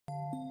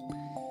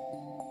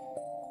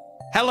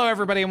Hello,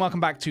 everybody, and welcome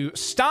back to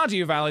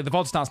Stardew Valley. The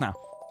VOD starts now.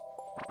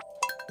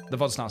 The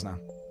VOD starts now.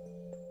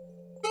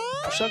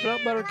 Shut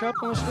up, Buttercup.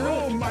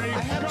 Oh my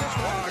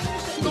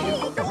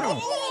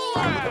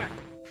God!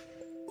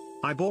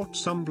 I bought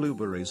some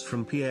blueberries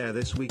from Pierre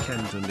this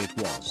weekend and it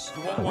was.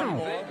 The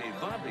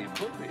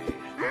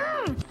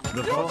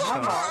VOD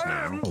starts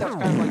now. That's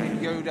kind of like if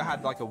Yoda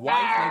had like a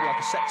wife, maybe like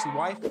a sexy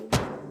wife.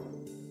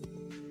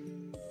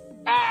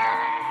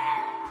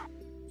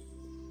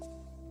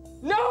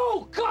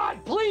 No!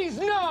 God, please,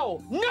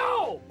 no!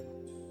 No!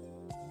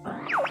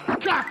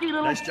 Cocky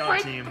little Nice job,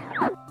 team.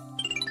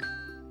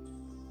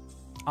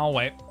 I'll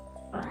wait.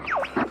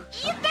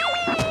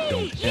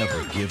 Don't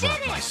ever give up,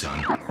 my son.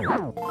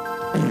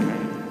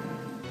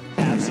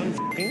 Have some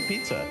f***ing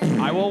pizza.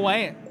 I will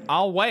wait.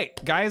 I'll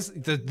wait, guys.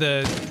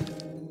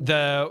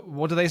 The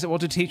what do they say?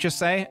 What do teachers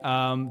say?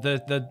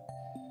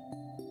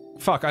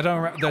 Fuck. I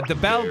don't. The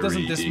bell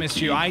doesn't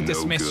dismiss you. I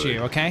dismiss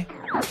you. Okay.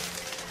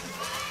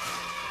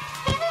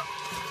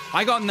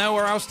 I got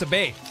nowhere else to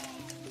be.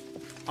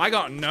 I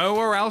got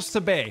nowhere else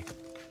to be.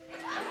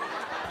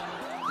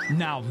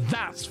 Now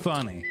that's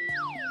funny.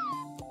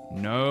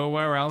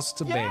 Nowhere else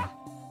to be.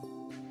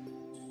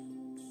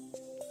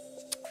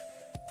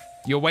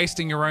 You're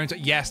wasting your own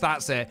time. Yes,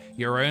 that's it.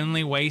 You're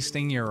only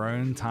wasting your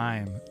own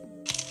time.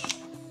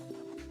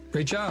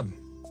 Great job.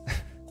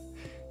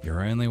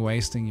 You're only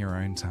wasting your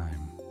own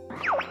time.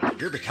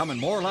 You're becoming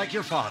more like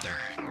your father.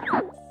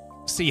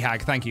 Sea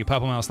Hag, thank you.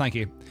 Purple Mouse, thank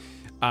you.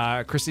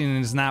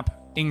 Christine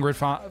Snap, Ingrid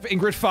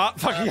Fart,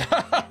 fuck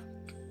yeah.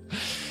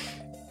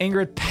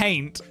 Ingrid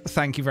Paint,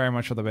 thank you very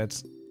much for the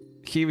bits.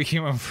 Kiwi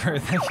Human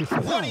Fruit, thank you for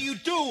that. What are you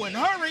doing?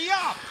 Hurry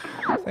up!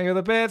 Thank you for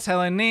the bits.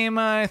 Hello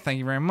Nemo, thank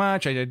you very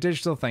much. AJ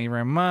Digital, thank you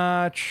very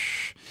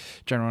much.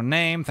 General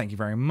Name, thank you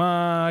very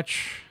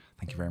much.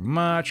 Thank you very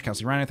much.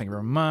 Kelsey Rano, thank you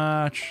very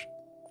much.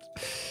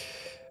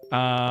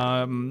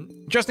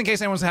 Just in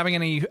case anyone's having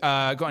any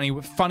got any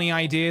funny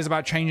ideas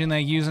about changing their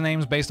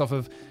usernames based off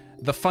of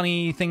the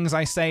funny things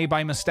I say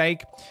by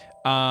mistake,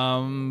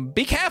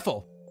 be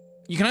careful.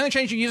 You can only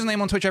change your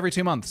username on Twitch every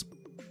 2 months.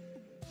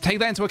 Take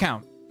that into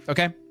account,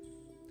 okay?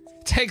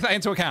 Take that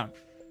into account.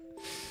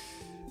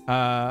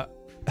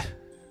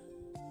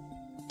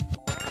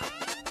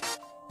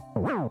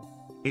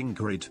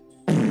 Ingrid.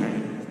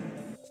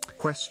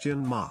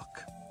 Question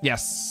mark.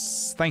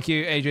 Yes. Thank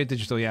you, AJ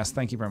Digital. Yes,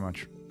 thank you very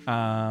much.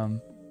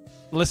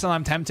 Listen,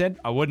 I'm tempted.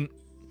 I wouldn't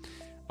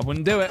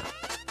do it.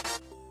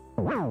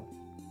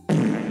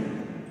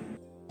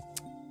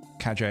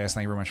 Cat JS,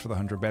 thank you very much for the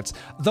 100 bits.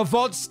 The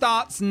VOD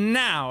starts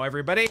now,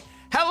 everybody.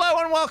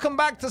 Hello and welcome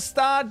back to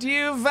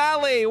Stardew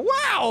Valley.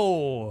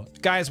 Wow!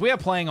 Guys, we are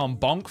playing on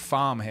Bonk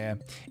Farm here.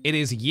 It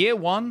is year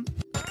 1,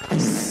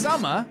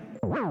 summer.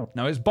 No,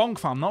 it's Bonk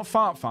Farm, not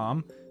Fart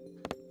Farm.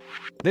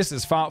 This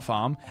is Fart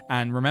Farm,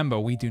 and remember,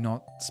 we do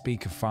not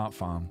speak of Fart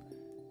Farm.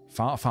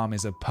 Fart Farm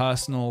is a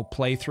personal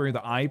playthrough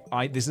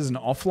that this is an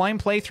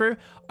offline playthrough.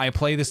 I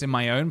play this in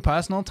my own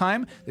personal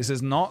time. This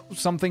is not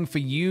something for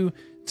you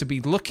to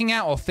be looking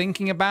at or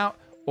thinking about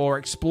or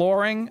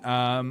exploring.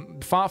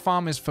 Fart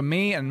Farm is for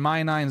me and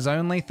my nines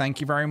only.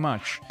 Thank you very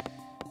much.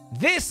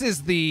 This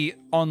is the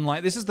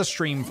online, this is the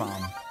stream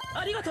farm.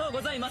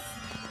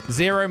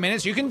 0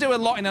 minutes. You can do a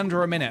lot in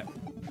under a minute.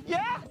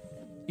 Yeah?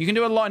 You can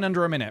do a lot in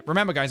under a minute.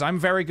 Remember, guys, I'm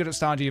very good at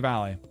Stardew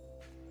Valley.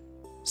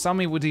 Some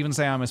would even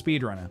say I'm a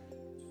speedrunner.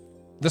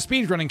 The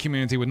speedrunning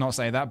community would not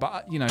say that,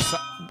 but, you know,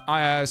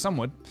 some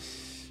would.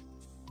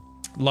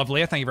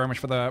 Lovely. Thank you very much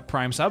for the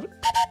Prime sub.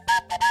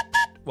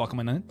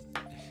 Welcome in.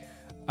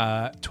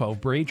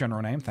 12 Bree,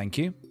 general name. Thank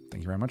you.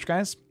 Thank you very much,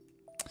 guys.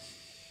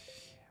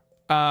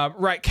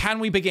 Right, can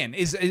we begin?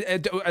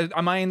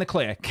 Am I in the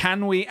clear?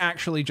 Can we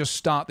actually just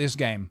start this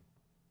game?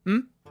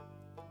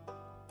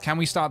 Can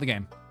we start the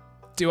game?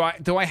 Do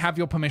I have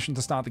your permission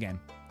to start the game?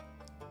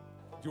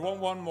 Do you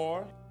want one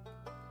more?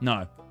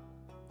 No.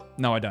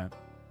 No, I don't.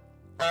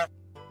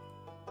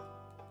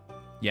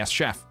 Yes,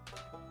 chef.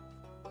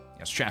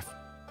 Yes, chef.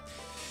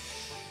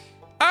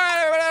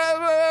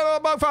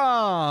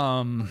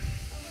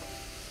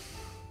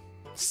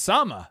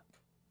 Summer.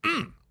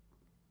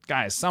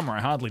 Guys, Summer, I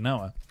hardly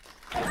know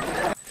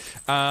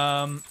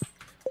her.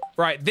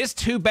 Right, this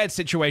 2-bed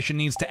situation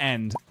needs to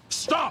end.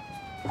 Stop!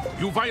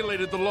 You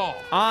violated the law.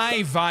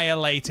 I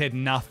violated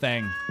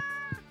nothing.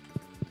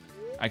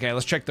 Okay,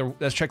 let's check the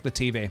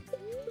TV.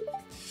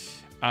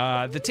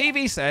 The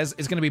TV says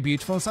it's going to be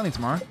beautiful and sunny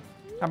tomorrow.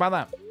 How about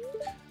that?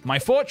 My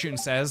fortune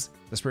says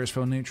the spirits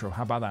feel neutral.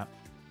 How about that?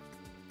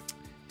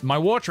 My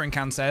watering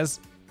can says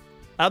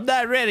I'm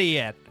not ready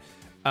yet.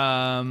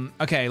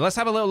 Okay, let's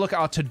have a little look at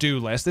our to-do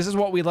list. This is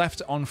what we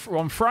left on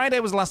Friday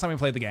was the last time we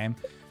played the game.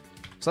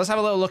 So let's have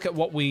a little look at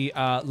what we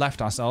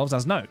left ourselves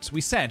as notes.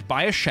 We said,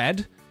 buy a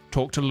shed,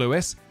 talk to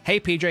Lewis.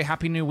 Hey, PJ,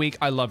 happy new week.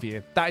 I love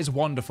you. That is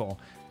wonderful.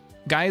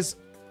 Guys,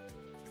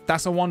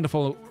 that's a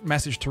wonderful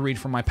message to read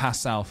from my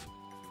past self.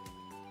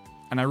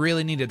 And I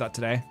really needed that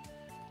today.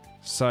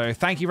 So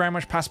thank you very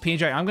much, past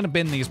PJ. I'm going to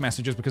bin these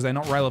messages because they're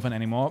not relevant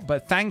anymore.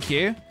 But thank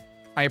you.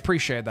 I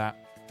appreciate that.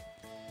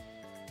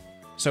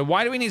 So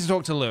why do we need to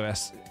talk to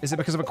Lewis? Is it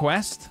because of a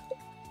quest?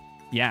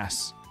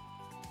 Yes.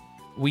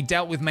 We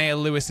dealt with Mayor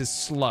Lewis's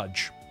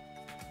sludge.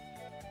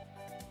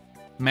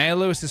 Mayor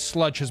Lewis's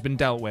sludge has been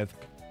dealt with.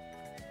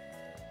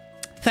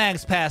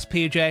 Thanks, Pass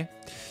PJ.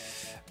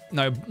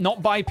 No,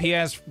 not buy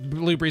Pierre's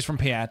blueberries from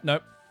Pierre.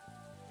 Nope.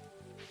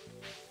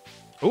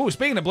 Ooh,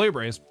 speaking of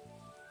blueberries.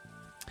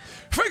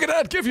 Figured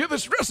I'd give you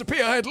this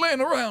recipe I had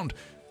laying around.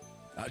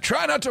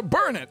 Try not to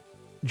burn it.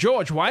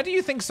 George, why do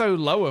you think so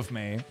low of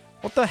me?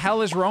 What the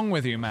hell is wrong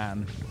with you,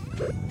 man?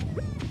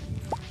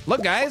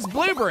 Look, guys,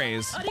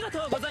 blueberries.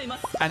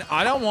 And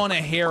I don't want to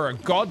hear a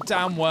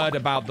goddamn word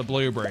about the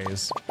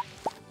blueberries.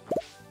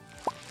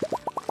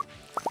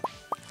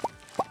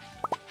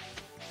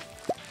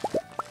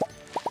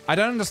 I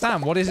don't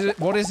understand. What is it?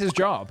 What is his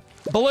job?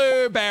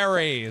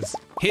 Blueberries.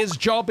 His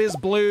job is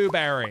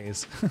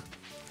blueberries.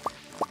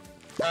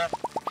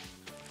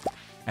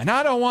 And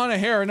I don't want to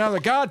hear another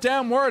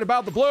goddamn word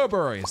about the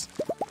blueberries.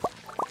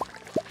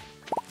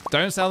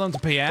 Don't sell them to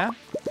Pierre.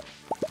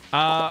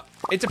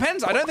 It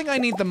depends. I don't think I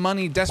need the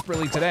money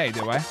desperately today,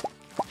 do I?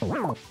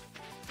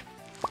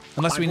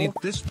 Unless we I need...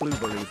 bought this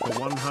blueberry for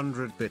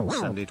 100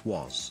 bits and it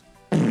was.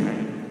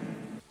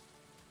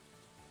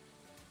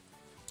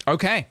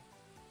 Okay.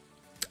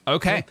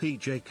 Okay. Hey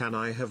PJ, can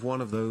I have one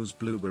of those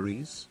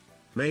blueberries?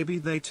 Maybe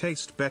they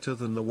taste better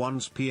than the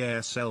ones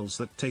Pierre sells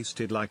that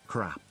tasted like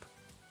crap.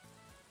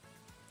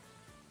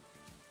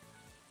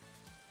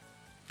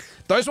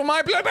 Those were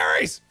my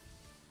blueberries!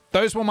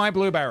 Those were my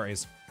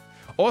blueberries.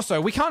 Also,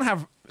 we can't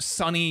have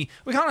sunny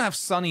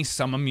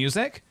summer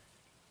music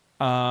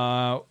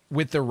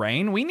with the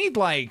rain. We need,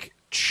 like,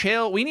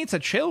 chill. We need to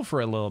chill for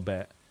a little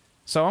bit.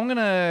 So I'm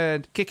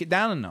gonna kick it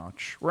down a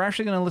notch. We're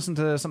actually gonna listen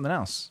to something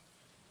else.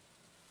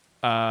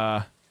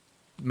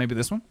 Maybe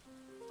this one?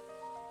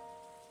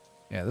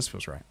 Yeah, this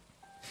feels right.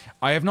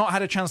 I have not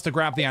had a chance to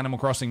grab the Animal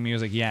Crossing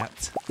music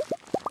yet.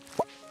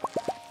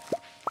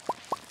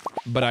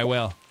 But I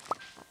will.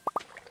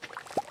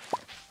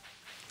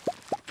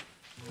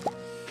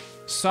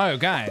 So,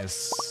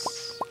 guys,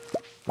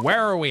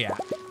 where are we at?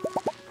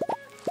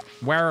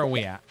 Where are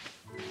we at?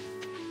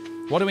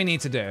 What do we need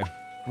to do?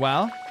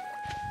 Well,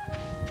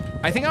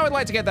 I think I would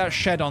like to get that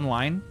shed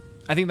online.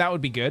 I think that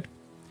would be good.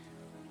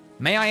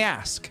 May I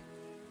ask,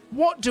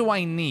 what do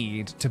I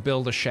need to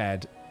build a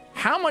shed?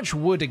 How much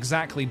wood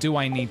exactly do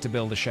I need to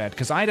build a shed?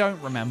 Because I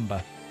don't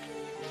remember.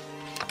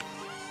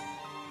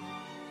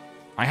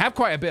 I have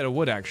quite a bit of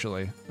wood,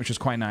 actually, which is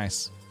quite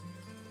nice.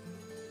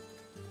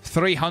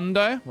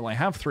 300? Well, I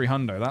have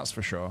 300, that's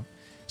for sure.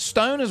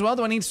 Stone as well?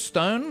 Do I need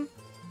stone?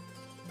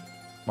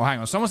 Well, hang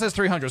on. Someone says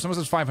 300, someone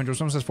says 500,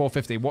 someone says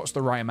 450. What's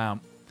the right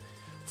amount?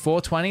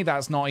 420?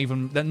 That's not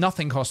even...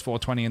 Nothing costs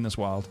 420 in this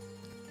world.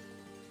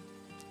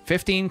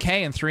 15k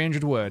and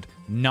 300 wood.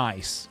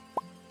 Nice.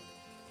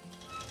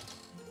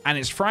 And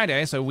it's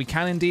Friday, so we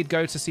can indeed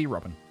go to see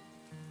Robin.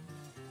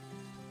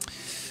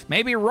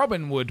 Maybe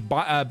Robin would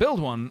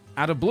build one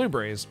out of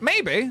blueberries.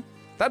 Maybe.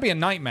 That'd be a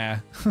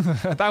nightmare.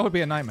 That would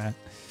be a nightmare.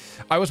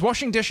 I was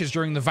washing dishes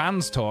during the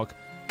Vans talk.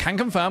 Can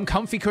confirm,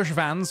 comfy cush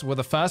Vans were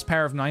the first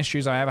pair of nice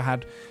shoes I ever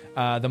had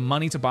the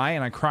money to buy,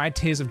 and I cried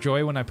tears of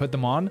joy when I put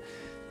them on.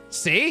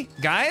 See,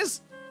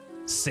 guys?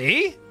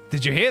 See?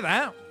 Did you hear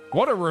that?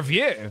 What a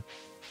review.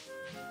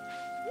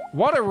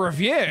 What a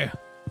review.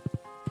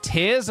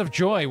 Tears of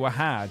joy were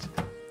had.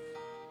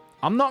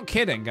 I'm not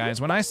kidding, guys.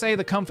 When I say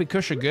the comfy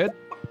cush are good,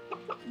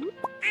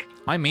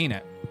 I mean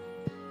it.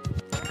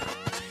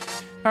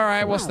 All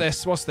right, what's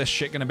this? What's this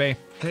shit gonna be?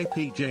 Hey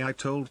PJ, I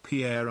told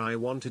Pierre I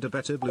wanted a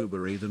better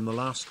blueberry than the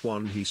last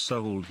one he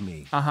sold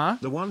me. Uh-huh.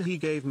 The one he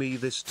gave me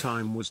this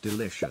time was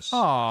delicious.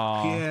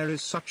 Aww. Pierre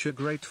is such a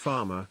great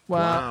farmer.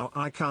 Well, wow,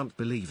 I can't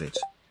believe it.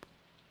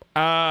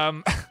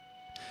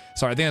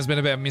 Sorry, I think there's been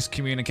a bit of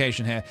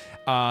miscommunication here.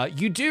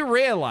 You do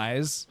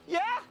realize...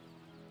 Yeah?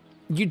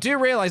 You do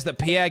realize that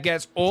Pierre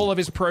gets all of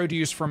his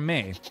produce from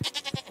me.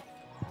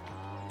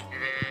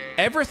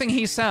 Everything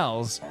he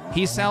sells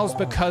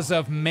because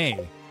of me.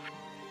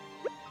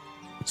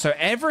 So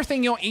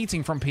everything you're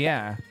eating from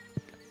Pierre,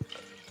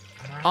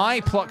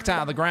 I plucked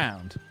out of the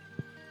ground.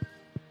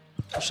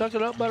 Suck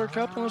it up,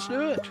 Buttercup, and let's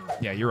do it.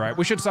 Yeah, you're right.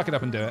 We should suck it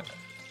up and do it.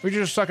 We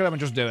should just suck it up and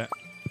just do it.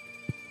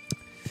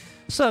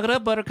 Suck it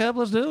up, Buttercup.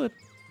 Let's do it.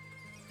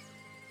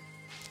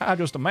 I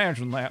just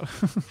imagined that.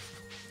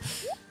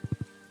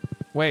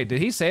 Wait, did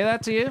he say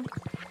that to you?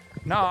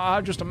 No, I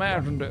just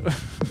imagined it.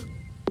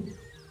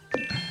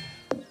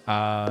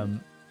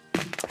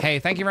 Hey,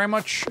 thank you very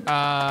much.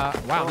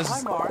 Wow,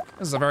 this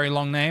is a very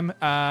long name.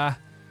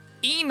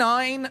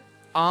 E9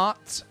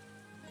 Art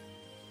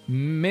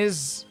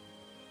Ms.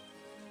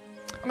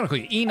 I'm gonna call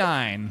you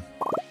E9.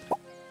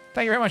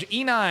 Thank you very much,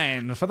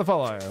 E9, for the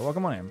follow.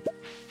 Welcome on in.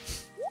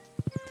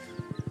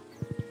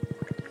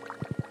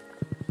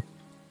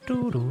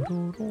 All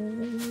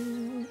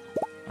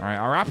right,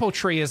 our apple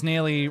tree is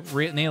nearly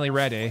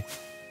ready.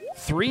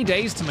 3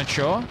 days to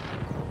mature.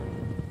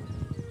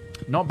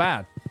 Not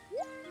bad.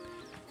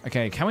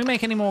 Okay, can we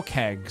make any more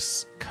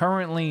kegs?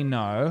 Currently,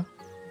 no.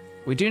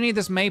 We do need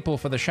this maple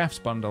for the chef's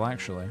bundle,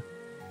 actually.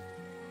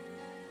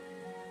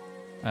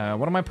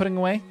 What am I putting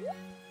away?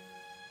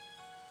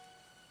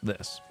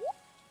 this.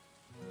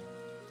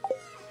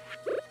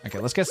 Okay,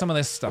 let's get some of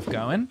this stuff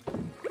going.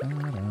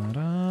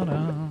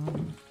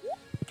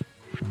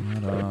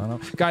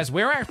 Guys,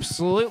 we're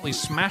absolutely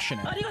smashing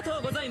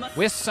it.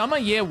 We're summer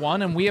year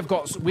 1 and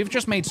we've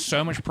just made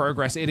so much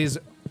progress. It is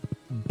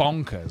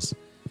bonkers.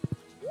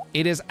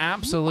 It is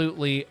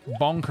absolutely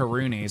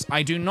bonkeroonies.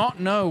 I do not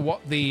know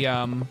what the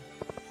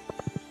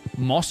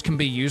moss can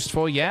be used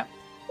for yet.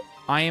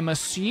 I am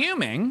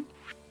assuming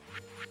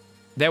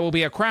there will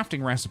be a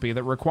crafting recipe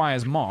that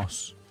requires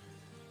moss.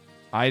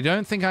 I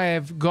don't think I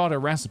have got a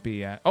recipe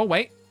yet. Oh,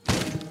 wait.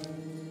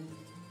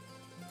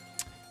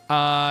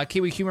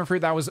 Kiwi human fruit,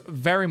 that was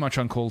very much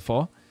uncalled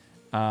for.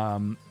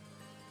 Worm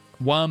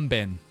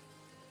bin.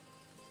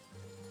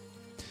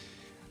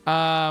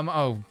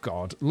 Oh,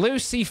 God.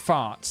 Lucy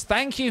Farts,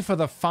 thank you for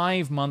the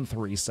 5-month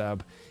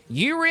resub.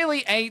 You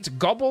really ate,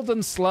 gobbled,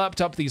 and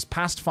slurped up these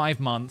past 5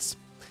 months.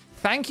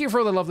 Thank you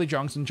for the lovely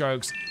Johnson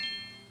jokes.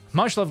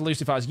 Much love,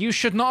 Lucy Farts. You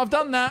should not have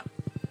done that.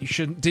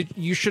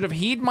 You should have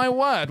heeded my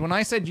word when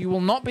I said you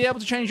will not be able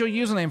to change your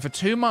username for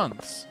 2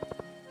 months.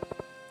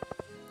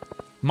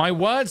 My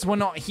words were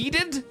not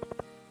heeded,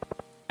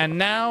 and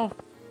now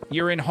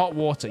you're in hot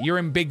water. You're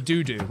in big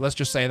doo-doo. Let's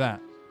just say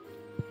that.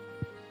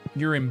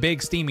 You're in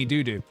big steamy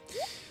doo-doo.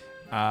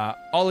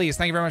 Ollie's,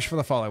 thank you very much for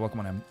the follow.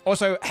 Welcome on in.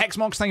 Also,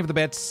 Hexmox, thank you for the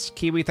bits.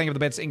 Kiwi, thank you for the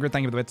bits. Ingrid,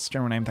 thank you for the bits.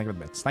 General name, thank you for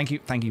the bits. Thank you,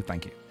 thank you,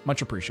 thank you.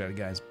 Much appreciated,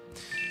 guys.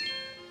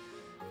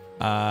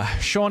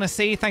 Shauna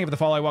C, thank you for the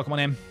follow. Welcome on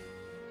in.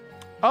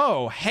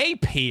 Oh, hey,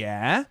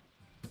 Pierre.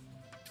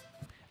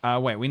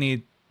 Wait, we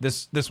need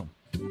this one.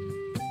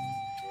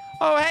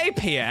 Oh, hey,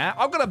 Pierre.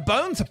 I've got a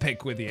bone to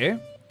pick with you.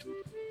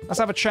 Let's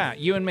have a chat.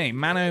 You and me.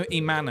 Mano y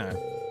mano.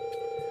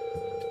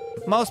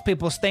 Most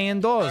people stay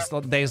indoors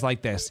days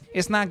like this.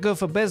 It's not good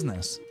for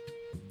business.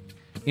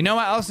 You know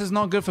what else is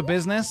not good for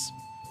business?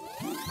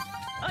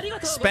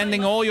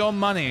 Spending all your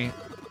money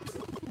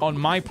on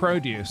my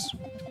produce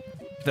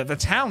that the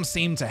town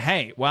seem to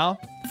hate. Well,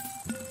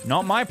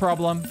 not my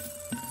problem.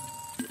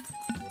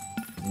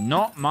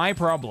 Not my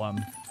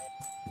problem.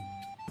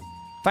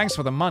 Thanks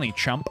for the money,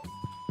 chump.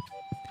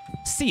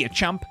 See ya,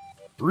 chump.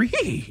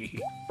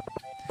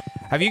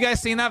 Have you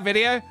guys seen that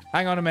video?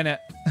 Hang on a minute.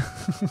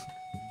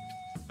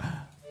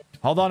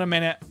 Hold on a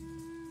minute.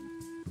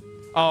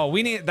 Oh,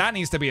 that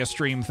needs to be a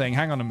stream thing.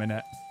 Hang on a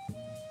minute.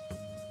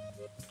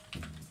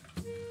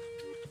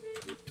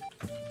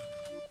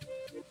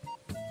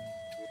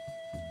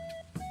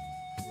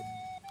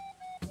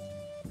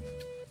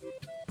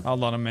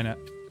 Hold on a minute.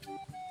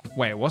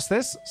 Wait, what's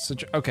this?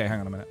 Okay,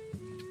 hang on a minute.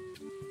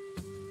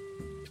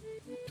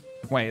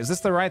 Wait, is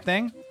this the right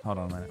thing? Hold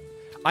on a minute.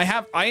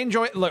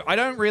 Look, I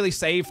don't really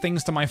save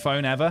things to my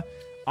phone ever.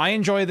 I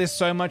enjoy this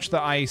so much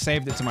that I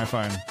saved it to my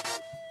phone.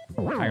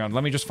 Hang on,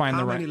 let me just find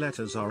the right... How many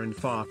letters are in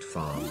Fart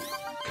Farm?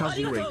 'Cause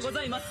you ate.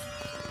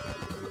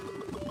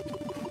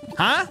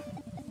 Huh?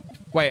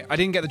 Wait, I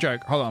didn't get the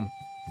joke. Hold on.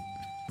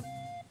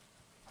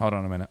 Hold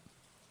on a minute.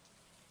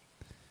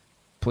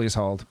 Please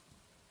hold.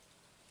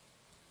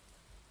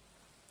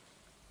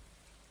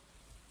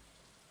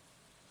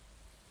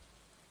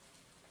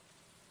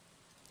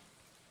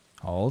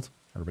 Hold.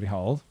 Everybody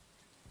hold.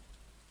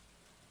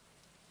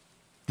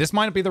 This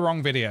might be the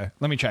wrong video.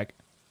 Let me check.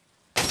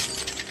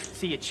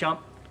 See you,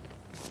 chump.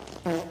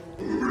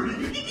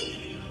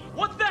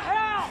 What the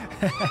hell?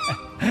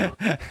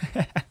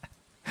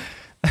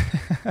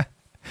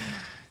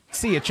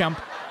 See ya, chump.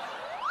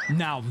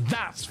 Now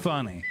that's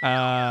funny.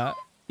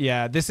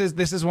 Yeah, this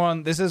is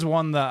one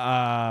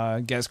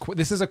that gets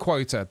this is a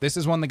quota. This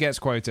is one that gets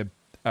quoted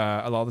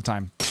a lot of the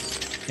time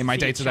in my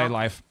day-to-day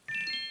life.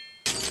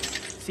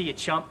 See you,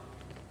 chump.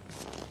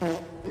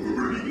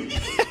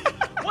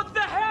 What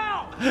the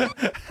hell?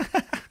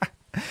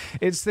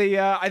 It's the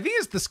I think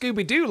it's the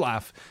Scooby-Doo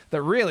laugh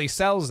that really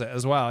sells it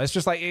as well. It's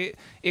just like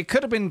it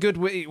could have been good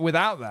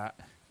without that,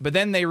 but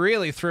then they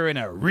really threw in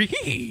a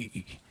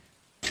ree.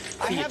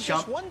 I have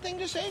just one thing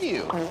to say to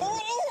you.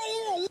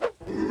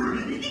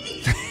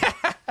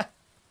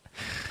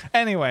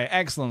 Anyway,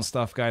 excellent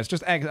stuff, guys.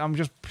 I'm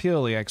just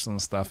purely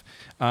excellent stuff.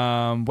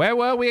 Where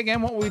were we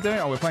again? What were we doing?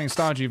 Oh, we're playing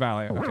Stardew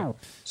Valley. Okay.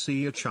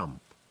 See ya,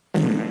 chump.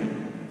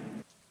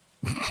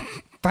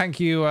 Thank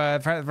you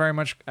very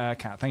much,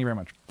 Kat. Thank you very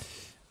much.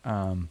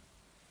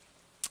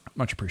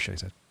 Much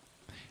appreciated.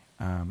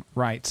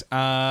 Right.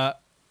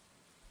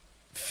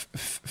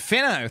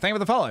 Finno, thank you for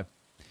the follow.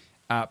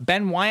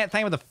 Ben Wyatt,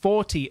 thank you for the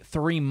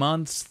 43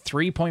 months,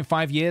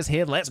 3.5 years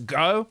here. Let's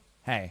go.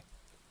 Hey,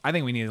 I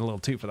think we need a little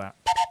toot for that.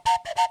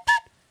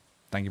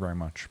 Thank you very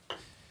much.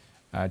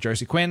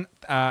 Josie Quinn,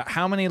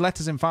 how many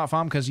letters in Fart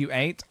Farm? Because you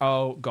ate.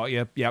 Oh, got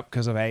you. Yep,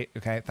 because of 8.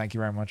 Okay, thank you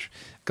very much.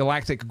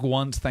 Galactic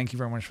Gwant, thank you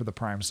very much for the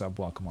Prime sub.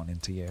 Welcome on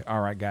into you. All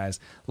right,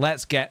 guys,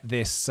 let's get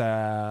this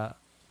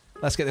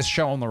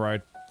show on the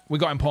road. We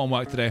got important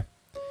work to do.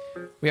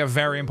 We have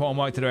very important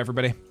work to do,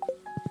 everybody.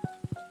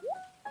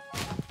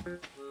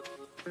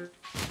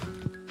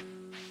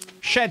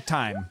 Shed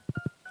time.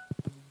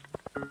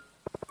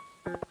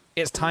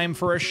 It's time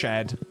for a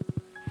shed.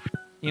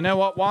 You know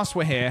what? Whilst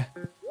we're here,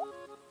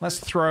 let's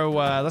throw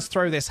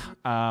this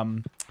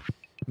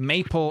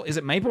Maple, is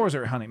it maple or is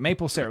it honey?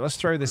 Maple syrup. Let's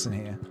throw this in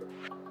here.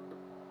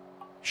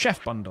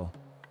 Chef bundle.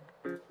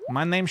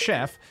 My name's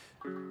Chef.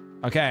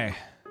 Okay.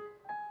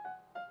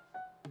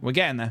 We're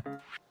getting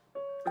there.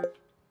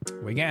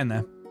 We're getting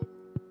there.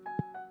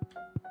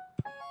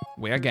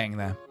 We are getting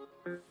there.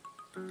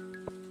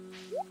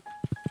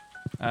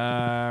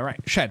 Right,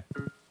 shed.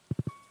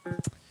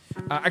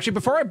 Actually,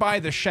 before I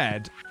buy the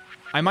shed,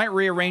 I might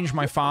rearrange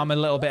my farm a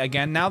little bit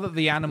again. Now that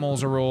the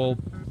animals are all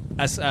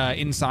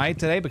inside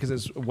today because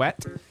it's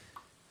wet,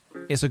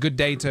 it's a good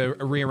day to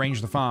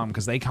rearrange the farm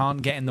because they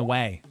can't get in the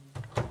way.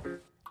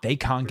 They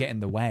can't get in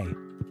the way.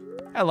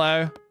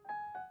 Hello.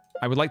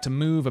 I would like to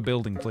move a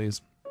building,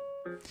 please.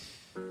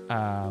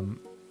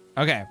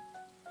 Okay.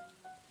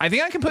 I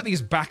think I can put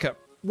these back up.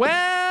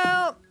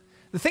 Well,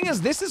 the thing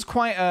is, this is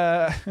quite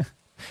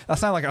that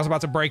sounded like I was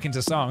about to break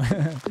into song.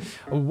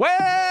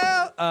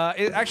 Well,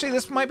 actually,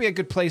 this might be a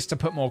good place to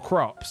put more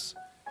crops.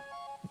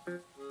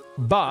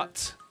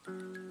 But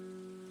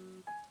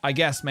I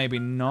guess maybe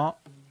not.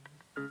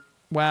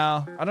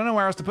 Well, I don't know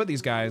where else to put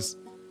these guys.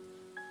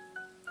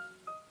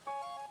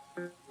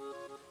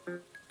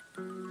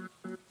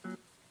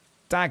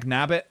 Dag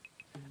nabbit.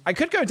 I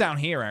could go down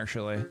here,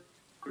 actually.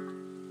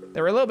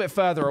 They're a little bit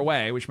further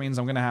away, which means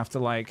I'm going to have to,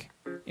 like,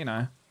 you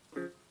know.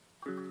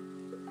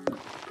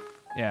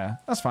 Yeah,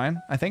 that's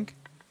fine, I think.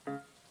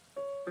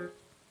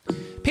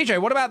 PJ,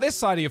 what about this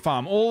side of your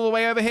farm? All the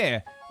way over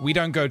here? We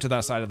don't go to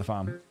that side of the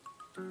farm.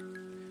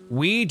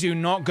 We do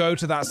not go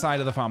to that side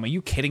of the farm. Are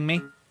you kidding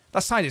me?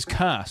 That side is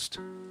cursed.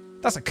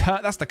 That's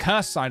the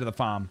cursed side of the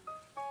farm.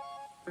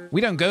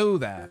 We don't go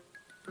there.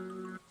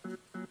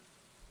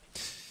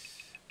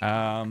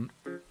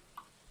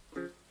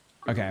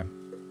 Okay.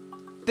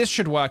 This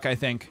should work, I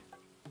think.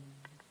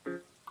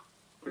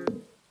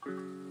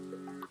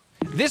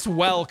 This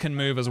well can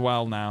move as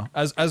well now.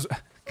 As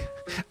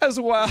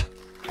well.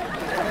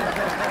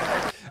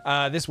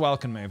 This well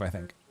can move, I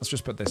think. Let's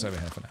just put this over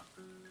here for now.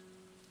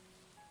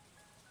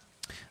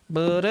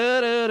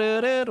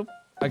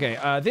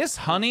 Okay, this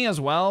honey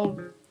as well.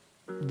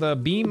 The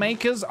bee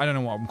makers, I don't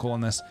know what I'm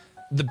calling this.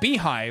 The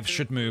beehive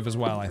should move as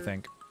well, I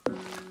think.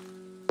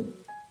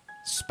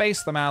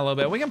 Space them out a little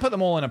bit. We can put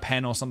them all in a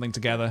pen or something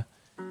together.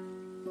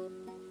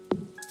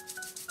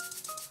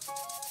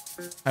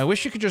 I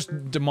wish you could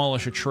just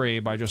demolish a tree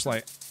by just,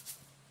 like,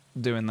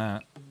 doing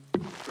that.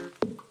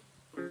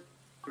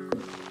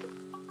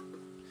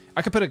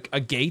 I could put a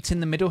gate in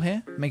the middle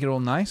here. Make it all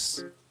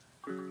nice.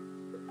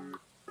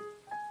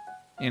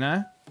 You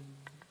know?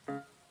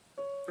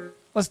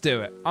 Let's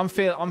do it. I'm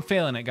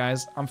feeling it,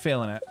 guys. I'm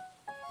feeling it.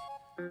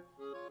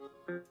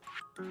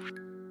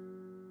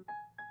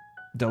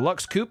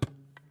 Deluxe coupe.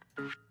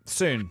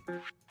 Soon.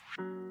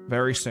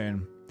 Very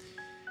soon.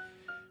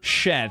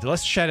 Shed.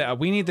 Let's shed it up.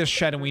 We need this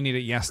shed and we need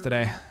it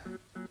yesterday.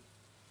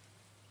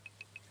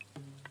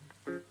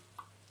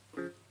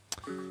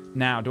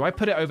 Now, do I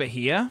put it over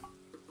here?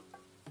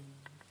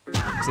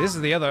 So this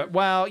is the other...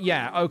 Well,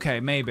 yeah. Okay,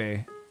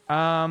 maybe.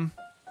 Well,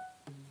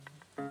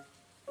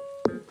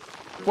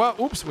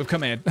 oops, we've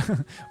committed.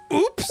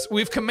 Oops,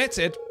 we've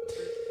committed.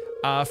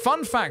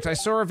 Fun fact, I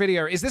saw a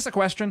video. Is this a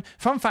question?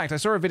 Fun fact, I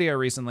saw a video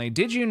recently.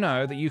 Did you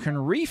know that you can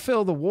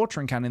refill the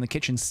watering can in the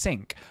kitchen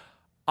sink?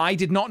 I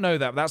did not know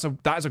that.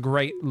 That is a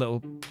great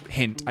little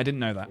hint. I didn't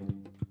know that.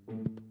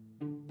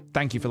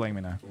 Thank you for letting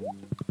me know.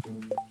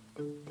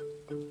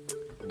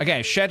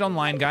 Okay, shed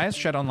online, guys.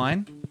 Shed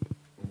online.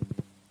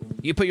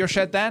 You put your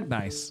shed there?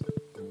 Nice.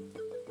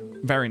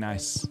 Very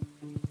nice.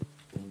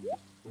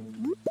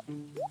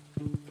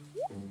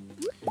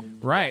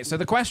 Right, so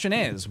the question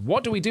is,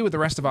 what do we do with the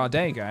rest of our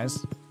day,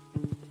 guys?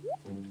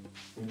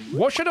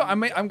 What should I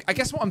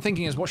guess what I'm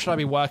thinking is, what should I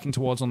be working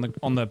towards on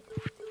the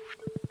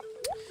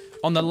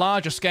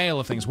larger scale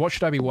of things? What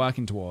should I be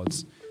working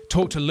towards?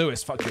 Talk to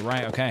Lewis. Fuck you,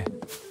 right? Okay.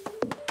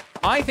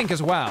 I think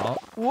as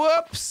well.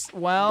 Whoops.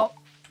 Well,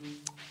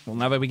 we'll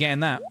never be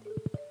getting that.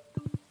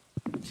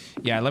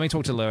 Yeah, let me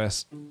talk to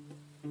Lewis.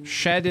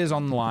 Shed is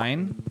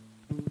online.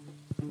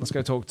 Let's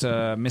go talk to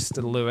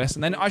Mr. Lewis,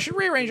 and then I should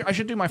rearrange. I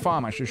should do my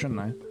farm, actually,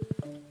 shouldn't I?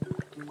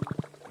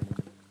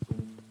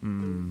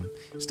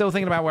 Still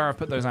thinking about where I've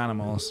put those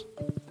animals.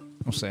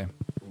 We'll see.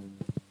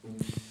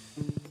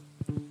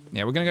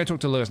 Yeah, we're gonna go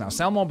talk to Lewis now.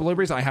 Sell more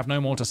blueberries? I have no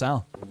more to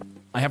sell.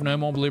 I have no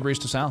more blueberries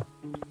to sell.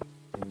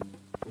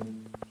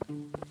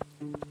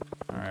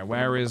 Alright,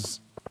 where is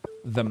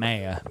the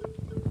mayor?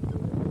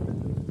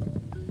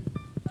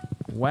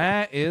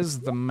 Where is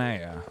the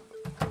mayor?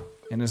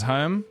 In his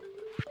home?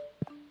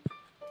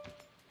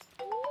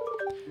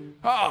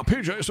 Ah,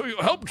 PJ, so you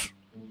helped?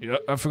 Yeah,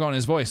 I've forgotten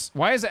his voice.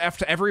 Why is it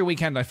after every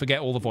weekend I forget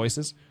all the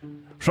voices?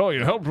 So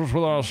you helped us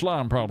with our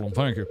slime problem,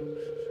 thank you.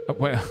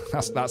 Well,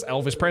 that's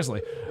Elvis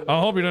Presley. I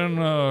hope you didn't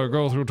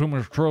go through too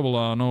much trouble.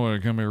 I know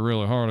it can be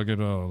really hard to get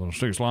the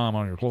stick slime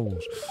on your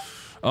clothes.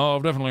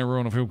 I've definitely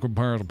ruined a few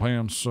pairs of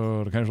pants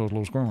to catch those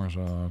little squirmers.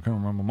 I can't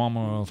remember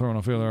Mama throwing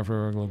a few there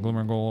for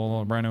glimmering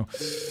gold, brand new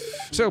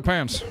silk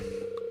pants.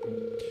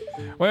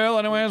 Well,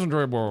 anyways,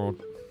 enjoy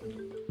board.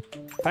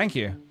 Thank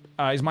you.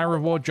 Is my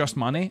reward just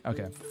money?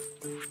 Okay.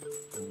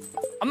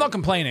 I'm not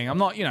complaining. I'm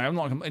not, you know,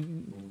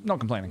 not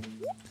complaining.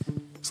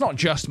 It's not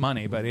just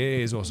money, but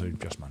it is also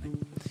just money.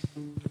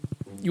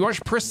 You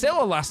watched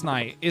Priscilla last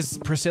night. Is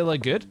Priscilla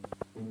good?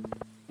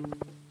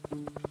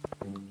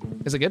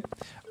 Is it good?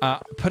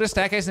 Put a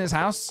staircase in his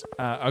house.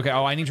 Okay.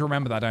 Oh, I need to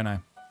remember that, don't I?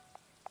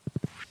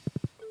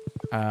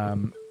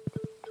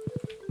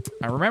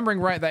 I'm remembering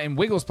right that in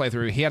Wiggles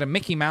playthrough, he had a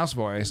Mickey Mouse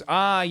voice.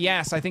 Ah,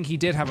 yes, I think he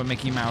did have a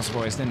Mickey Mouse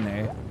voice, didn't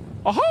he?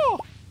 Aha!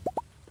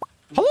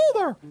 Hello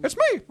there! It's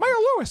me, Mayor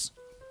Lewis!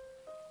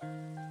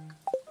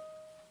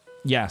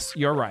 Yes,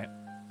 you're right.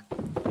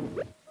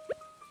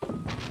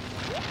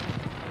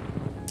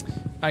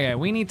 Okay,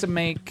 we need to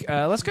make...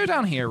 let's go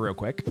down here real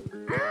quick.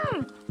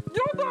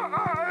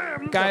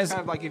 Guys...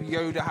 Kind of like if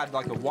Yoda had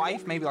like a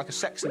wife, maybe like a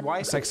sexy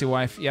wife. Sexy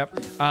wife, yep.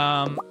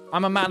 I'm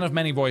a man of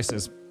many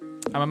voices.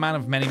 I'm a man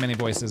of many, many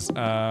voices.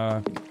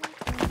 I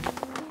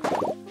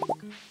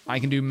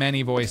can do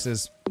many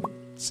voices.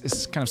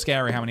 It's kind of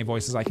scary how many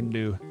voices I can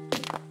do.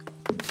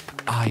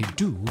 I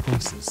do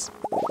voices.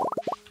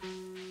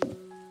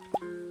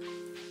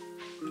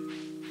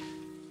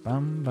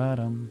 Bum, ba,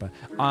 dum, ba.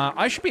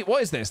 I should be...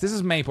 What is this? This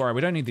is maple. Right, we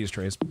don't need these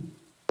trees.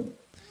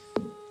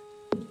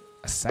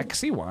 A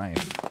sexy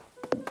wife.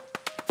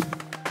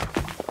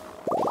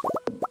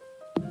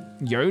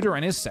 Yoda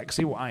and his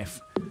sexy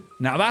wife.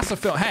 Now that's a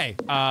film. Hey,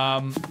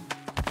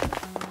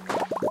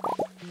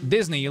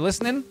 Disney, you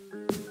listening?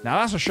 Now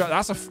that's a show.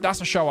 That's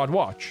a show I'd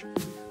watch.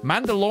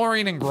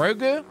 Mandalorian and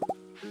Grogu.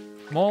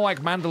 More like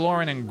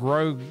Mandalorian and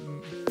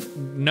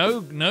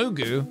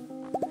Nogu.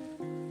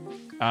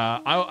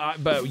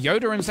 But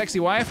Yoda and sexy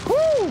wife.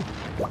 Whoo!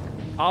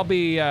 I'll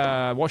be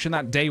watching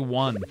that day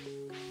one.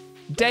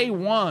 Day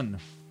one.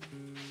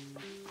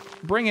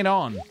 Bring it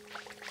on.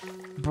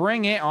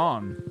 Bring it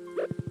on.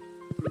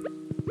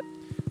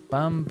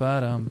 Bum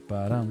ba dum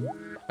ba dum.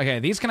 Okay,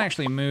 these can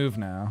actually move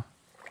now.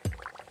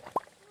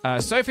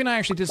 Sophie and I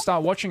actually did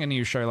start watching a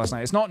new show last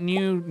night. It's not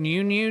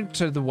new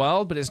to the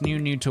world, but it's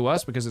new to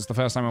us because it's the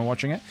first time we're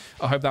watching it.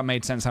 I hope that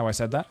made sense how I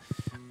said that.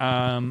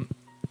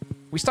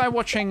 We started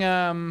watching.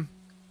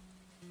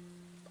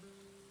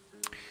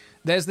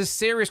 There's this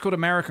series called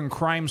American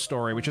Crime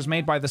Story, which is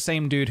made by the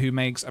same dude who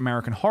makes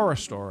American Horror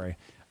Story.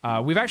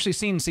 We've actually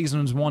seen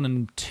seasons 1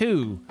 and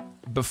 2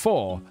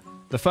 before.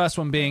 The first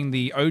one being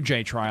the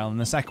OJ trial, and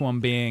the second one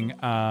being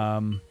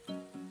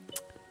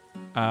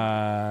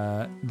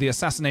the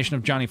assassination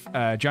of Gianni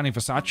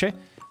Versace.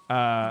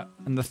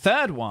 And the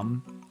third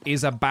one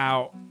is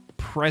about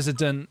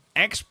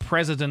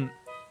ex-President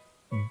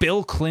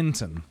Bill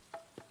Clinton,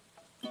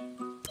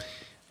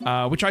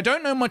 which I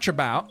don't know much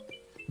about.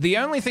 The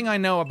only thing I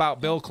know about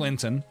Bill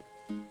Clinton,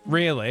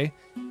 really,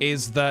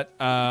 is that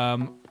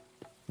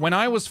when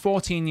I was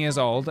 14 years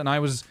old and I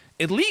was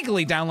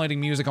illegally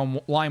downloading music on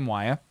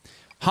LimeWire,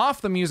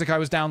 half the music I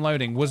was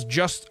downloading was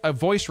just a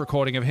voice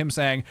recording of him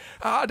saying,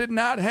 "I did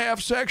not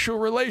have sexual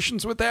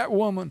relations with that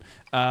woman."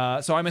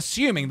 So I'm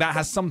assuming that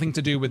has something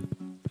to do with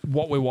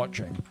what we're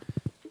watching.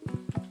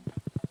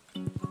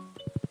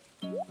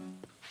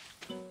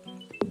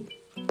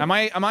 Am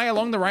I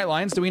along the right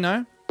lines? Do we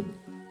know?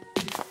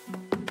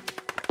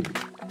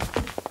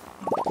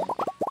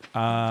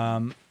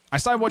 I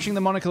started watching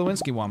the Monica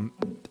Lewinsky one.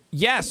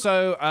 Yeah,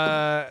 so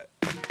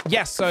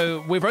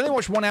so we've only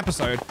watched one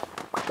episode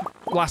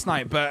last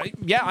night, but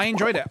yeah, I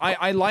enjoyed it.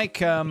 I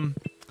like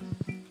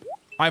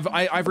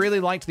I've really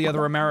liked the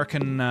other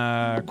American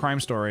crime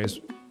stories.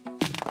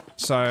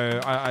 So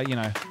I you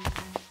know,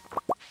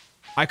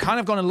 I kind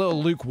of gone a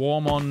little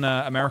lukewarm on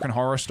American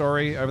Horror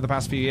Story over the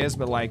past few years,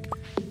 but like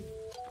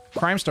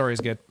Crime Story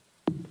is good.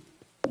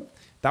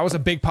 That was a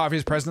big part of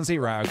his presidency,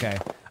 right? Okay.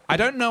 I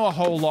don't know a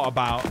whole lot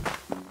about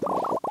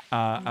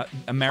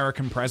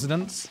American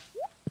presidents,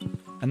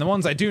 and the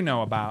ones I do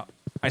know about,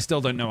 I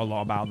still don't know a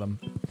lot about them.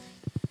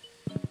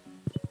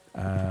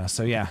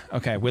 So yeah,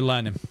 okay, we're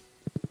learning.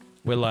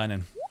 We're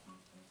learning.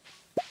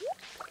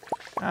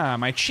 Ah,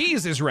 my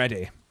cheese is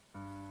ready.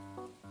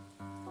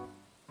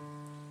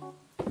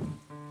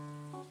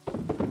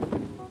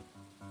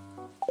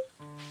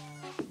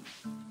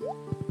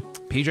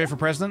 PJ for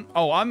president?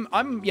 Oh, I'm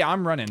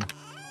running.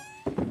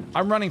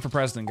 I'm running for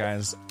president,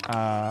 guys.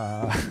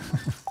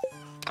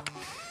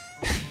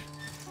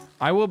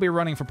 I will be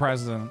running for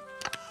president,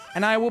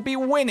 and I will be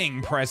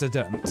winning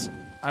president.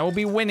 I will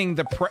be winning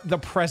the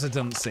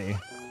presidency.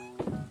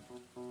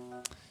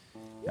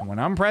 And when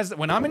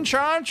I'm in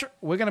charge,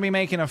 we're gonna be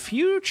making a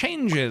few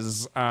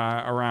changes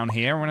around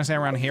here. When I say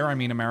around here, I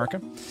mean America.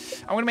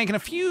 I'm gonna be making a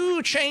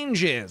few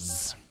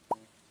changes.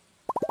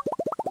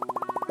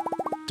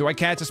 Do I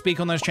care to speak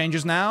on those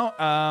changes now?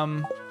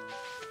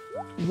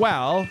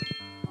 Well,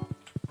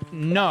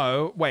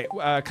 no. Wait,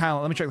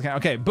 Kyle, let me check the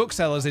calendar. Okay,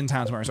 booksellers in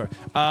town tomorrow, sorry.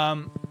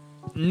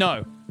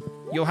 No.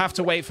 You'll have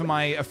to wait for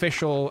my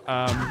official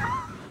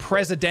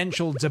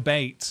presidential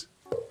debate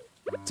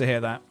to hear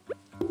that.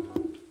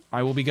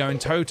 I will be going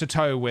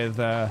toe-to-toe with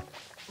the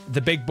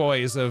big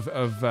boys of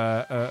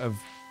the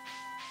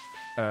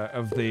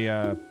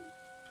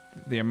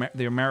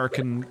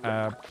American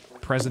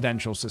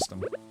presidential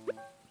system.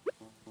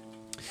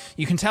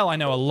 You can tell I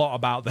know a lot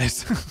about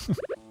this.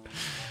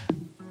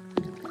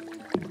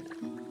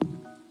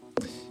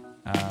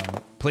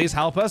 Please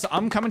help us.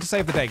 I'm coming to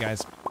save the day,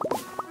 guys.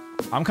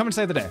 I'm coming to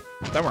save the day.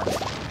 Don't worry.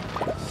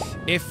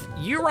 If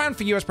you ran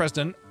for US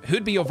president,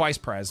 who'd be your vice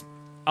pres?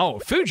 Oh,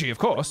 Fuji, of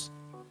course.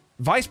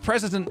 Vice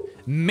President,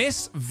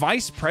 Miss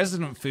Vice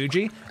President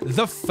Fuji,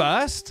 the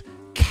first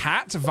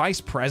cat vice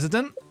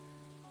president?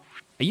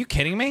 Are you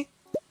kidding me?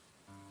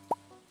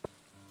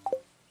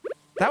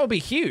 That would be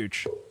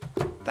huge.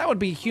 That would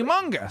be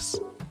humongous.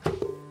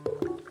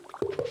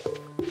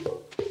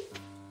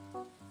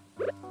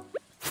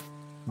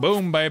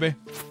 Boom, baby.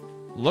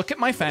 Look at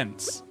my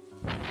fence.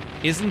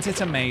 Isn't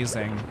it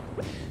amazing?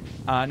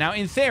 Now,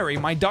 in theory,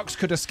 my ducks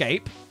could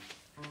escape.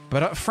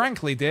 But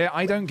frankly, dear,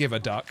 I don't give a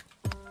duck.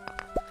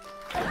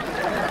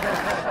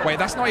 Wait,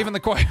 that's not even the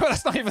quote.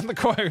 That's not even the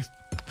quote.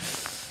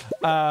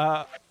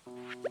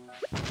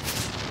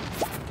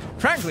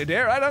 Frankly,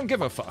 dear, I don't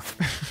give a fuck.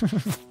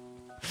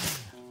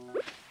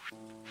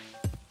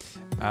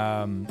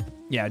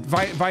 Yeah,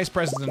 Vice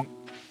President,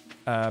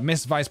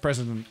 Miss Vice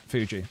President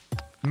Fuji.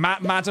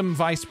 Madam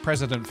Vice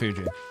President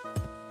Fuji.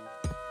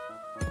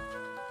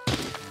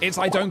 It's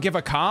I don't give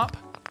a carp.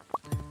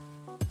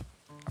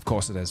 Of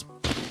course it is.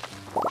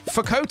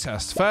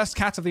 Facotus, first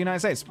cat of the United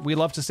States. We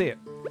love to see it.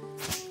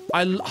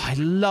 I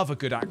love a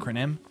good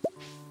acronym.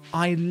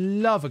 I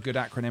love a good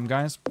acronym,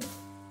 guys.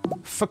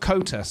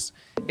 Facotus.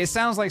 It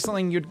sounds like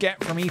something you'd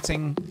get from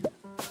eating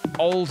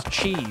old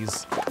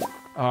cheese.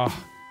 Oh,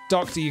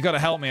 doctor, you gotta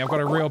help me. I've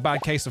got a real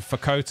bad case of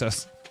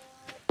Facotus.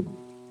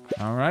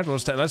 All right,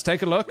 let's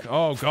take a look.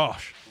 Oh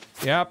gosh.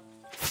 Yep.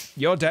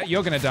 You're dead.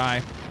 You're gonna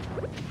die.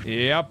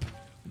 Yep.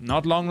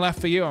 Not long left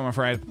for you, I'm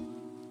afraid.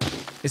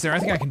 Is there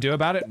anything I can do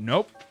about it?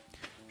 Nope.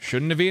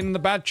 Shouldn't have eaten the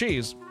bad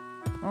cheese.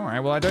 All right.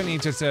 Well, I don't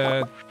need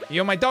to.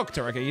 You're my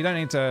doctor, okay? You don't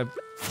need to.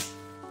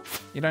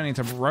 You don't need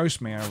to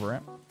roast me over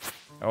it.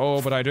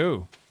 Oh, but I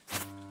do.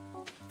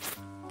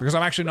 Because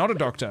I'm actually not a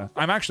doctor.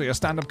 I'm actually a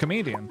stand-up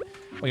comedian.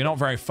 Well, you're not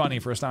very funny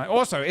for a stand-up.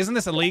 Also, isn't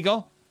this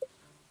illegal?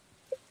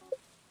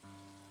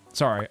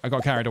 Sorry, I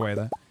got carried away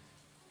there.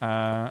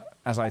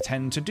 As I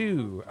tend to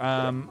do.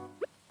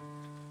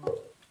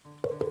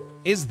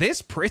 Is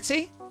this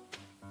pretty?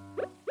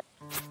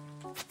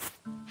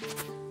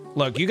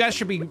 Look, you guys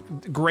should be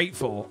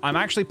grateful. I'm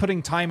actually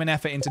putting time and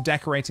effort into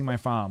decorating my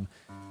farm.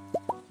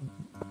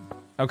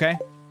 Okay?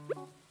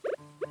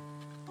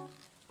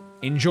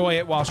 Enjoy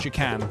it whilst you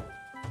can.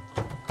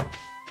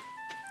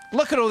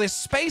 Look at all this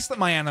space that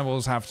my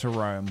animals have to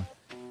roam.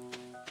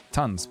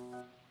 Tons.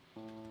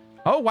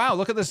 Oh, wow,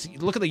 look at this.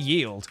 Look at the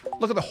yield.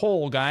 Look at the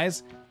haul,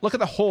 guys. Look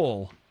at the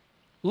haul.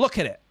 Look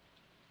at it.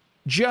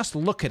 Just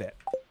look at it.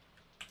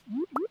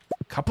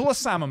 Couple of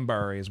salmon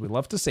berries. We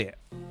love to see it.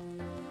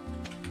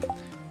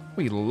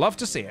 We love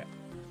to see it.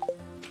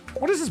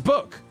 What is this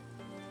book?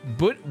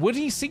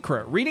 Woody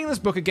Secret. Reading this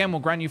book again will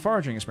grant you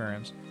foraging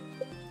experience.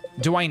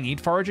 Do I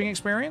need foraging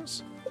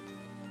experience?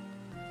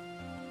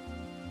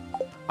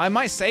 I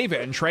might save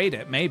it and trade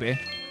it, maybe.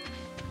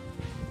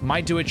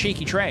 Might do a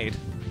cheeky trade.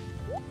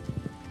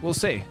 We'll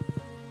see.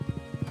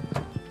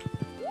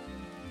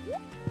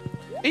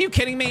 Are you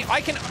kidding me?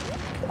 I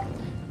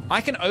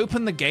can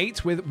open the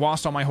gate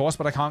whilst on my horse,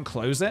 but I can't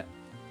close it.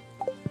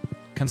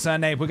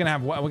 Concerned Abe, we're gonna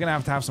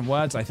have to have some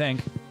words, I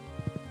think.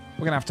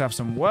 We're gonna have to have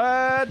some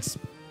words.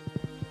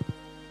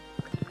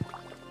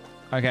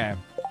 Okay.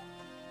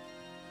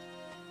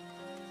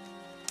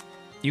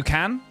 You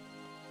can?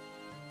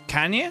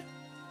 Can you?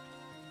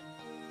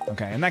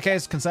 Okay, in that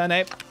case, Concerned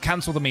Ape,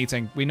 cancel the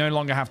meeting. We no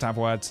longer have to have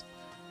words.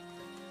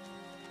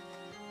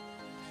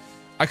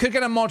 I could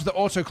get a mod that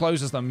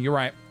auto-closes them, you're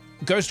right.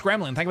 Ghost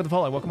Gremlin, thank you for the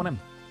follow, welcome on in.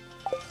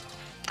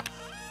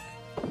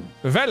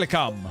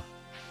 Welcome.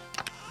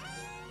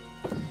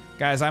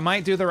 Guys, I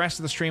might do the rest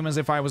of the stream as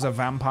if I was a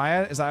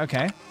vampire. Is that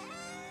okay?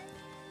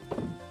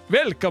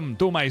 Welcome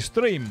to my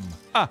stream.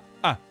 How's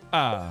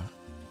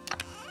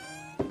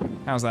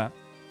that?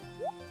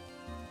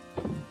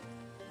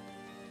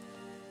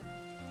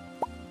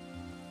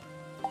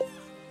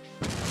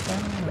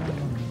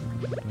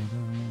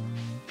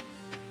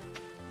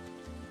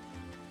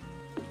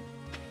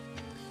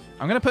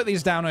 I'm gonna put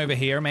these down over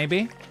here,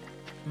 maybe.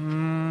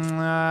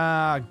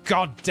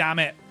 God damn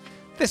it.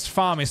 This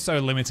farm is so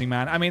limiting,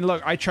 man. I mean,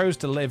 look, I chose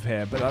to live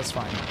here, but that's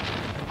fine.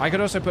 I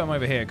could also put them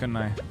over here, couldn't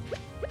I?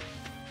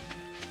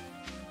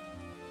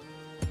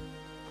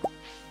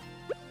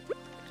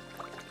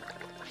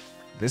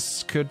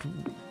 This could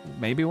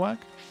maybe work.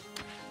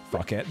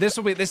 Fuck it. This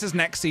is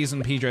next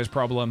season PJ's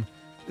problem.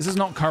 This is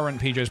not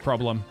current PJ's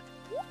problem.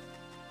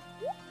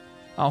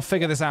 I'll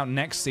figure this out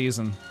next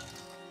season.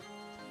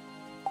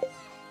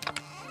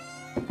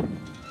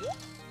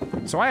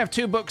 So I have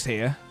 2 books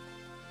here.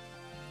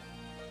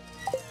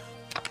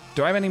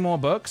 Do I have any more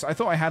books? I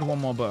thought I had one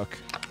more book.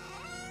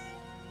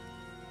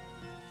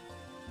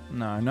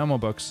 No, no more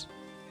books.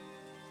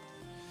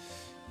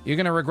 You're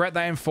gonna regret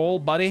that in fall,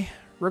 buddy?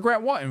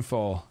 Regret what in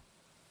fall?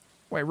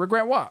 Wait,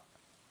 regret what?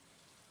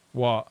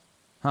 What?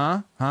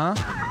 Huh? Huh?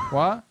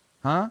 What?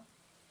 Huh?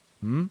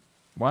 Hmm?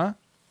 What?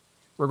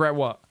 Regret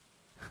what?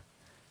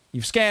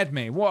 You've scared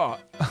me.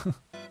 What?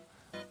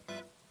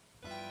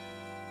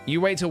 You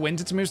wait till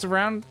winter to move stuff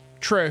around?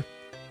 True.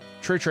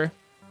 True.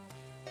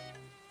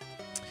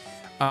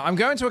 I'm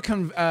going to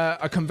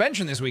a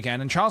convention this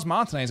weekend, and Charles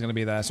Martinet is going to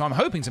be there, so I'm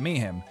hoping to meet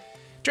him.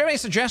 Do you have any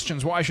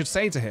suggestions what I should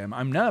say to him?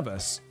 I'm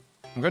nervous.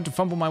 I'm going to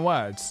fumble my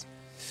words.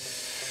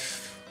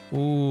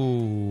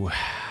 Ooh.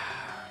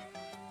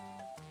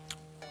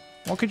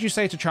 What could you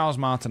say to Charles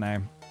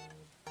Martinet?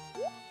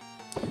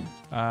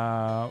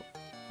 Well,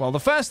 the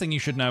first thing you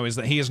should know is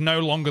that he is no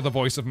longer the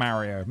voice of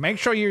Mario. Make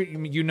sure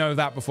you know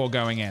that before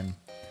going in.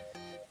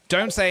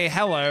 Don't say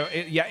hello.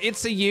 Yeah,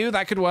 it's a you.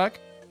 That could work.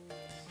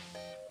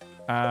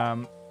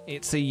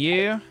 It's a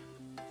you.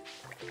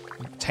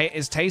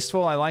 Is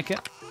tasteful. I like it.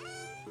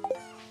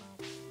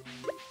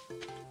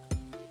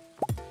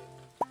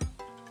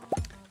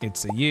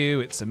 It's a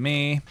you. It's a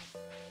me.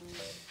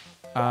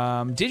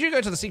 Did you go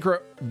to the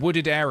secret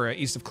wooded area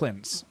east of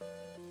Clint's?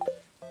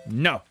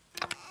 No.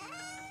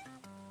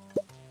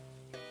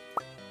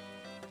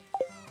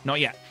 Not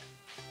yet.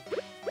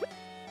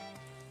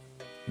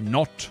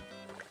 Not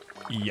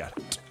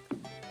yet.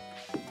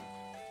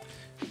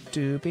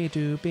 Doopy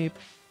doopy.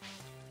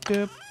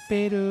 Doopy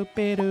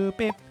doopy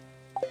doopy.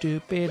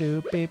 Doopy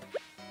doopy.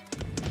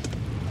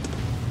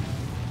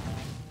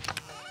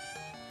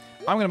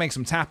 I'm gonna make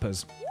some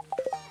tappers.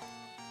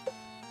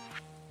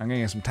 I'm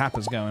gonna get some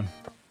tappers going.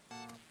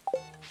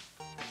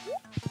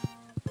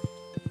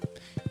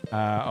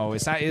 Oh,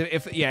 is that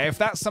if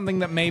that's something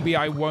that maybe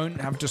I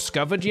won't have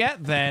discovered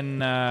yet,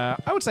 then I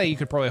would say you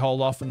could probably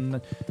hold off and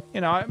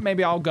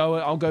maybe I'll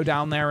go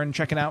down there and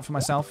check it out for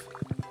myself.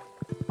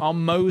 I'll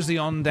mosey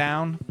on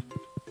down.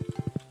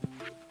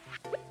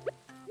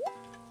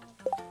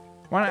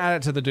 Why not add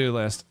it to the do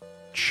list?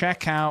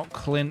 Check out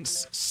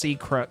Clint's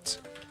secret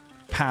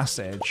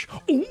passage.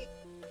 Ooh.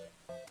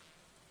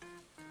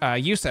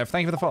 Yusef,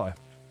 thank you for the follow.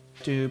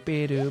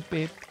 Doopy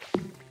doopy.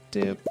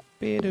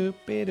 Doopy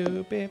doopy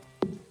doopy.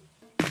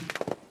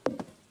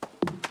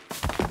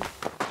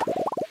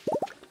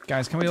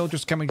 Guys, can we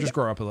just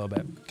grow up a little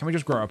bit? Can we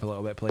just grow up a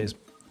little bit, please?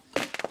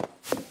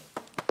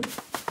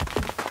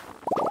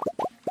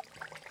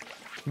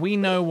 We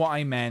know what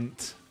I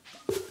meant.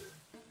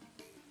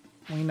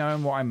 We know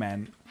what I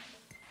meant.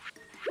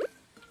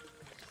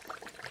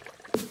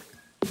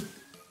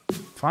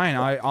 Fine,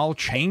 I'll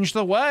change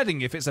the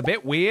wording. If it's a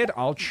bit weird,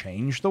 I'll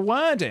change the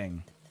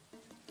wording.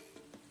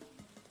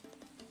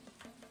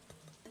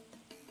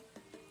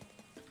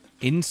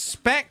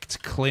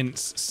 Inspect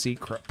Clint's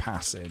secret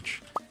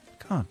passage.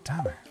 God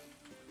damn it.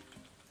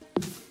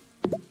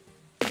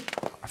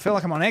 I feel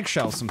like I'm on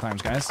eggshells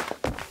sometimes, guys. I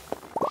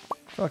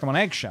feel like I'm on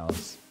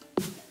eggshells.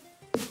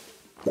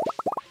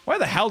 Where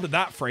the hell did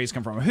that phrase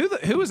come from?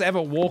 Who is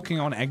ever walking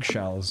on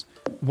eggshells?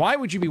 Why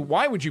would you be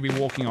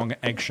walking on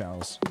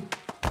eggshells?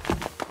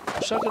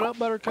 Suck it up,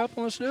 Buttercup,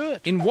 and let's do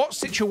it. In what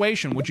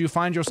situation would you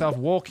find yourself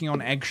walking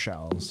on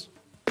eggshells?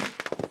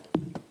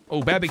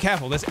 Oh, better be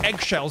careful. There's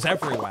eggshells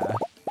everywhere.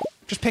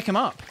 Just pick them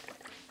up.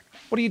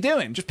 What are you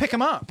doing? Just pick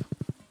them up.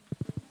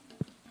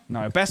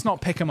 No, best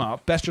not pick them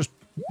up. Best just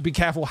be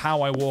careful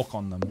how I walk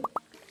on them.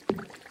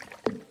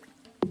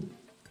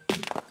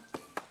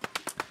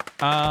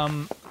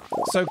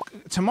 So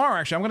tomorrow,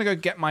 actually, I'm going to go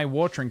get my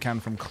watering can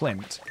from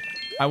Clint.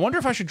 I wonder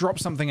if I should drop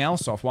something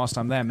else off whilst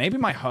I'm there. Maybe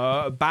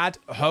my bad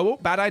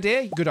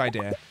idea? Good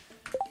idea.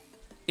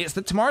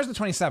 Tomorrow's the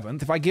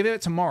 27th. If I give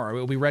it tomorrow,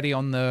 it'll be ready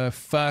on the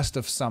 1st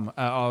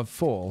of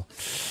fall.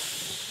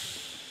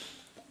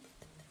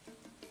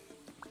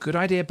 Good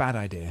idea, bad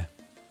idea.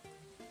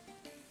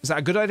 Is that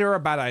a good idea or a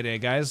bad idea,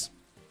 guys?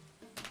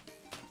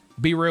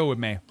 Be real with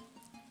me.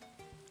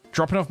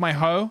 Dropping off my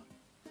hoe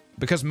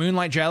because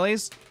moonlight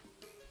jellies?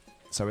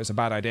 So it's a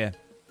bad idea.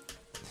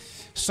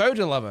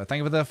 Soda Lover, thank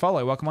you for the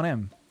follow. Welcome on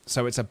in.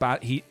 So it's a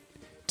bad...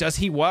 Does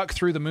he work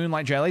through the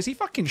moonlight jellies? He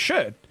fucking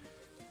should.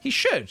 He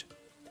should.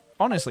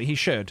 Honestly, he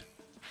should.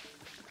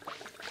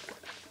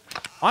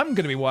 I'm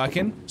going to be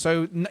working,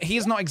 so he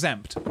is not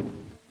exempt.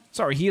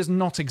 Sorry, he is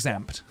not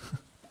exempt.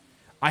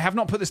 I have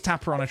not put this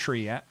tapper on a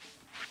tree yet.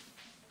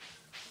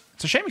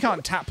 It's a shame we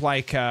can't tap,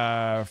 like,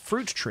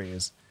 fruit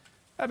trees.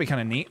 That'd be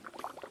kind of neat.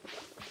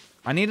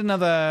 I need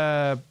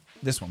another...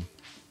 This one.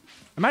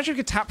 Imagine if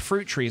you could tap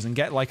fruit trees and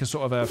get, like, a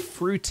sort of a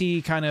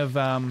fruity kind of,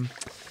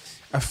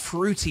 a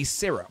fruity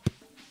syrup.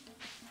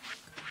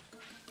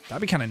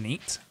 That'd be kind of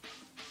neat.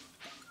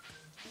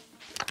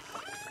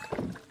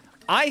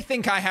 I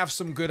think I have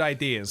some good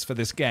ideas for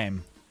this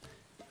game.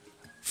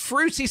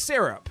 Fruity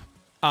syrup.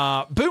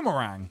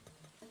 Boomerang.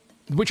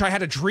 Which I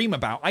had a dream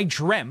about. I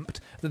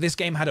dreamt that this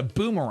game had a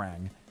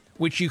boomerang,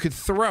 which you could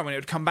throw and it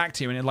would come back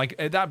to you, and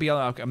that'd be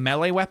like a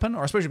melee weapon,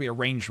 or I suppose it'd be a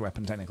ranged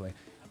weapon technically.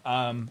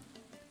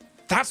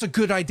 That's a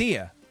good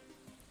idea.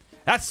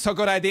 That's a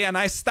good idea, and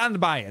I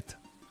stand by it.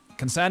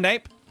 Concerned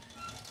Ape,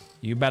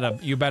 you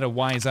better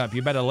wise up.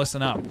 You better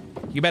listen up.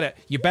 You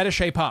better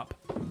shape up,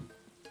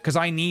 because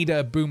I need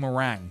a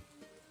boomerang,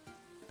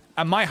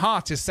 and my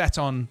heart is set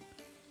on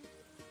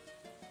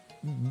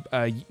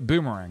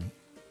boomerang.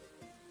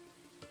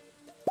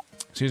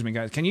 Excuse me,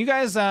 guys. Can you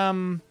guys,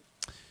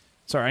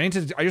 Sorry, I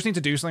just need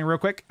to do something real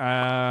quick.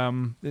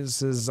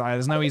 This is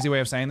there's no easy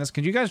way of saying this.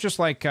 Could you guys just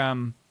like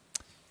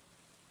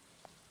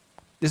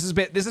this is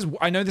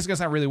I know this is gonna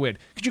sound really weird.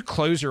 Could you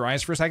close your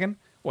eyes for a second?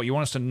 What, you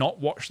want us to not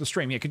watch the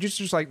stream? Yeah, could you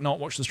just like not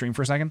watch the stream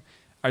for a second?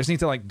 I just need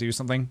to like do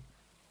something.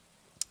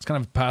 It's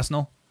kind of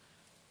personal.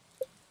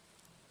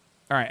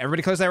 All right,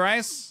 everybody close their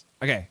eyes.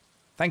 Okay,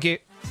 thank you.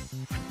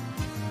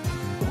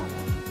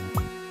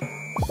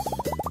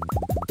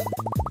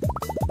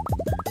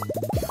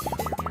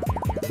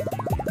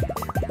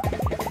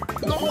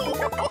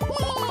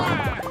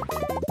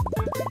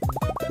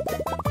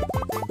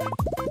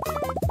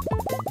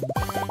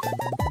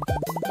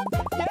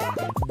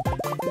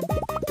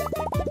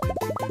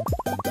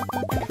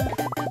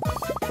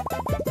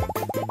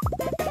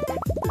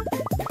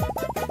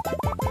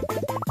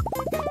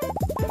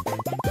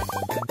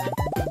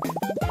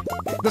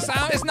 The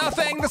sound is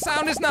nothing. The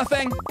sound is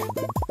nothing.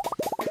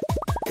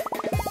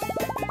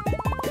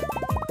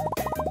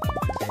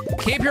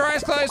 Keep your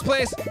eyes closed,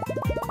 please.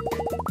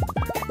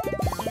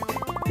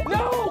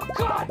 No!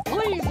 God,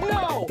 please,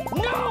 no!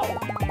 No!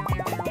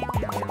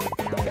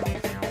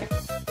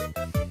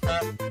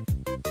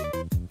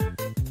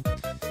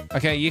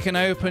 Okay, you can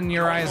open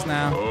your eyes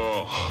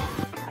now.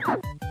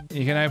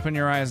 You can open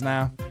your eyes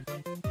now.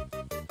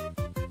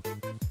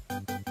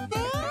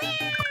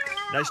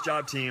 Nice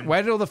job, team.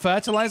 Where did all the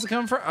fertilizer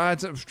come from? I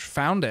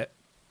found it.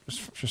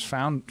 Just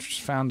found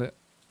it.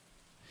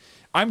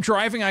 I'm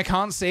driving, I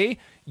can't see.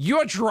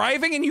 You're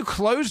driving and you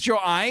closed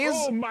your eyes?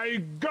 Oh my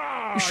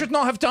god! You should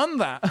not have done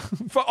that.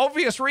 For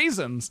obvious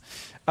reasons.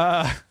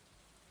 Right,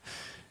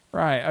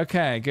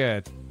 okay,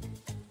 good.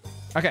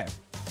 Okay.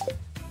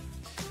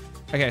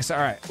 Okay, so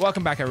alright.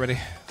 Welcome back, everybody.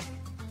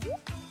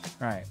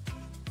 Alright.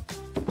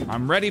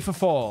 I'm ready for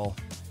fall.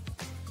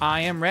 I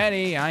am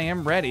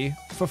ready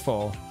for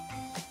fall.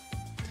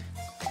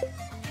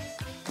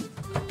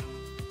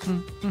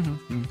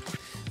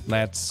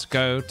 Let's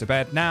go to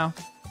bed now.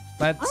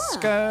 Let's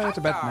go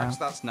to bed now.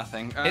 That's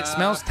nothing. It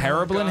smells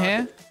terrible in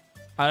here.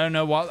 I don't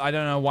know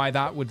why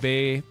that would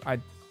be.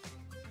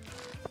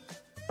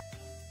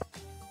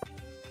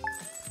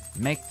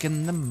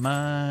 Making the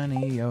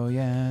money, oh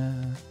yeah.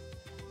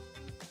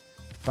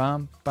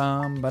 Bum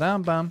bum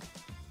ba-dum bum.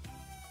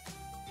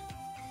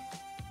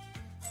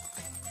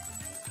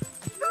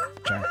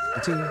 Check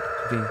the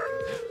TV.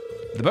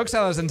 The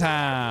bookseller's in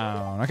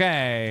town.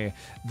 Okay.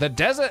 The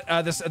desert,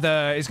 is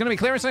going to be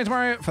clear and sunny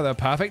tomorrow for the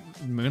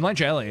perfect moonlight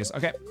jellies.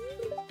 Okay.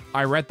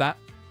 I read that.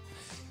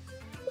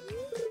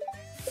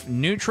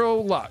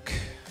 Neutral luck.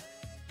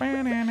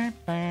 Bum,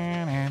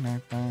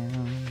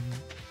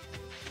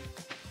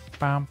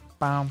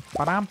 bum,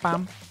 ba-dum,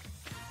 bum.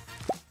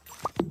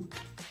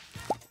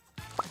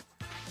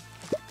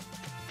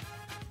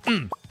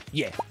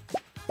 Yeah.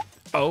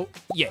 Oh,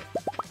 yeah.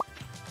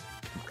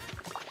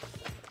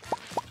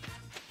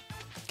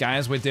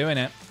 Guys, we're doing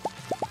it.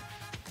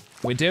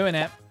 We're doing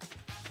it.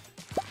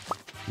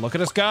 Look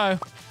at us go.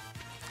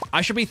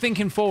 I should be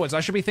thinking forwards. I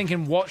should be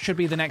thinking what should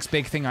be the next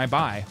big thing I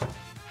buy.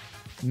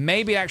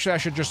 Maybe actually I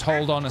should just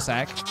hold on a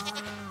sec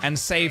and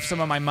save some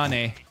of my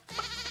money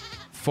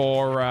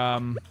for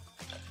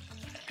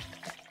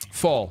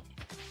fall.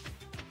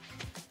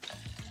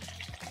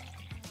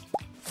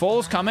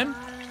 Fall's coming.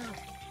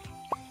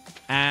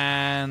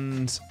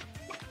 And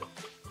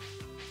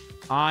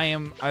I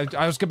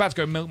was about to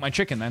go milk my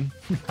chicken then.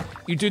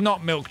 You do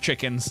not milk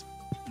chickens.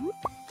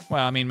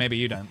 Well, I mean, maybe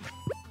you don't.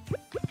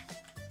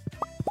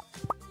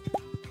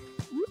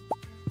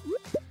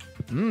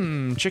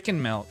 Mmm,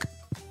 chicken milk.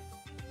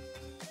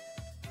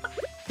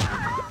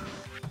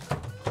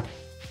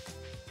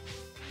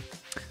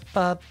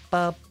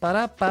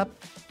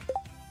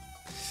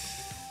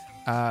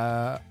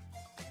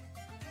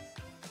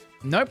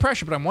 No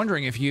pressure, but I'm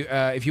wondering if you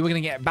were going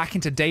to get back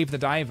into Dave the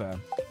Diver.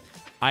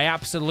 I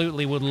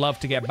absolutely would love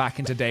to get back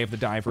into Dave the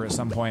Diver at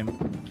some point.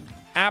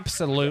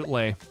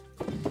 Absolutely.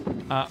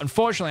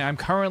 Unfortunately, I'm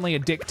currently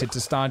addicted to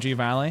Stardew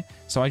Valley,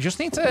 so I just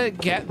need to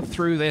get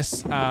through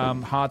this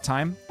hard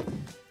time.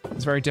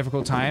 It's a very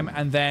difficult time,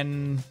 and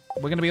then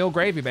we're going to be all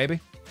gravy, baby.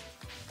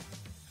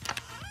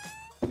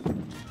 We're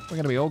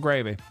going to be all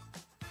gravy.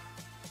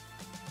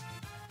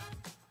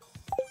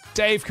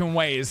 Dave can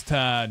wait his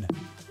turn.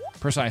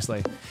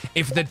 Precisely.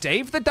 If the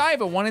Dave the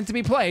Diver wanted to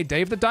be played,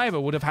 Dave the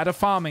Diver would have had a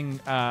farming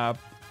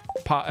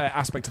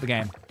aspect to the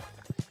game.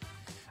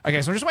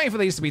 Okay, so I'm just waiting for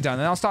these to be done,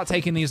 and I'll start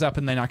taking these up,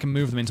 and then I can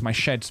move them into my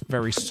shed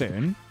very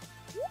soon.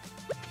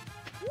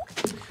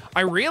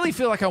 I really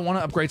feel like I want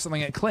to upgrade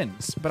something at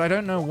Clint's, but I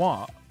don't know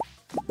what.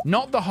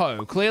 Not the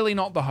hoe. Clearly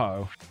not the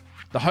hoe.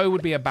 The hoe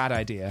would be a bad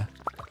idea.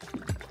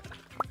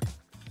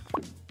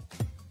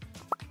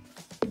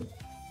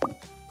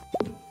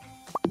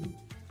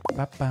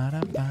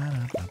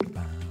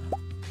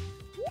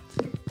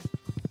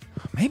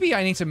 Maybe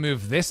I need to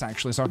move this,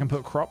 actually, so I can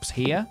put crops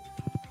here.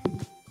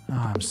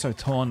 Oh, I'm so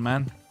torn,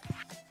 man.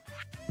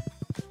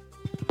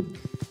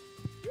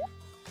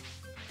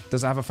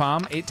 Does it have a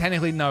farm?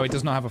 Technically, no, it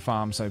does not have a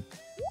farm, so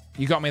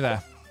you got me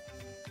there.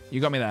 You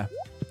got me there.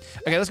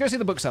 Okay, let's go see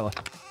the bookseller.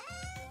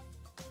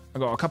 I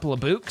got a couple of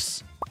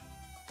books.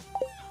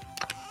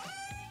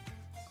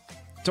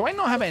 Do I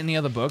not have any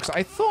other books?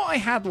 I thought I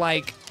had,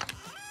 like,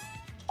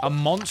 a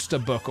monster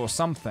book or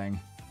something.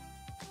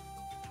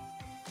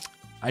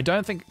 I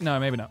don't think... No,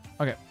 maybe not.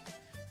 Okay.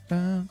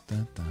 Dun,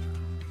 dun, dun.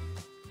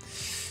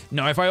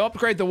 No, if I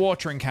upgrade the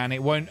watering can,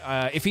 it won't...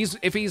 if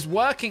he's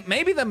working...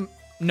 Maybe the...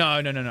 No.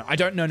 I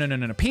don't...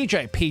 No. Peach.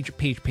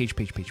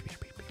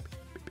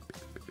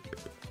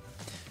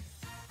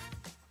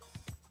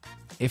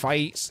 If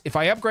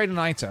I upgrade an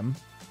item,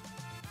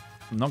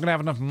 I'm not going to have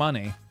enough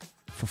money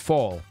for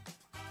fall.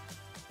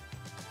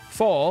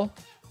 Fall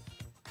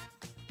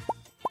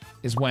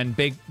is when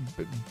big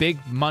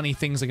money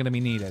things are going to be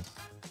needed.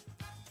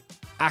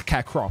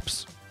 Aka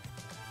crops.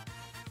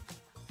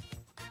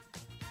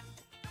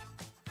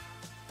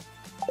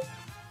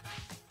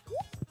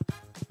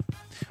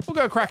 We'll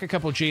go crack a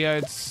couple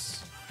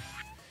geodes.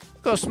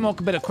 Go smoke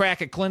a bit of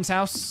crack at Clint's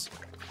house.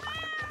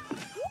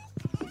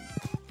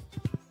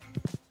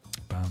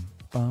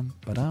 Bum,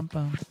 ba-dum,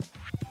 bum.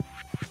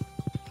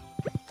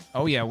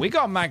 Oh yeah, we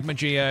got magma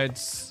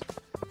geodes.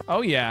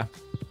 Oh yeah,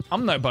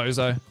 I'm no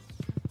bozo.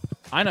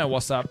 I know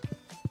what's up.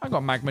 I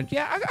got magma.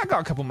 Yeah, I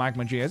got a couple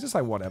magma geodes. It's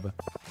like whatever.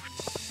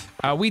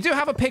 We do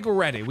have a pig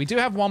already. We do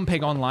have one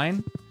pig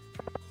online,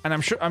 and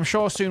I'm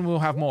sure soon we'll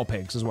have more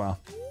pigs as well.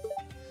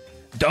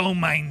 Don't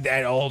mind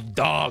that old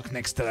dog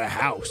next to the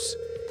house.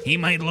 He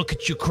might look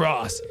at you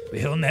cross, but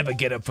he'll never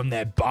get up from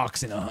that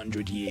box in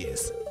 100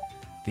 years.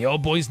 The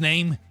old boy's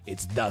name,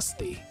 it's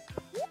Dusty.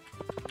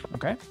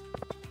 Okay.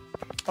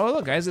 Oh,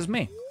 look, guys, it's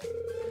me.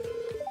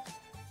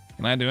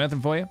 Can I do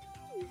anything for you?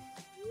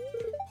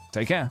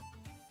 Take care.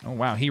 Oh,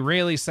 wow. He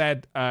really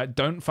said,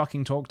 don't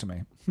fucking talk to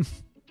me.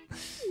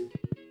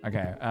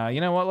 Okay.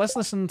 You know what? Let's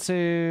listen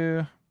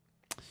to...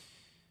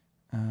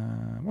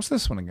 what's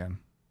this one again?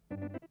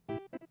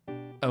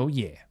 Oh,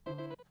 yeah.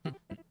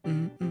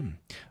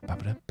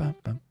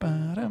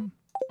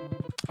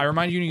 I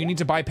remind you, you need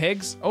to buy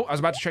pigs. Oh, I was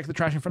about to check the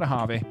trash in front of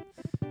Harvey.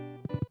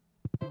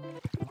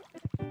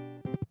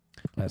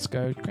 Let's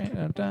go.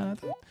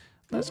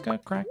 Let's go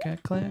crack a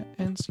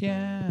Clint's,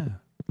 yeah.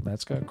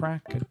 Let's go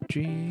crack a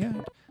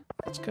geode.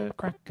 Let's go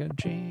crack a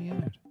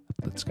geode.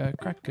 Let's go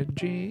crack a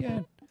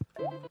geode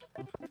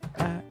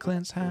at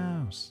Clint's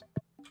house.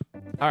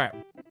 All right.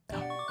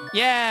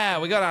 Yeah,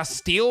 we got our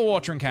steel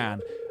watering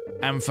can.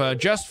 And for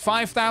just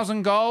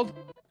 5,000 gold,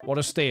 what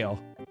a steal.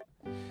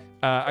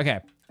 Okay.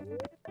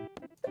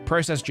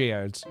 Process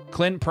geodes.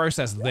 Clint,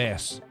 process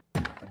this.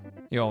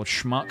 You old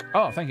schmuck.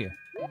 Oh, thank you.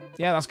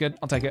 Yeah, that's good.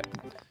 I'll take it.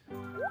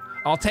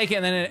 I'll take it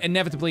and then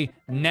inevitably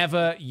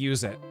never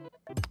use it.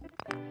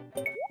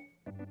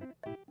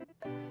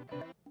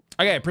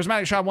 Okay,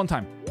 prismatic shard one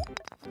time.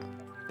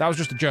 That was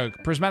just a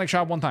joke. Prismatic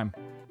shard one time.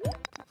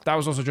 That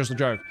was also just a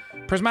joke.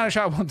 Prismatic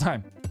shard one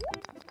time.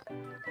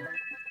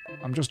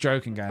 I'm just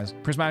joking, guys.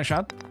 Prismatic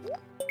shard.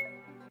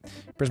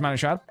 Prismatic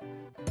shard.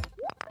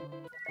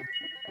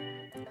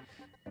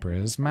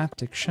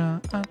 Prismatic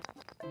shard.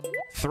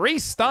 3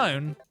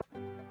 stone?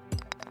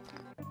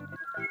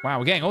 Wow,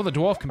 we're getting all the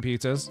dwarf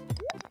computers.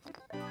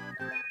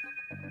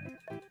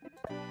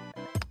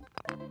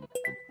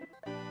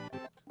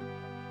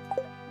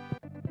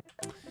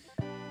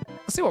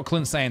 Let's see what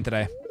Clint's saying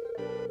today.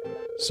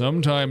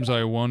 Sometimes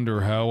I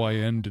wonder how I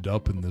ended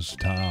up in this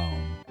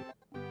town.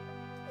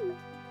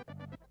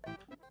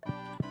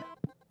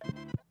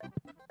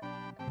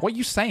 What are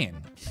you saying?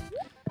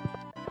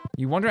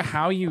 You wonder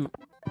how you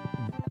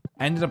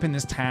ended up in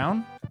this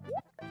town?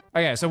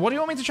 Okay, so what do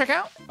you want me to check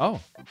out? Oh.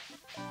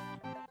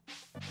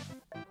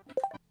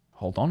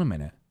 Hold on a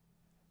minute.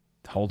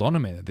 Hold on a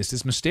minute. This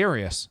is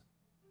mysterious.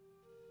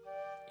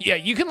 Yeah,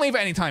 you can leave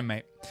at any time,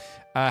 mate.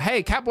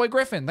 Hey, Catboy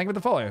Griffin, thank you for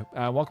the follow.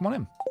 Welcome on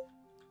in.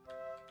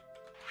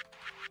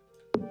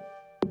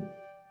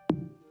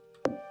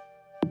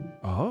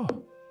 Oh.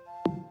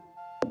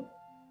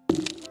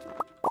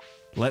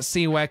 Let's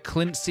see where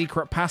Clint's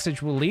secret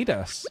passage will lead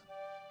us.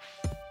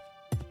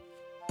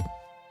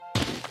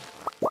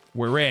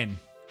 We're in.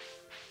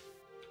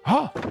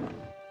 Oh!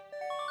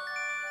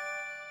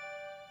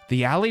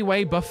 The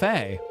Alleyway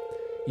Buffet.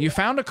 You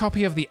found a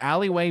copy of the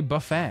Alleyway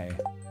Buffet.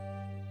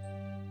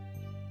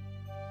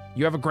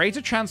 You have a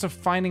greater chance of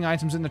finding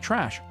items in the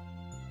trash.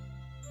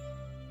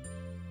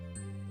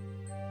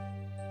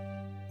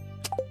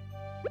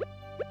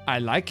 I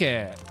like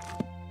it.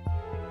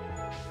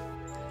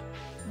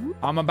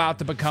 I'm about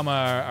to become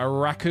a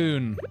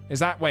raccoon. Is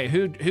that... Wait,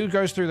 who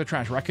goes through the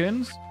trash?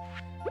 Raccoons?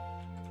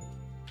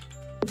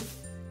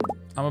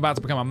 I'm about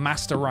to become a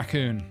master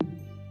raccoon.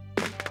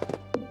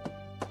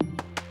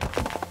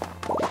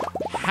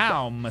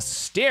 How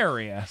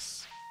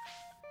mysterious.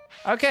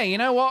 Okay, you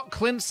know what?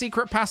 Clint's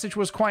secret passage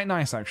was quite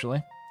nice,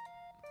 actually.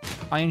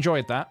 I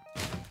enjoyed that.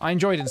 I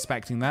enjoyed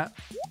inspecting that.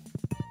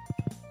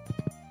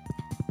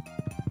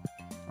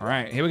 All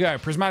right, here we go.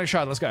 Prismatic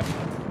shard, let's go.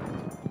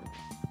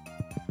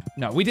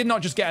 No, we did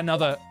not just get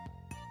another...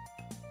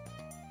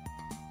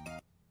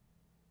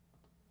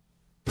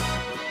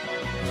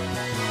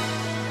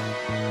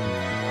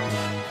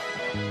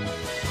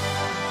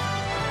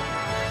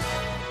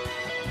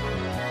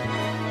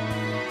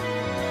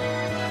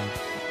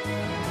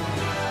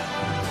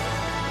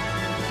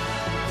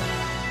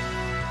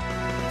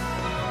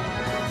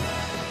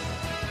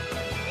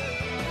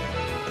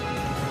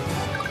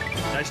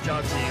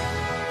 job, team.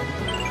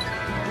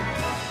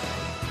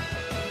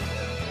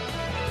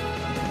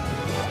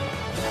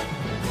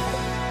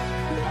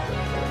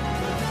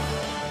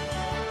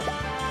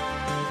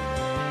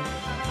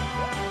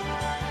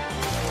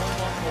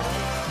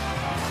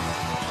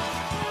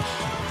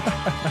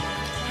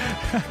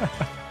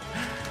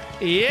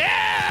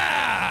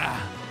 Yeah!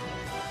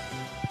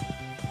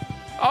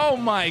 Oh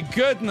my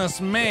goodness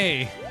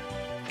me.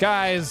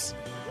 Guys.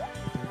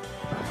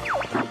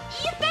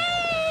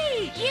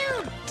 Yippee!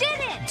 You did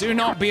it! Do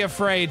not be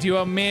afraid. You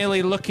are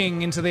merely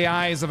looking into the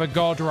eyes of a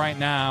god right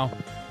now.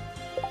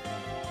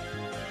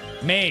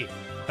 Me.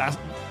 That's...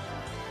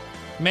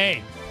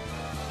 me.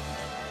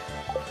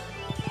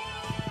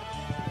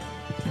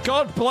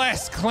 God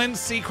bless Clint's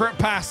secret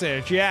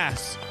passage.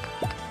 Yes.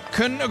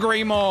 Couldn't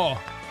agree more.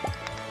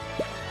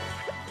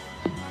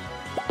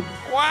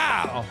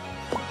 Wow.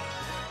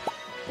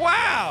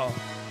 Wow.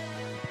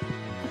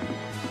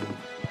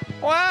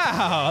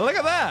 Wow. Look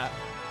at that.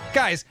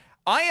 Guys,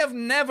 I have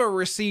never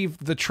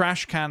received the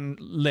trash can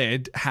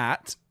lid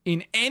hat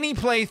in any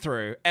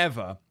playthrough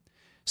ever.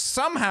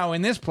 Somehow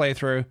in this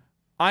playthrough,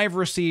 I've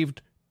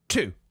received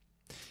 2.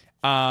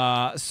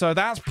 So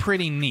that's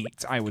pretty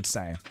neat, I would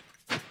say.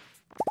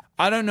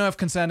 I don't know if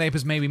Concerned Ape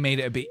has maybe made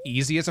it a bit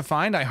easier to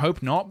find. I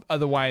hope not.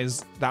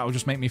 Otherwise, that will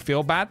just make me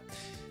feel bad.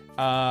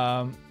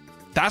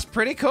 That's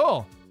pretty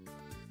cool.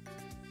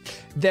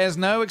 There's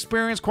no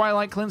experience quite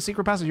like Clint's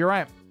secret passage. You're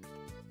right.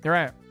 You're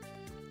right.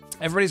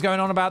 Everybody's going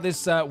on about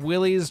this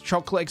Willie's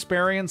chocolate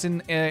experience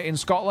in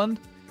Scotland.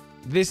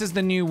 This is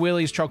the new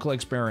Willie's chocolate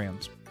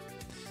experience.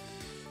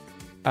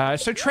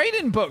 So trade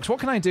in books. What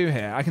can I do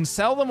here? I can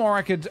sell them, or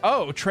I could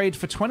trade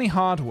for 20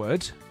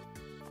 hardwood.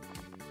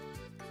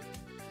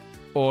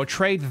 Or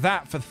trade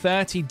that for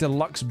 30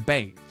 deluxe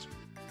bait.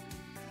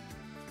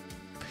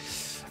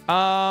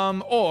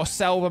 Or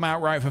sell them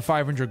outright for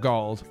 500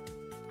 gold.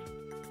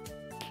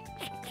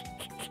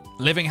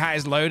 Living hat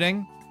is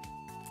loading.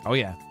 Oh,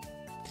 yeah.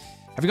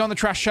 Have you gotten the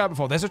trash shirt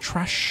before? There's a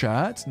trash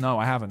shirt? No,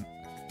 I haven't.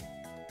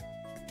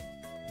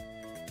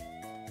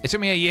 It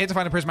took me a year to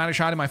find a prismatic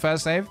shard in my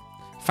first save.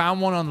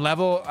 Found one on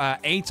level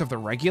 8 of the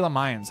regular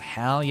mines.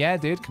 Hell yeah,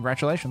 dude.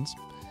 Congratulations.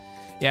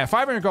 Yeah,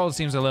 500 gold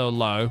seems a little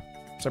low.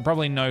 So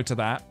probably no to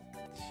that.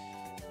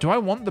 Do I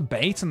want the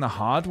bait and the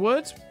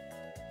hardwood?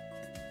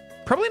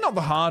 Probably not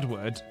the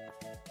hardwood.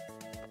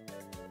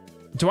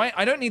 Do I?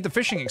 I don't need the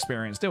fishing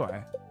experience, do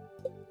I?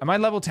 Am I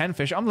level 10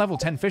 fish? I'm level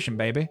 10 fishing,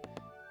 baby.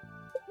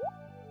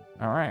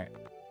 All right.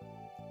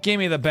 Give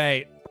me the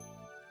bait.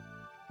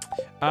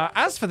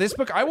 As for this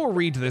book, I will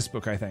read this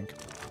book, I think.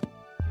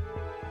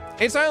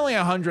 It's only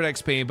 100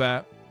 XP,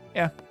 but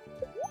yeah.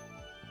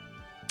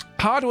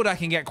 Hardwood I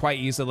can get quite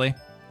easily.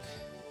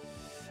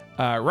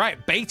 Right,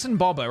 bait and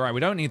bobber. Right,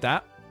 we don't need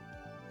that.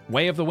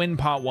 Way of the Wind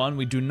Part 1,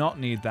 we do not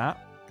need that.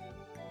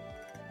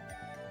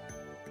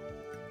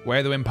 Way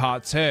of the Wind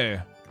Part 2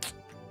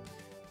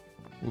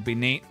 would be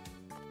neat.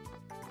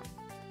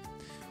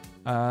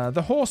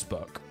 The horse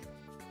book.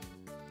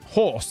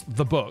 Horse,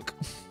 the book.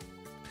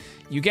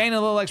 You gain a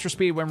little extra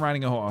speed when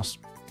riding a horse.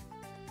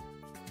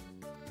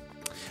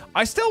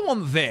 I still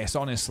want this,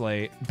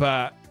 honestly,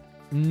 but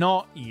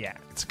not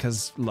yet.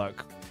 Because,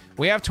 look,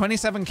 we have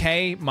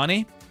 27k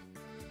money.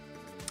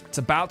 It's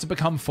about to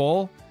become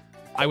full.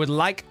 I would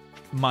like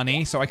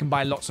money so I can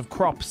buy lots of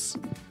crops.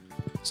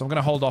 So I'm going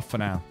to hold off for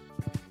now.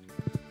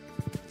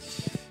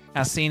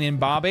 As seen in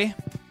Barbie.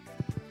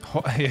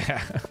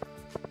 Yeah.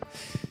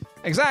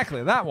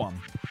 Exactly, that one.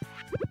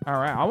 All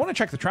right, I want to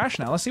check the trash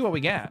now. Let's see what we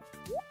get.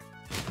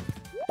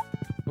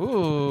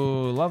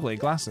 Ooh, lovely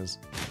glasses.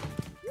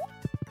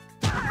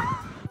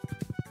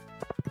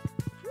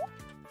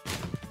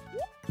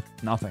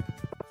 Nothing.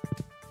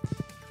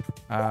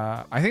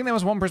 I think there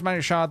was one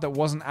prismatic shard that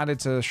wasn't added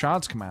to the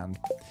shards command.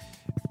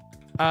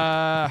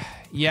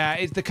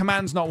 Yeah, the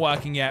command's not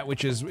working yet,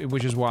 which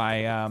is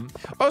why.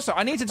 Also,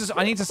 I need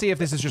to see if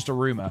this is just a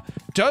rumor.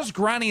 Does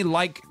Granny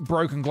like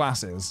broken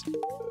glasses?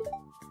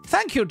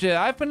 Thank you, dear.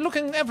 I've been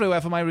looking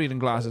everywhere for my reading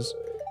glasses.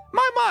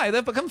 My,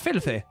 they've become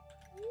filthy.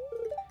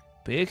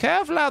 Be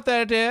careful out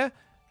there, dear.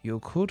 You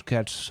could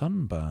get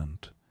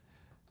sunburned.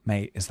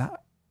 Mate, is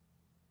that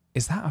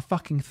a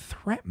fucking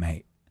threat,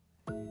 mate?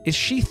 Is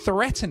she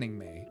threatening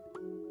me?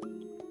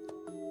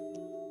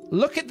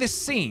 Look at this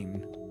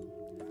scene.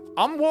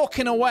 I'm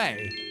walking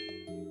away.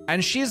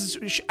 And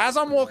as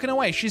I'm walking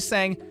away, she's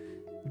saying,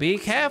 be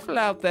careful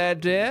out there,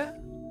 dear.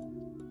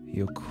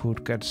 You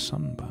could get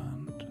sunburned.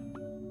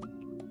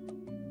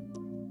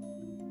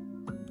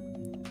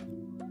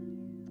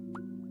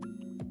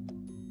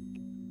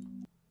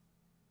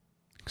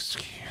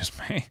 Excuse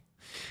me.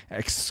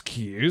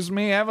 Excuse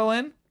me,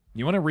 Evelyn?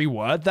 You want to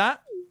reword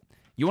that?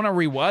 You want to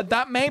reword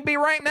that maybe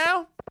right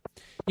now?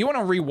 You want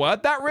to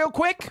reword that real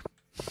quick?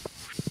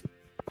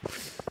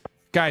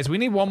 Guys, we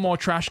need one more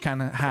trash can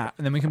hat,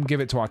 and then we can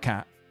give it to our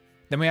cat.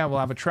 Then we'll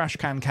have a trash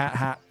can cat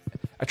hat.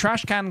 A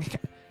trash can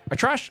cat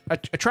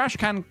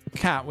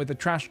with a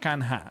trash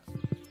can hat.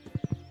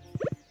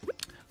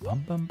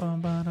 Bum bum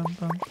bum ba dum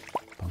bum.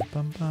 Bum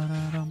bum ba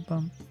da dum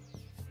bum.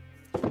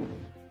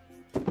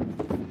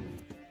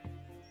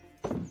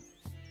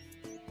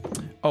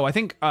 Oh, I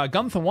think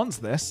Gunther wants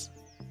this.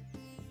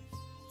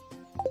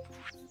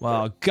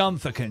 Well,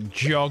 Gunther can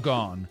jog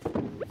on.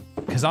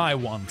 Because I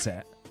want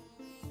it.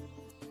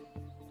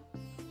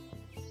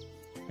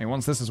 He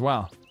wants this as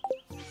well.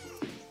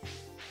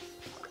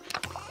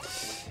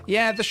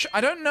 Yeah,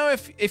 I don't know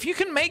if you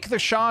can make the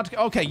shard.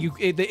 Okay,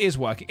 it is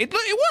working. It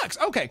works.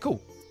 Okay,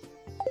 cool.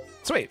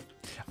 Sweet.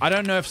 I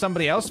don't know if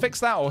somebody else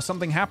fixed that or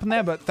something happened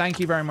there, but thank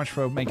you very much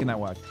for making that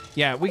work.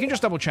 Yeah, we can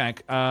just double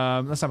check.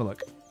 Let's have a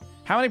look.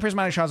 How many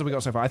prismatic shards have we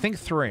got so far? I think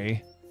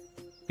 3.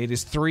 It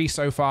is 3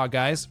 so far,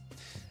 guys.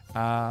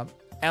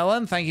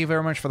 Ellen, thank you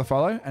very much for the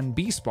follow. And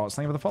B Spots,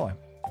 thank you for the follow.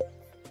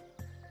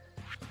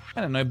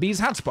 I don't know, B's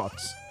had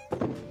spots.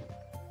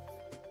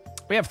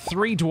 We have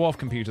 3 dwarf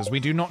computers. We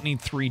do not need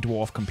 3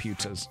 dwarf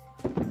computers.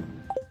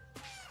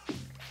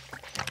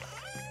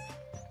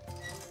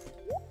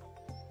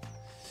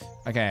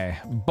 Okay,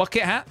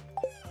 bucket hat.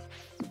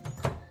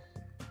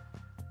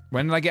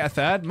 When did I get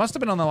a 3rd? Must have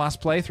been on the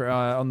last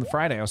playthrough, on the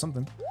Friday or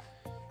something.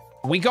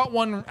 We got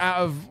one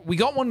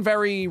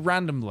very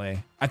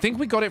randomly. I think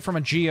we got it from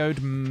a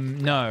geode.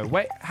 No,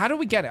 wait, how did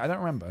we get it? I don't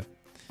remember.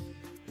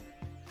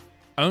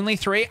 Only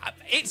 3?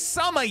 It's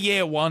summer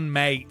year 1,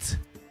 mate.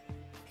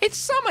 It's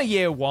summer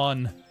year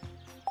 1.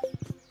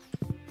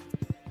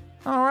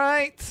 All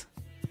right.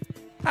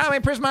 How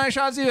many prismatic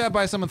shards do you have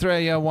by summer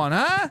 3 year 1,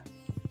 huh?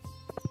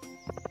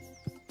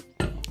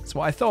 That's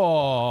what I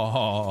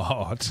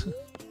thought.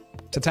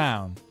 To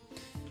town.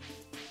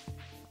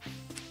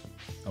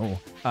 Oh.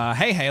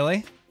 Hey,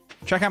 Haley.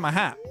 Check out my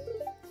hat.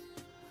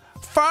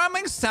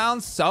 Farming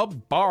sounds so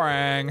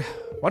boring.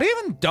 What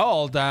even do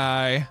all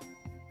day?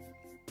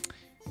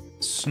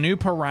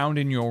 Snoop around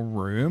in your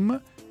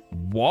room?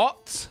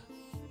 What?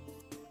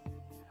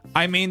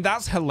 I mean,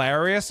 that's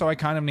hilarious, so I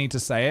kind of need to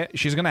say it.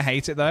 She's gonna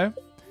hate it, though.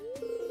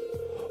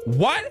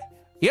 What?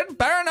 You'd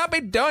better not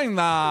be doing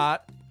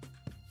that.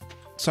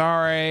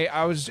 Sorry,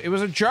 it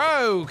was a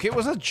joke. It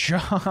was a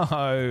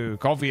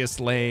joke,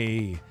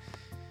 obviously.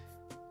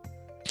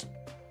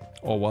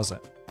 Or was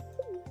it?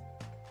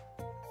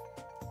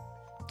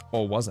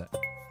 Or was it?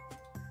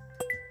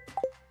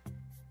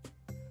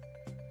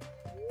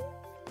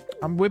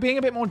 We're being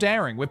a bit more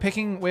daring. We're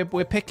picking, wait, do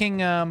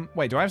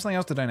I have something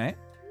else to donate?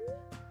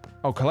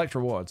 Oh, collect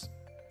rewards.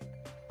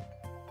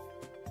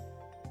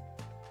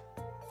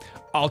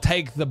 I'll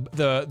take the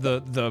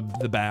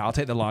bear. I'll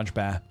take the large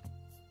bear.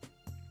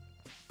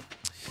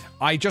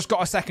 I just got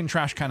a 2nd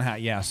trash can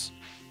hat, yes.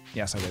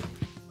 Yes, I did.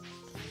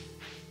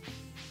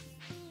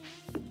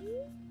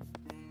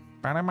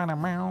 I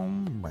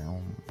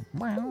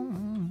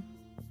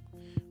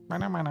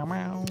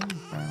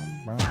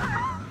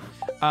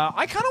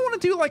kind of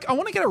want to do like, I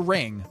want to get a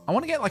ring. I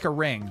want to get like a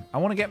ring. I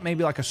want to get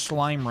maybe like a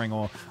slime ring,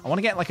 or I want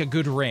to get like a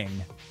good ring.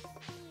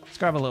 Let's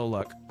go have a little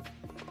look.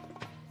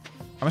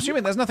 I'm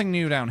assuming there's nothing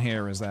new down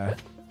here, is there?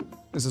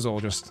 This is all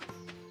just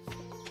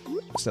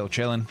still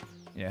chilling.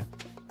 Yeah.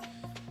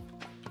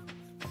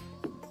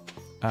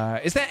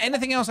 Is there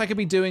anything else I could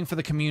be doing for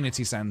the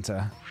community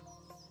center?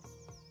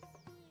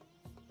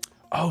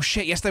 Oh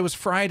shit, yes, there was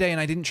Friday and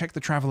I didn't check the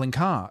traveling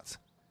cart.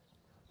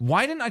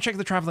 Why didn't I check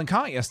the traveling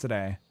cart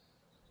yesterday?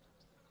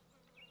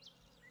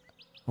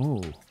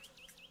 Ooh.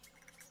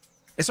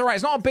 It's alright,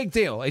 it's not a big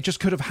deal. It just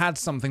could have had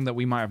something that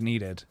we might have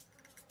needed.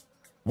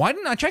 Why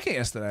didn't I check it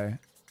yesterday?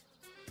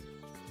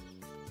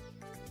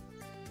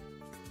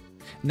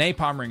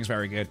 Napalm ring is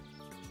very good.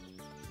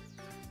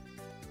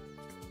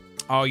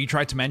 Oh, you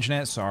tried to mention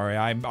it? Sorry,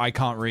 I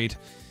can't read.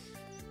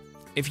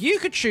 If you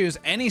could choose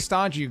any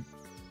Stardew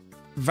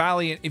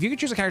Valley, if you could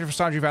choose a character for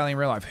Stardew Valley in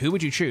real life, who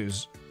would you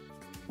choose?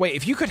 Wait,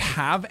 if you could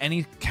have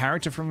any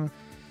character from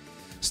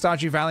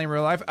Stardew Valley in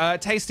real life,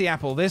 Tasty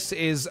Apple. This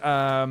is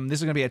going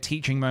to be a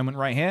teaching moment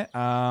right here.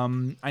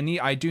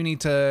 I do need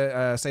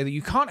to say that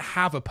you can't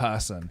have a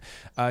person.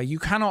 You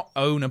cannot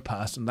own a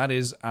person. That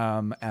is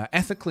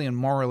ethically and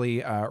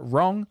morally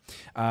wrong.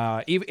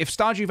 If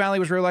Stardew Valley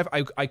was real life,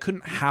 I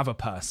couldn't have a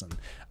person.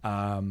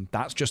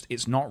 That's just,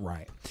 it's not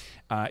right.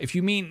 If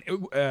you mean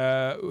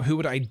who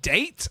would I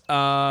date,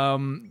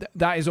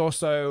 that is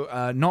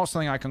also not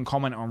something I can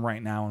comment on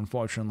right now,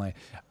 unfortunately.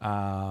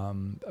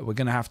 We're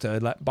going to have to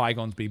let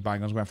bygones be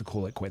bygones. We have to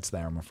call it quits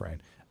there, I'm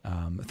afraid.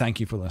 Thank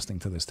you for listening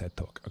to this TED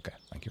Talk. Okay,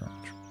 thank you very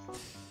much.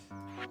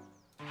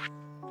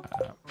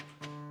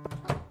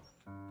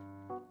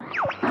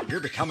 You're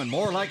becoming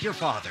more like your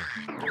father.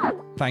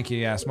 Thank you,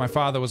 yes. My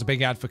father was a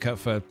big advocate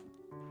for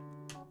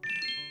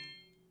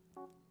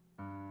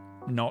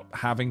not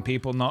having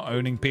people, not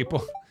owning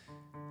people.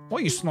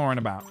 What are you snoring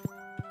about?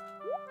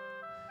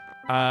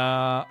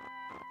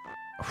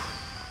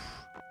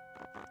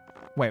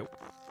 Wait,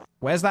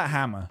 where's that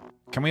hammer?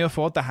 Can we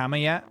afford the hammer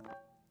yet?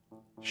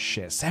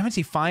 Shit,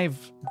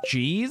 75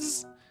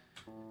 G's?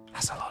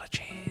 That's a lot of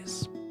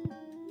G's.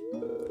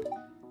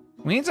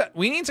 We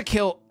need to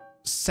kill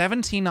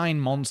 79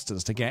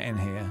 monsters to get in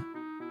here.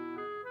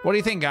 What do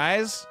you think,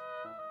 guys?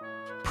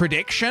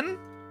 Prediction?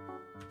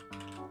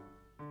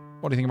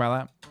 What do you think about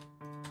that?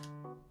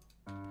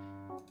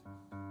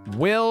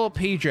 Will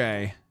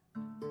PJ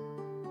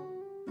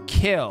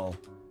kill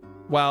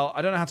Well,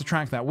 I don't know how to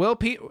track that. Will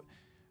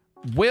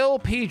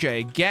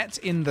PJ get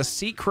in the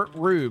secret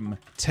room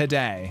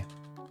today?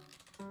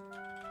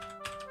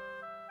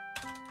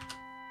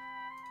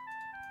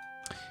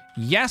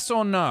 Yes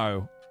or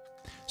no?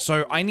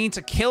 So I need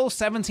to kill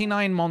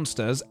 79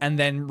 monsters and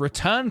then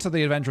return to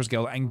the Adventurers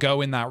Guild and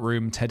go in that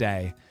room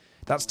today.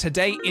 That's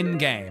today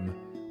in-game.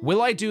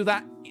 Will I do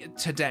that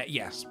today?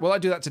 Yes. Will I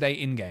do that today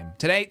in-game?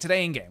 Today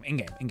in-game.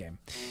 In-game.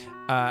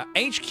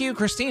 HQ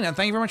Christina,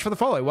 thank you very much for the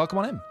follow. Welcome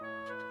on in.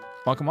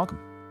 Welcome.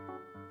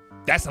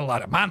 That's a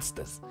lot of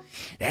monsters.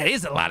 That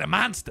is a lot of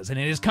monsters. And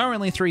it is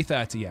currently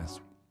 3:30, yes.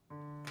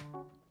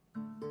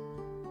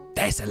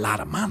 That's a lot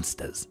of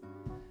monsters.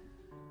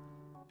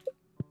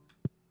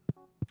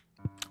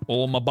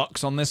 All my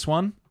bucks on this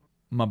one.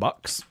 My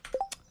bucks.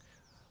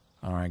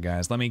 All right,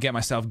 guys. Let me get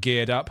myself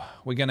geared up.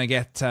 We're gonna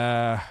get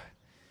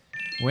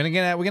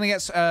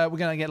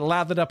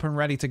lathered up and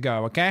ready to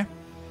go. Okay.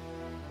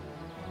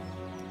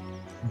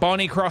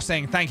 Bonnie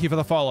Crossing, thank you for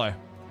the follow.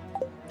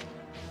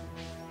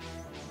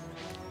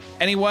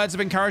 Any words of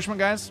encouragement,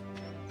 guys?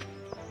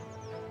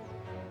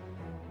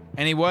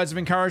 Any words of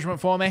encouragement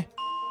for me?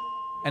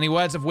 Any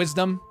words of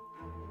wisdom?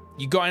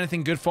 You got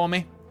anything good for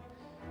me?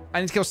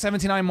 I need to kill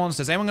 79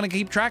 monsters. Anyone gonna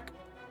keep track?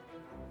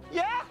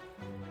 Yeah.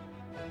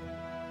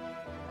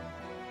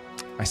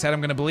 I said I'm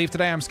gonna believe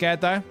today. I'm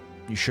scared though.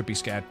 You should be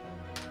scared.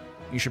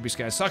 You should be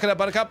scared. Suck it up,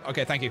 Buttercup.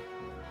 Okay, thank you.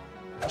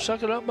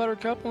 Suck it up,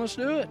 Buttercup, and let's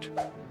do it.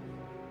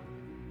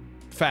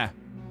 Fair.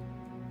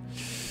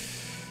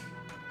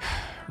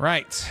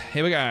 Right,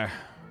 here we go.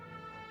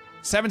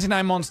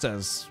 79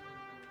 monsters.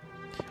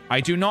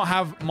 I do not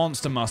have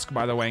Monster Musk,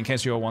 by the way, in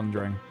case you're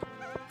wondering.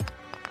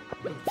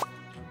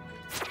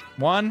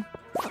 1,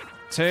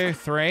 2,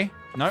 3.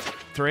 Nope,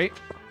 3.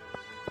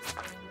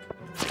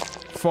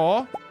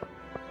 4.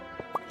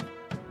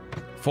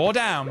 4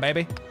 down,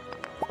 baby.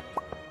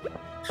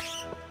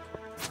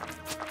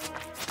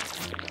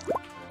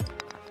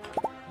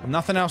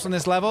 Nothing else on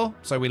this level,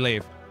 so we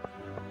leave.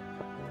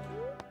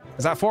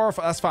 Is that 4 or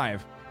 5? That's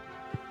 5.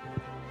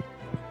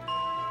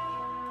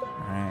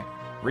 Alright.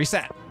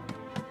 Reset.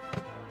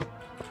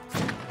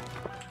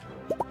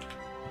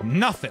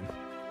 Nothing.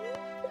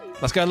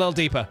 Let's go a little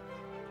deeper.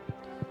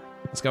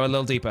 Let's go a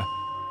little deeper.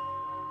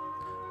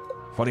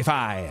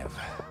 45.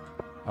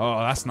 Oh,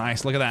 that's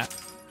nice. Look at that.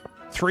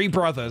 3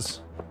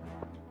 brothers.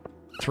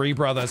 3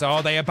 brothers.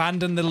 Oh, they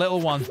abandoned the little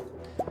one.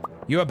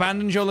 You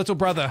abandoned your little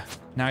brother.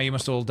 Now you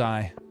must all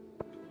die.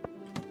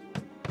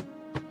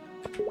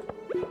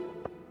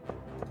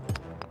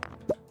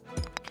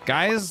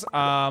 Guys,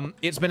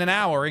 it's been an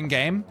hour in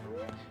game,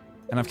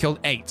 and I've killed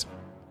 8.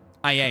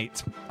 I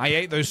ate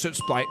those soot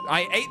sprites.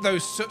 I ate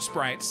those soot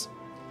sprites.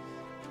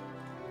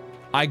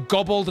 I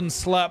gobbled and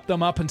slurped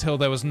them up until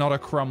there was not a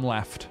crumb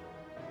left.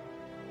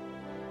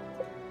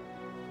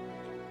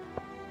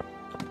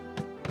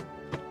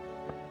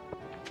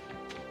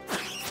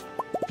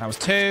 That was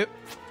 2.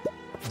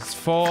 That's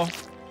 4. I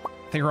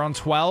think we're on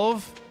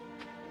 12.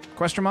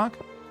 Question mark?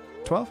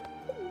 12?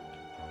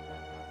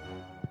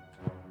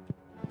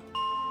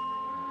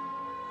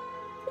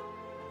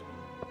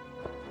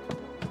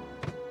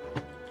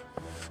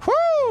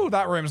 Whoo!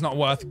 That room's not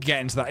worth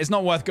getting to that. It's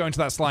not worth going to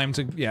that slime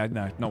to... Yeah,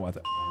 no, not worth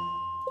it.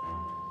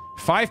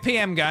 5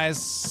 p.m.,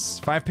 guys.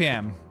 5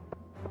 p.m.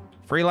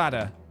 Free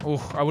ladder.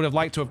 Oh, I would have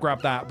liked to have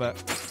grabbed that,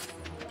 but...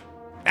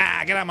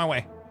 Ah, get out of my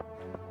way.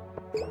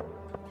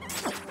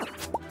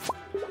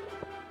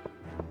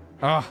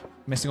 Oh,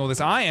 missing all this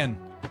iron.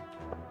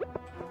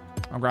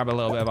 I'll grab a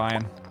little bit of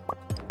iron.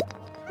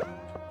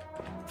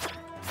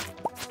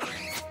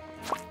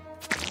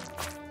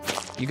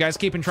 You guys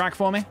keeping track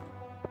for me?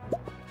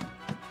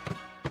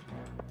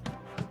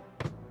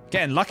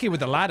 Getting lucky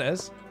with the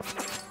ladders.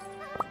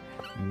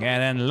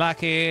 Getting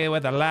lucky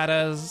with the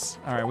ladders.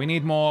 All right, we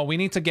need more. We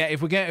need to get,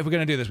 if we're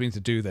gonna do this, we need to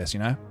do this, you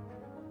know?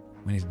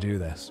 We need to do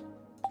this.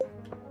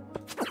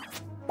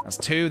 That's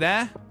 2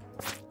 there.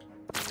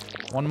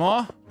 1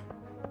 more.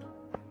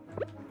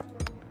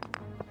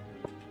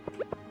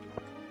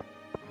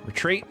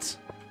 Retreat.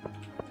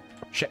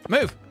 Shit,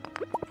 move.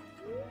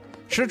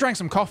 Should have drank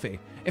some coffee.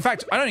 In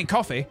fact, I don't need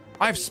coffee.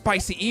 I have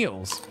spicy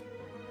eels.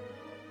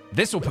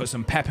 This will put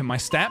some pep in my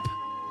step.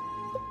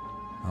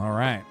 All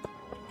right.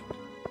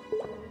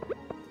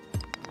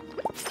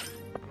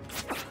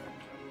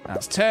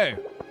 That's 2.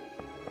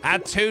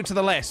 Add 2 to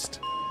the list.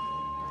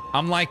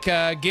 I'm like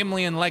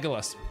Gimli and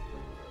Legolas.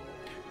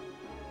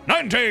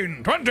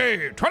 19,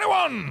 20,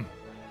 21.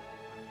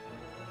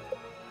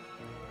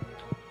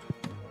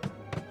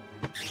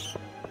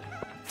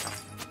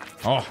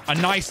 Oh, a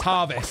nice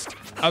harvest.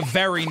 A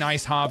very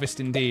nice harvest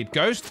indeed.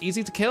 Ghost,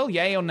 easy to kill,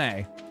 yay or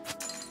nay?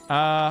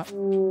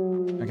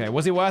 Okay,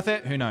 was it worth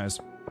it? Who knows?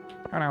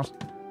 Who knows?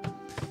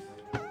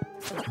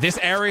 This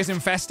area is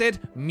infested.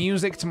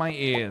 Music to my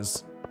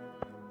ears.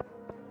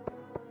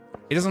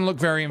 It doesn't look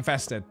very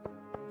infested.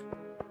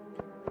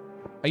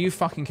 Are you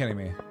fucking kidding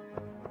me?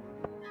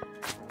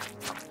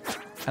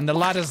 And the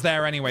ladder's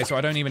there anyway, so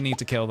I don't even need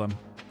to kill them.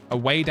 A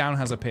way down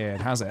has appeared,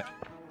 has it?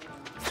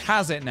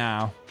 Has it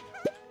now?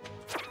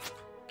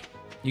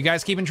 You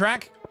guys keeping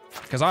track?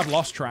 Because I've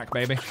lost track,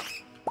 baby.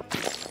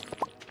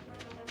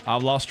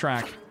 I've lost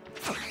track.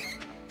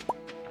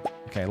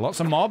 Okay, lots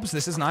of mobs.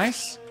 This is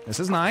nice.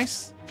 This is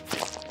nice.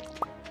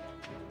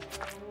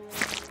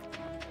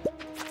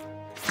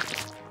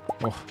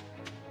 Oh.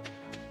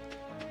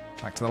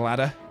 Back to the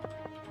ladder.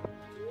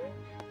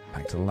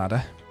 Back to the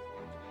ladder.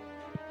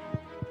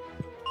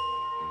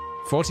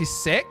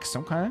 46.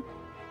 Okay.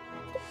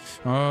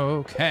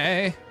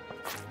 Okay.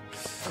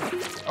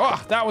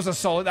 Oh, that was a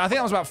solid. I think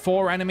that was about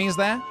 4 enemies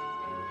there.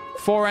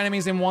 4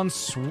 enemies in one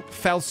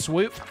fell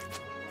swoop.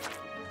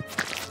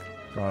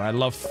 God, I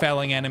love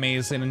felling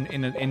enemies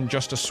in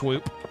just a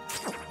swoop.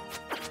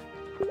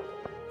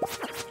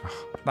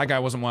 That guy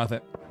wasn't worth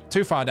it.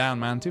 Too far down,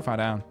 man. Too far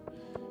down.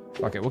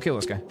 Fuck it. We'll kill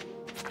this guy.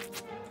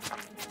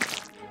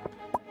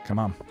 Come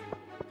on.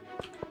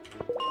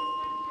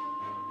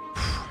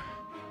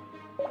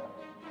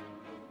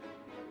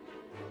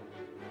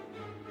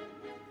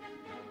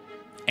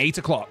 Eight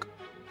o'clock.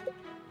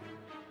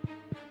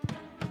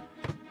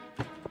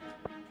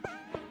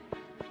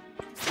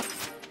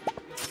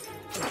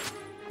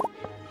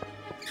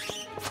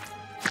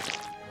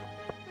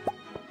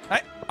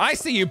 I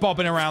see you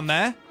bobbing around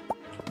there.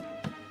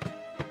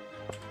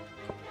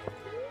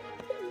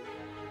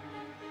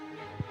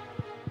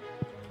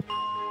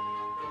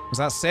 Was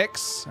that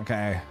 6?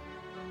 Okay.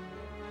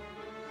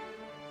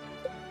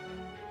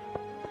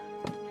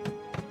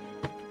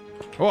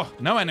 Oh,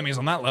 no enemies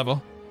on that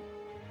level.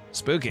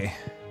 Spooky.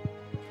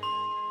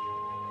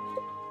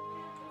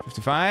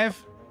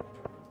 55.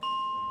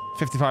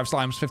 55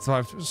 slimes,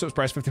 55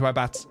 surprise, 55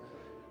 bats.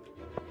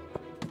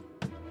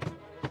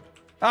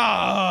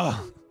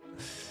 Ah!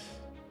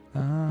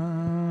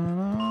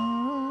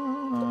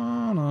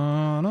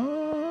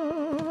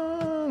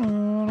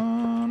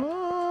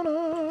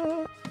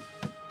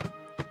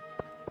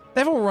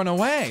 They've all run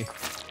away.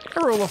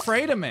 They're all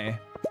afraid of me.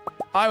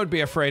 I would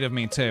be afraid of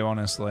me too,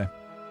 honestly.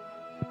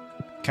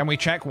 Can we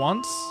check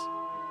once?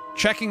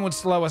 Checking would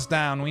slow us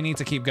down. We need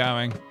to keep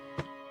going.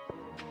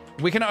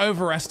 We can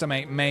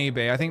overestimate,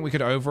 maybe. I think we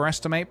could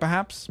overestimate,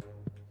 perhaps.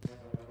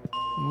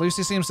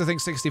 Lucy seems to think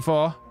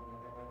 64.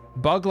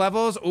 Bug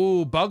levels?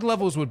 Ooh, bug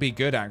levels would be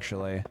good,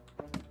 actually.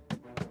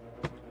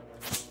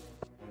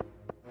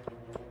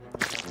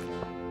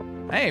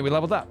 Hey, we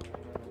leveled up.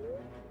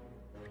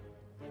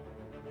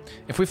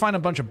 If we find a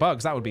bunch of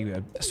bugs, that would be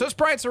good. Soot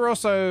sprites are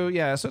also,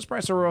 yeah, soot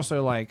sprites are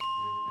also, like,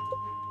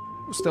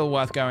 still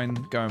worth going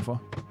for.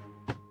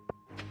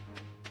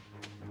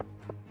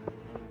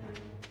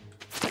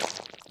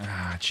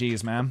 Ah,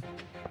 jeez, man.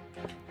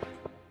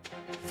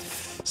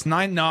 It's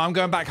 9. No, I'm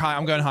going back high.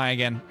 I'm going high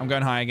again. I'm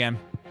going high again.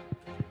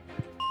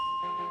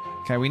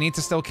 Okay, we need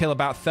to still kill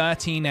about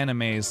 13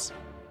 enemies.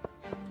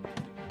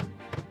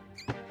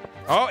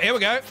 Oh, here we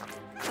go.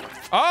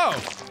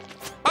 Oh!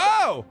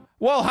 Oh!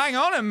 Well, hang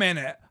on a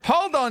minute.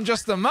 Hold on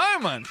just a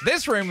moment.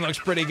 This room looks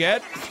pretty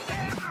good.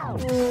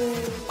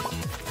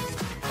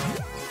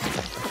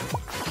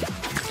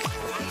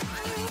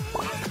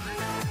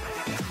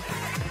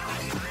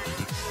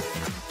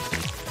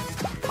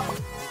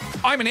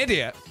 I'm an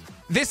idiot.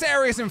 This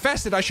area is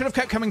infested. I should have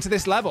kept coming to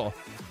this level.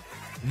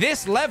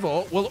 This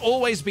level will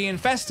always be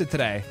infested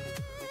today.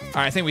 All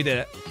right, I think we did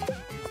it.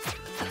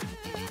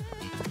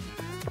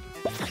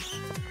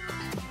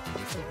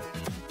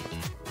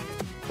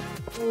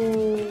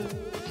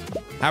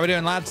 How we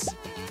doing, lads?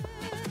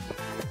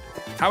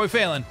 How we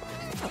feeling?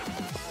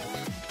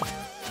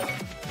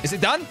 Is it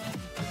done?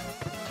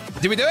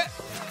 Did we do it?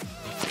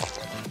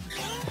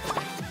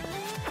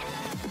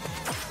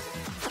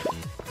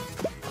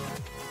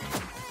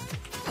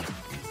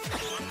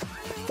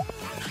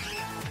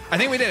 I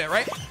think we did it,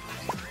 right?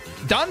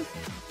 Done?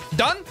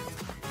 Done?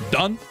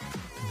 Done?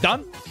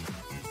 Done?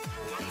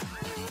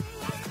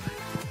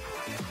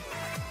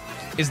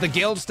 Is the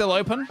guild still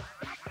open?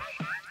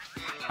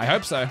 I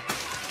hope so.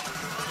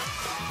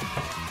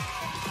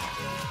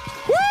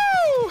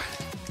 Woo!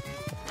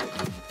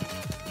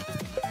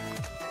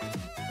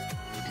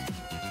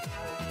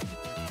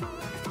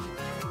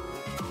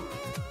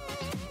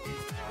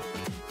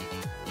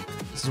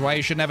 This is why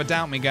you should never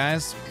doubt me,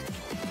 guys.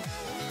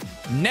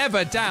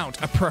 Never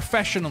doubt a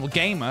professional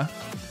gamer.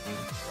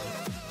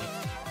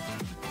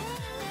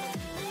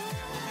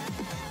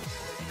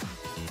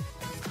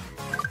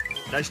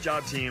 Nice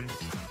job, team.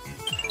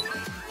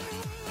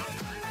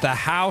 The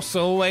house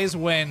always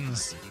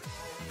wins.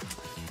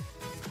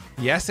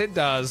 Yes, it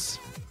does.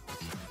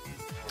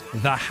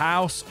 The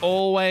house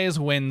always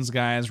wins,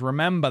 guys.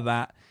 Remember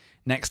that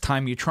next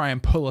time you try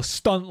and pull a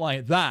stunt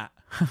like that.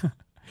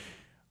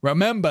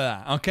 Remember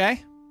that,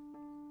 okay?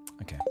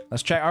 Okay,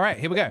 let's check. All right,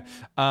 here we go.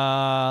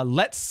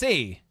 Let's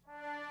see.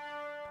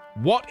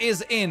 What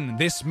is in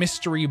this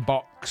mystery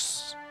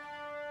box?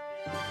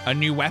 A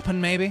new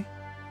weapon, maybe?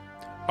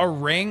 A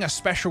ring, a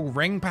special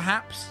ring,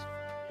 perhaps?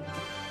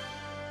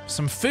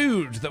 Some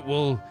food that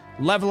will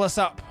level us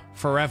up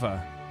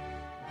forever.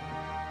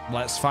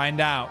 Let's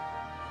find out.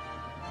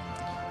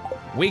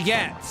 We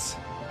get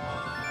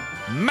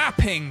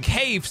mapping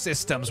cave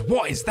systems.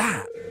 What is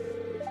that?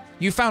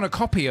 You found a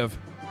copy of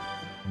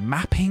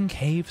Mapping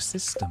cave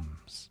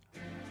systems.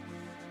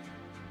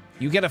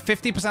 You get a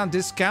 50%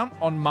 discount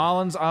on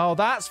Marlins. Oh,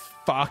 that's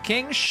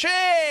fucking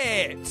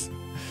shit!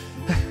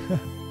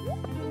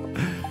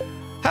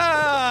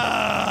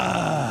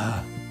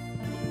 Ah!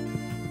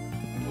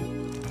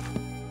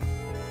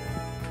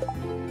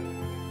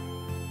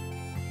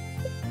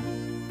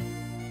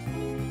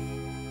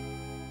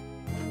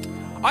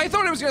 I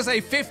thought it was going to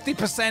say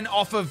 50%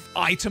 off of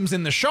items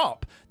in the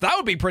shop. That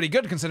would be pretty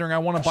good considering I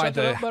want to buy Suck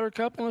it up,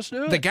 Buttercup, and let's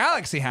do it. the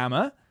Galaxy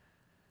Hammer.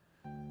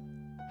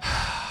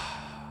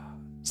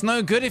 It's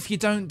no good if you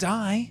don't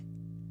die.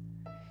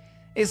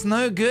 It's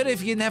no good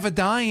if you never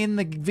die in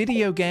the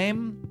video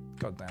game.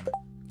 God damn it.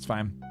 It's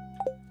fine.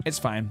 It's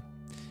fine.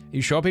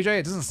 You sure, PJ?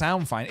 It doesn't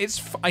sound fine.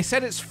 I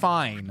said it's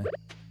fine.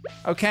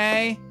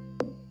 Okay?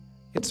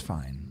 It's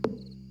fine.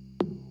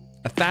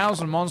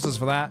 1,000 monsters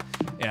for that.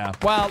 Yeah.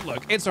 Well,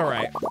 look, it's all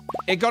right.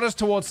 It got us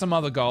towards some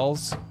other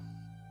goals.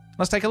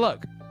 Let's take a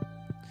look.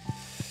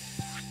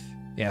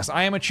 Yes,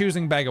 I am a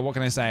choosing beggar. What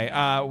can I say?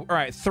 All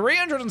right,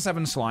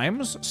 307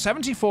 slimes,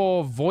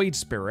 74 void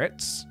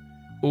spirits.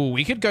 Ooh,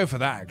 we could go for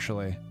that,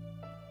 actually.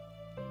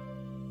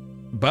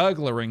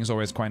 Burglaring is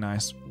always quite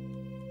nice.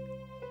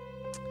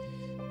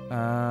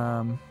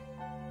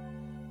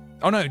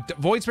 Oh no,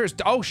 void spirits.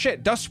 Oh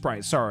shit, dust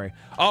sprites. Sorry.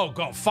 Oh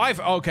god, 5.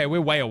 Okay,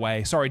 we're way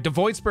away. Sorry,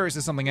 void spirits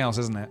is something else,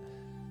 isn't it?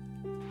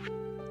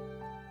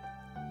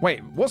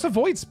 Wait, what's a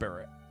void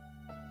spirit?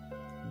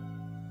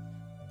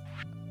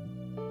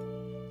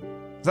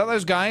 Is that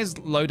those guys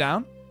low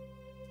down?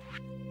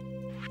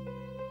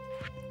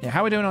 Yeah,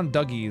 how are we doing on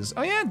Dougie's?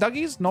 Oh yeah,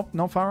 Dougie's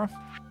not far off.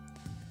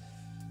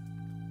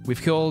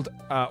 We've killed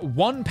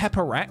 1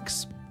 Pepper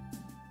Rex.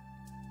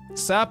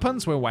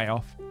 Serpents, we're way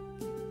off.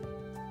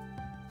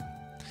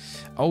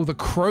 Oh, the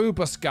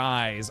Krobus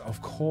guys,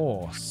 of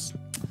course.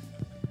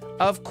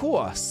 Of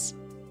course.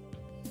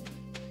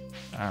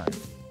 All right.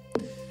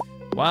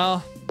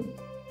 Well,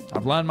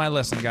 I've learned my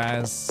lesson,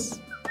 guys.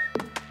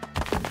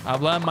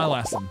 I've learned my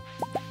lesson.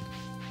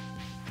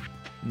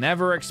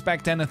 Never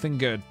expect anything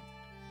good.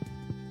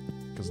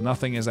 Because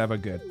nothing is ever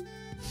good.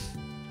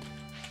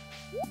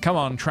 Come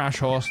on, trash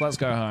horse, let's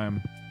go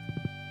home.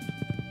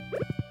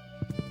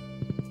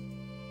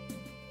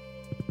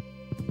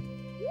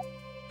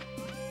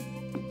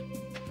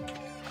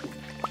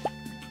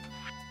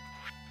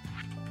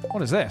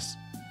 What is this?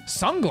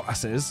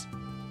 Sunglasses?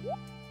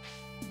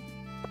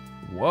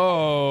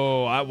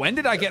 Whoa, when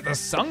did I get the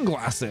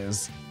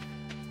sunglasses?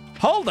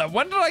 Hold up,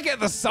 when did I get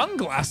the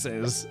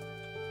sunglasses?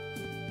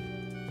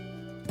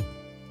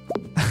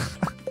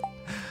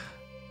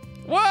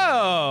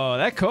 Whoa,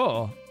 they're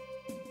cool.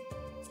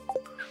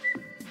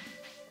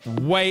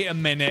 Wait a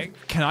minute,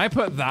 can I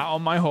put that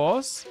on my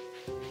horse?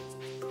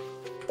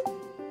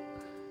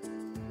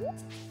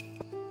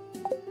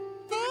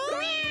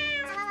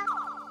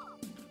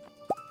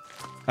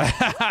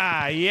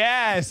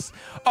 Yes!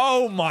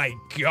 Oh my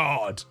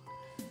god!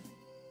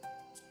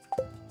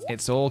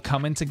 It's all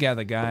coming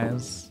together,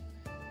 guys.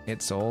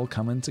 It's all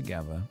coming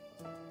together.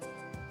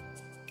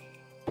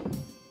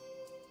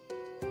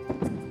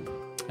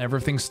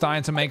 Everything's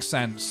starting to make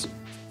sense.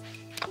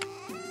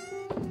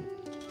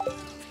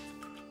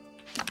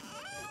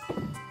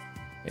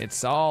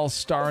 It's all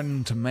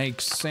starting to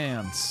make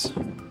sense.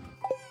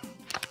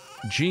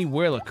 Gee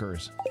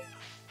willikers.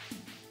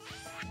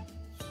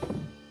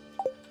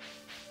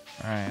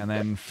 Alright, and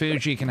then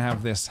Fuji can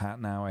have this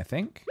hat now, I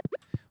think.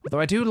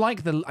 Although I do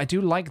like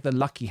the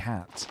lucky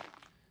hat.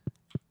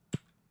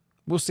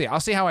 We'll see. I'll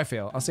see how I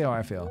feel. I'll see how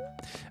I feel.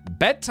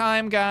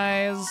 Bedtime,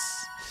 guys.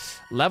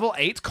 Level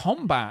 8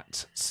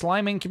 combat.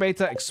 Slime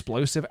incubator,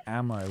 explosive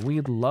ammo.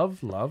 We'd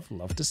love, love,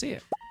 love to see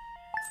it.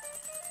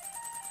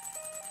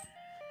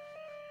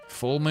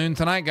 Full moon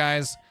tonight,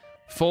 guys.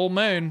 Full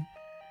moon.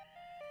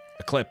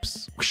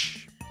 Eclipse.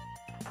 Whoosh.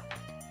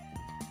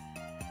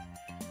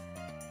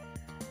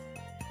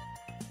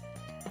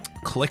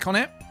 Click on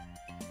it.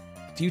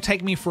 Do you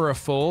take me for a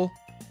fool?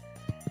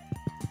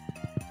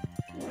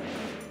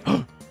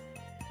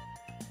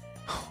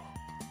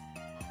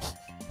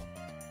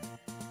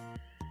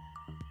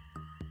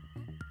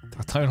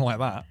 I don't like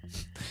that.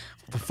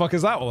 What the fuck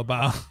is that all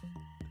about?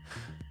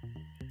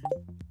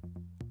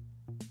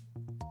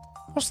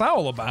 What's that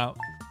all about?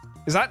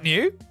 Is that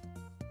new?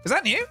 Is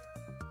that new?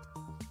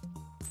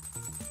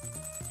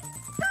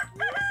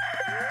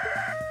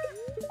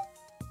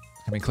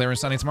 Can be clear and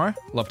sunny tomorrow.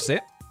 Love to see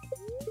it.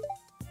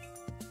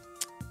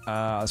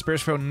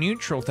 Spirits feel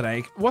neutral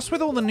today. What's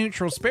with all the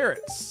neutral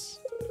spirits?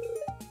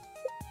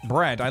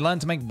 Bread. I learned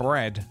to make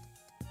bread.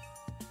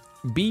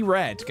 Be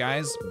red,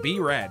 guys. Be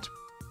red.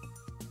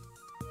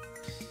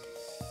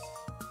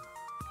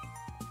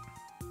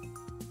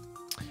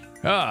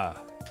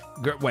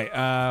 Wait,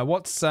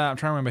 what's, I'm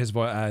trying to remember his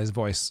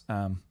voice.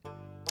 Good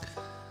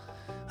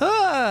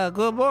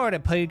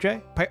morning,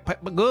 PJ.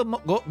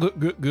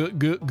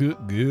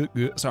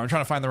 Good. Sorry, I'm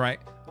trying to find the right.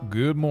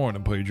 Good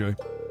morning, PJ.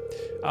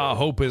 I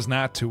hope it's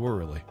not too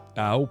early.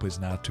 I hope it's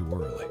not too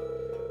early.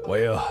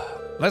 Well,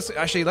 let's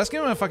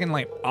give him a fucking,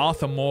 like,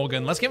 Arthur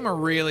Morgan. Let's give him a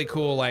really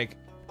cool, like,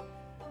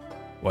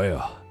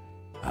 well,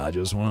 I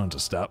just wanted to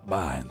stop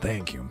by and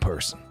thank you in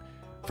person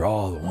for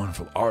all the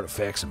wonderful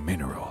artifacts and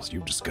minerals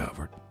you've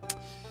discovered.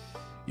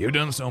 You've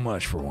done so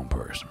much for one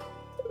person.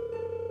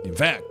 In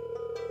fact,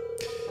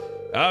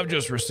 I've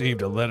just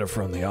received a letter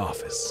from the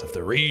office of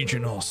the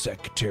Regional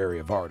Secretary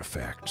of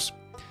Artifacts.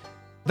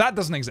 That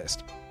doesn't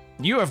exist.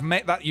 You've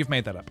made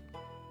that up.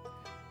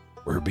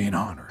 We're being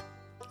honored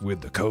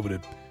with the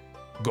coveted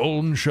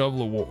Golden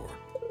Shovel Award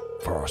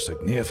for our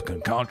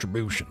significant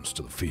contributions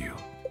to the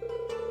field.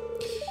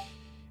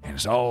 And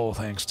it's all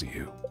thanks to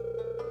you.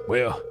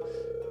 Well,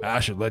 I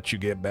should let you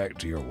get back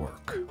to your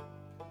work.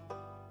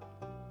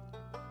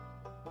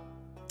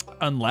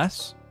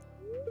 Unless?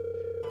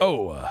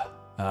 Oh,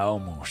 I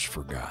almost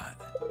forgot.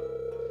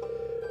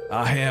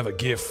 I have a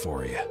gift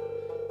for you.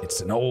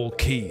 It's an old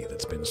key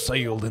that's been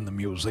sealed in the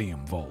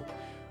museum vault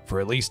for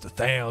at least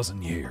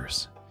 1,000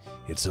 years.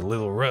 It's a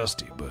little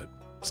rusty, but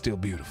still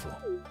beautiful.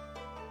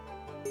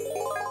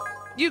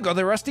 You got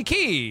the rusty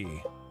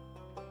key.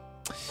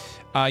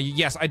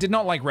 Yes, I did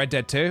not like Red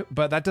Dead 2,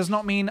 but that does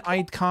not mean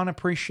I can't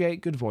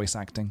appreciate good voice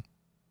acting.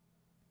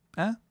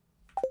 Huh?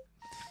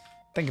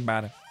 Think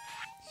about it.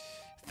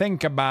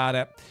 Think about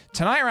it.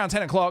 Tonight around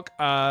 10 o'clock,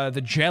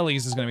 the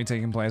Jellies is going to be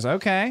taking place.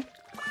 Okay.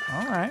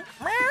 All right.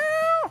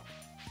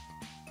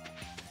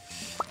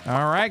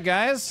 All right,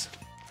 guys.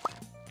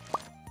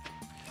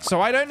 So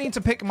I don't need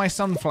to pick my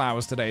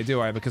sunflowers today, do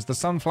I? Because the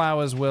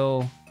sunflowers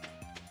will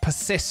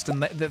persist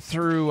and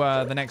through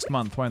the next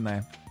month, won't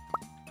they?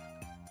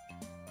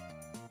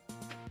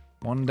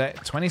 One day,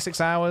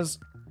 26 hours.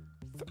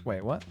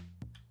 Wait, what?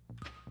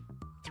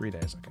 3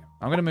 days, okay.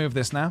 I'm gonna move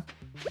this now.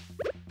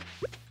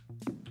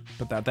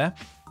 Put that there.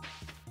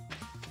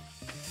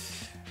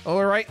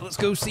 All right, let's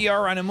go see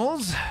our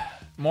animals.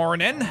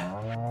 Morning.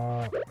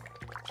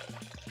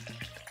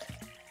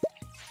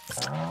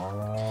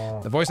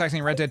 The voice acting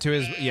in Red Dead 2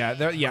 is,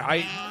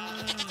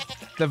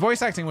 the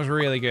voice acting was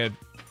really good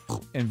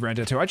in Red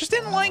Dead 2. I just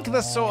didn't like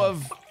the sort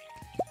of,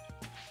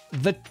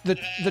 the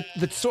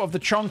sort of the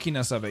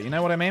chonkiness of it, you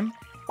know what I mean?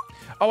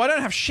 Oh, I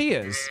don't have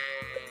shears.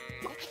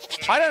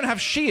 I don't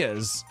have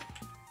shears.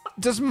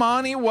 Does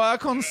Marnie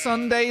work on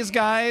Sundays,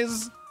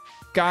 guys?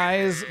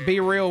 Guys, be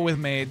real with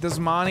me. Does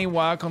Marnie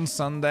work on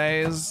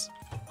Sundays?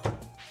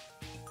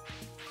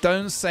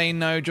 Don't say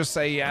no, just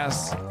say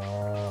yes.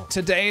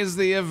 Today's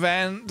the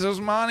event. Does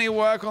Marnie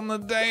work on the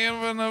day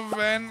of an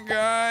event,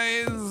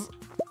 guys?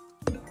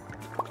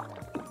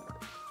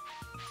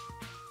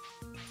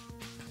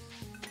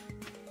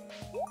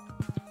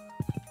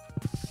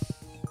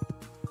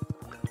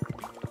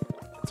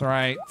 It's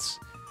alright.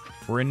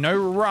 We're in no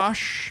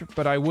rush,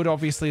 but I would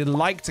obviously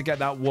like to get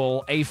that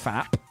wool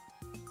AFAP.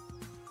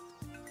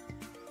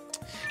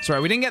 Sorry,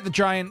 we didn't get the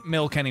giant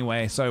milk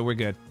anyway, so we're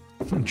good.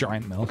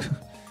 Giant milk.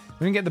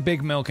 We didn't get the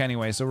big milk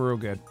anyway, so we're all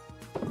good.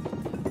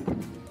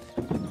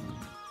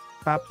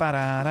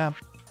 Ba-ba-da-da.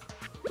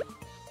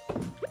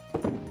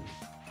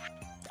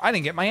 I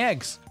didn't get my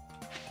eggs.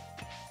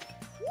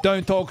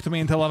 Don't talk to me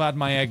until I've had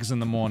my eggs in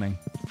the morning.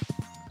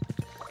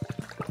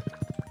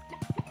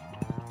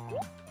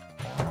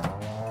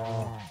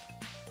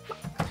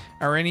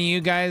 Are any of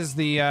you guys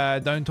the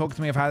don't talk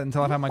to me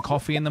until I've had my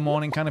coffee in the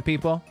morning kind of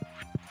people?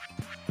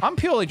 I'm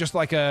purely just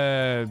like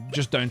a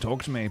just don't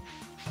talk to me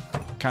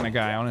kind of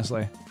guy,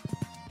 honestly.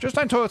 Just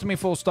don't talk to me,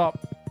 full stop.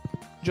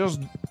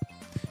 Just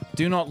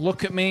do not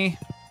look at me.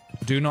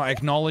 Do not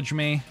acknowledge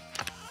me.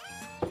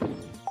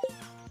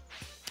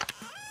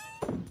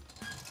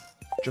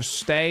 Just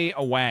stay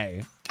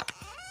away.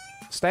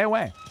 Stay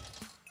away.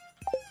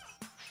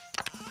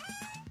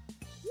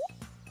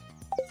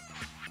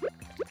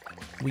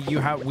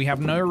 We have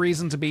no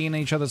reason to be in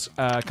each other's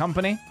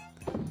company.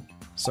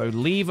 So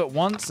leave at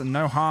once and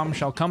no harm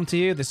shall come to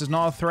you. This is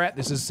not a threat.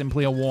 This is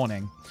simply a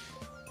warning.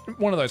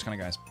 One of those kind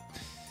of guys.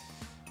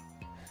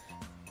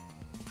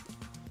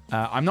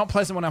 I'm not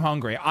pleasant when I'm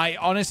hungry. I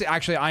honestly,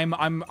 actually,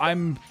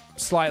 I'm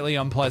slightly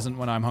unpleasant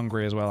when I'm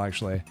hungry as well,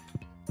 actually.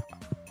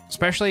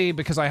 Especially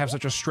because I have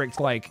such a strict,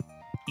 like,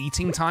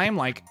 eating time.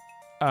 Like,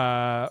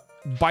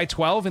 by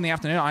 12 in the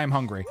afternoon, I am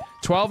hungry.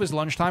 12 is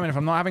lunchtime, and if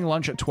I'm not having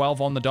lunch at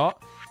 12 on the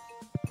dot,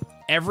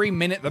 every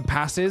minute that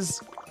passes,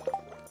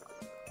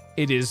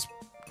 it is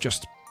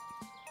just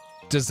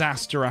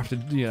disaster after,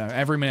 you know,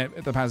 every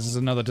minute that passes is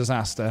another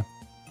disaster.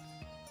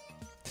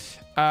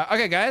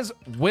 Okay, guys,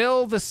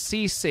 will the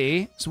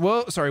CC,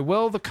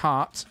 will the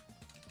cart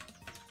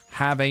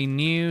have a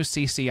new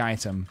CC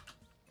item?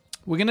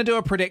 We're going to do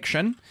a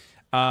prediction.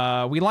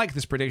 We like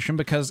this prediction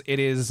because it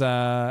is,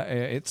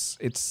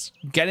 it's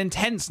getting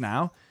tense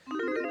now.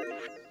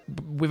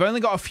 We've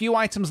only got a few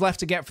items left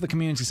to get for the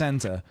community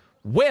center.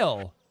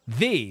 Will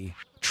the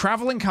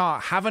traveling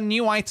cart have a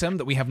new item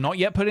that we have not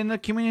yet put in the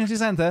community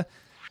center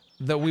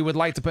that we would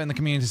like to put in the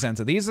community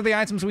center? These are the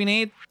items we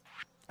need.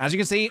 As you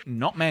can see,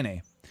 not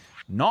many.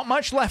 Not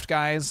much left,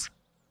 guys.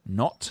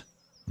 Not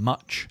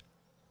much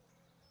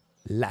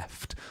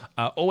left.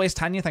 Always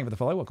Tanya, thank you for the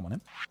follow. Welcome on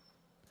in.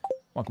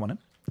 Welcome on in.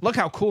 Look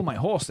how cool my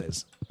horse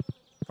is.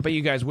 I bet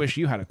you guys wish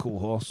you had a cool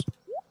horse.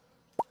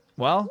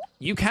 Well,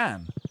 you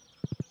can.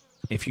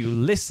 If you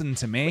listen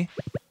to me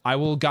I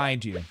will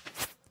guide you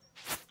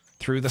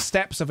through the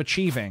steps of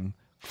achieving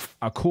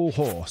a cool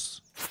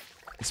horse.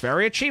 It's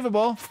very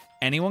achievable.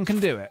 Anyone can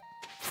do it.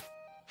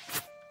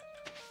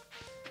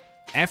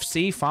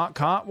 FC fart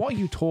cart? What are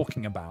you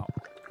talking about?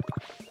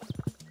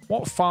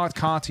 What fart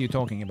cart are you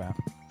talking about?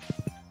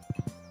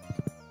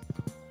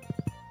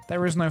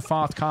 There is no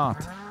fart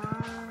cart.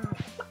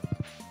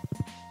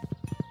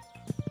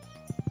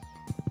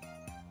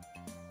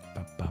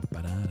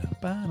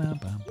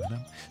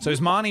 So is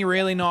Marnie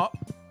really not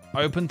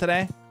open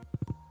today?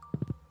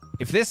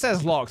 If this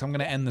says locked, I'm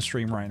going to end the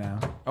stream right now.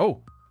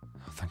 Oh,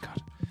 thank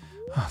God.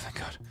 Oh, thank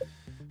God.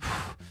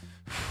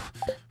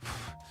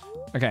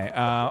 Okay,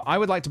 I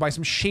would like to buy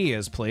some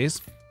shears,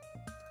 please.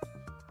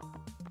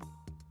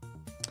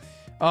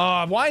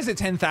 Oh, why is it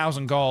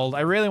 10,000 gold?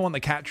 I really want the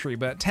cat tree,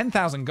 but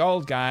 10,000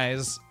 gold,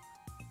 guys.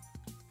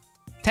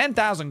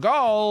 10,000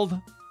 gold?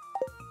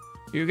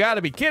 You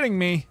gotta be kidding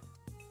me.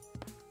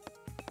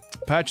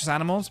 Purchase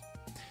animals.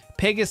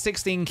 Pig is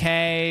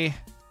 16k.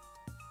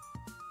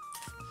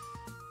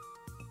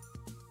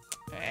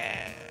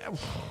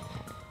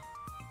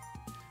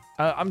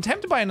 I'm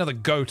tempted by another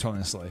goat,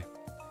 honestly.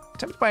 I'm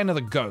tempted by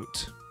another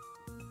goat.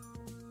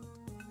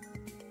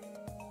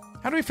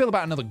 How do we feel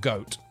about another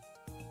goat?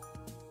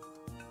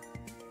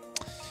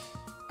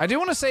 I do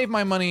want to save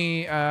my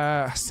money.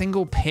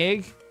 Single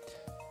pig.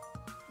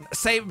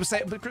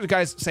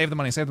 Guys, save the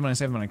money. Save the money.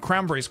 Save the money.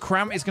 Cranberries.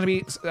 Is going to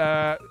be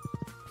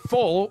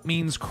fall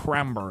means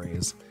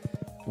cranberries.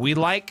 We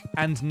like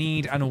and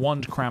need and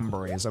want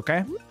cranberries.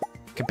 Okay,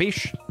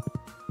 capiche?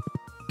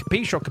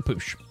 Capiche or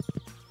capuche?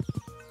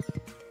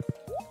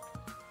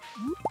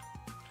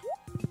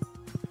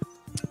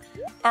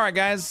 All right,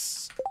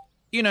 guys.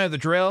 You know the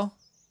drill.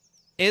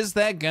 Is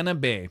there gonna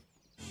be?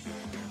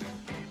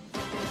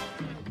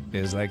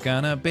 Is there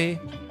gonna be?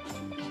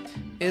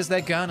 Is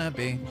there gonna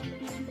be?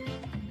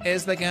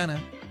 Is there gonna?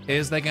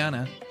 Is there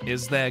gonna?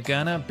 Is there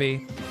gonna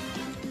be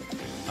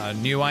a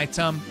new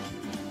item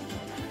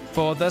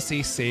for the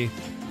CC?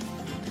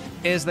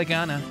 Is there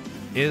gonna?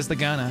 Is there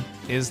gonna?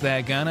 Is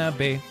there gonna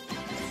be?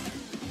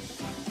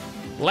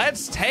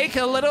 Let's take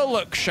a little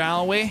look,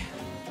 shall we?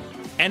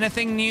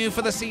 Anything new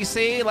for the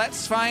CC?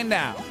 Let's find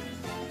out.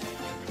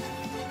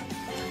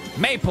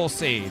 Maple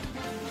seed.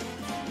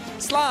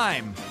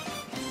 Slime.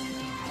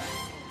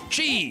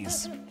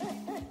 Cheese.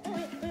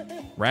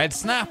 Red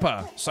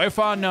snapper. So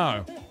far,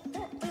 no.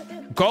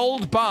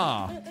 Gold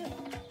bar.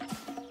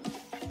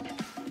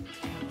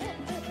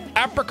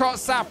 Apricot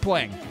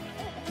sapling.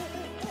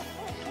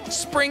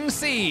 Spring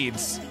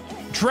seeds.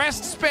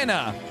 Dressed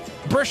spinner.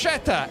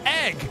 Bruschetta.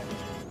 Egg.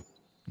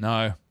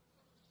 No.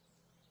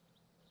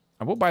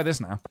 I will buy this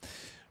now.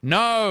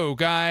 No,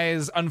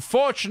 guys.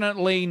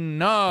 Unfortunately,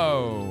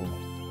 no.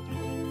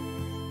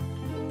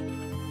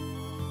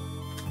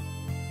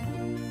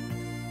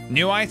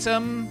 New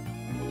item?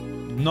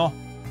 No.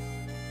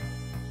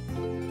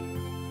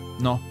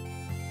 No.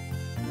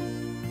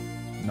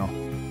 No.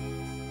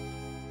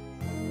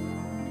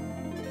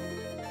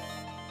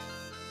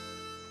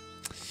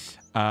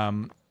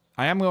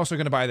 I am also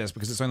going to buy this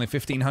because it's only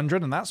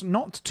 1,500 and that's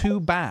not too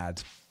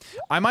bad.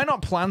 I might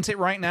not plant it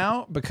right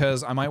now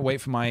because I might wait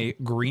for my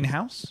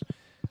greenhouse.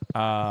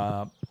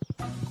 But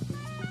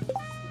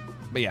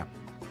yeah.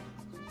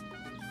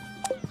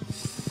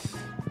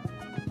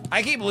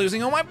 I keep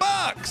losing all my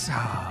bucks.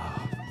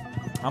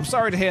 I'm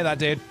sorry to hear that,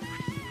 dude.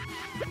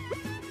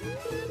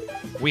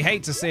 We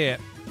hate to see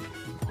it.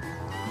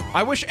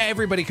 I wish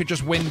everybody could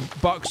just win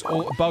bugs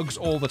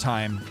all the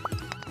time.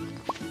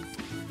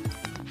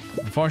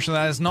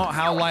 Unfortunately, that is not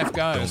how life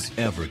goes. Don't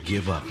ever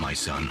give up, my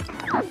son.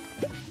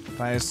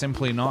 That is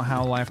simply not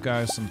how life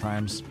goes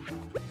sometimes.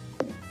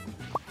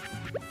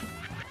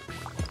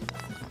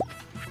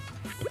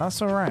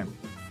 That's alright.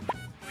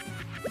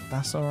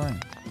 That's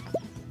alright.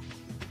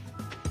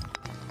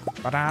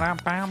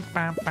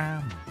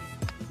 Ba-da-da-bam-bam-bam.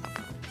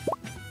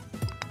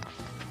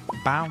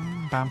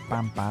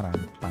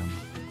 Bam-bam-bam-bam-bam.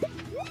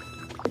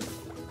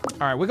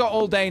 Alright, we got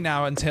all day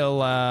now until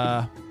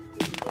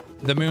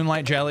the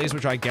Moonlight Jellies,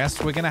 which I guess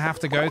we're gonna have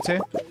to go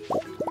to.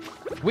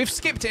 We've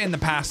skipped it in the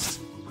past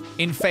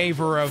in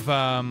favor of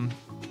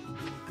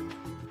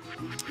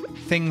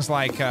things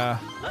like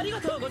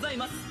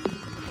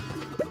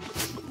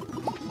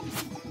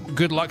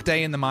Good Luck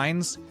Day in the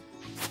mines.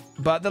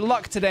 But the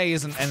luck today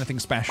isn't anything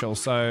special,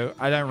 so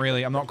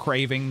I'm not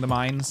craving the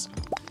mines.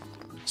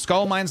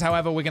 Skull mines,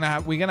 however, we're gonna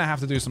have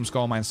to do some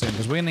skull mines soon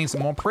because we're gonna need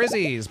some more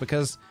prizzies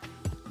because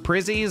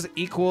prizzies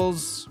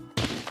equals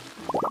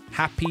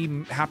happy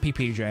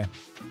PJ.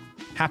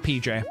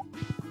 Happy PJ.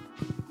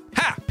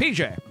 Ha!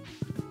 PJ!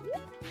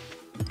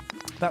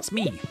 That's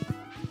me.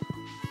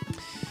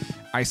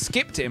 I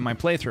skipped it in my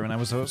playthrough and I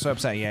was so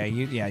upset. Yeah,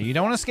 you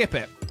don't want to skip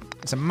it.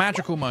 It's a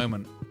magical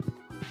moment.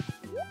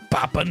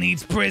 Papa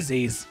needs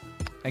prizzies.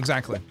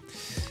 Exactly.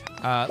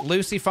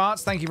 Lucy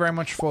Farts, thank you very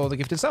much for the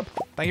gifted sub.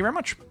 Thank you very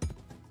much.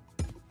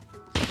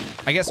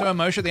 I get so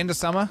emotional at the end of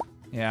summer.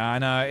 Yeah, I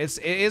know. It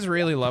is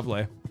really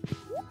lovely.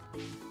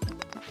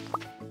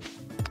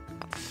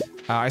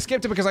 I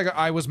skipped it because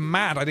I was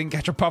mad I didn't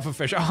catch a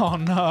pufferfish. Oh,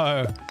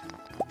 no.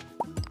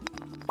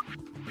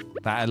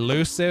 That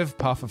elusive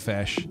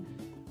pufferfish.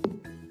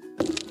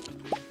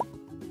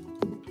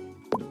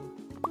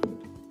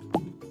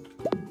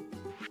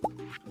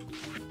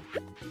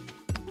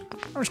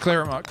 I'm just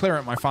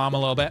clearing my farm a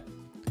little bit.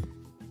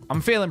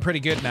 I'm feeling pretty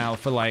good now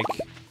for like...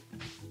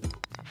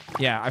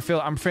 Yeah,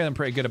 I'm feeling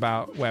pretty good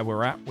about where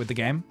we're at with the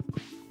game.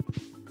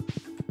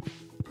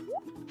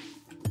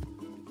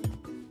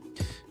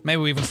 Maybe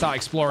we even start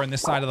exploring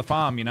this side of the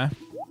farm, you know?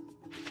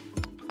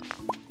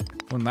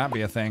 Wouldn't that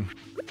be a thing?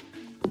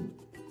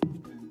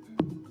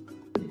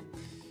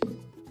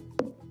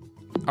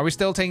 Are we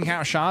still taking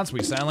out shards?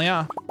 We certainly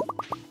are.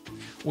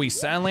 We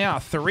certainly are.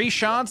 3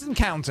 shards and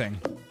counting.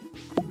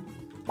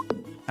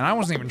 And I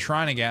wasn't even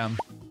trying to get them.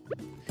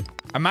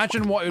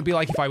 Imagine what it would be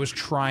like if I was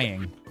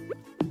trying.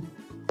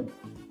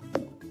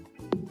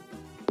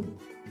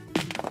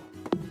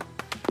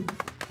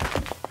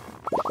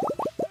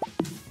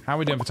 How are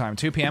we doing for time?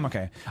 2 p.m.?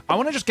 Okay. I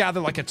want to just gather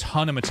like a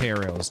ton of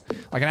materials.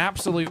 Like an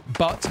absolute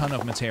butt ton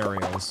of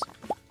materials.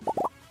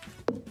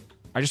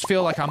 I just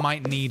feel like I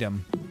might need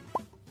them.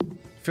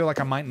 We're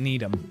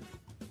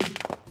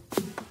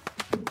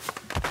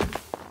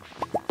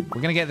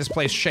gonna get this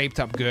place shaped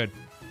up good.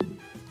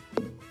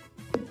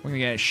 We're gonna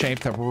get it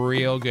shaped up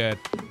real good.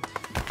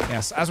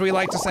 Yes, as we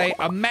like to say,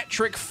 a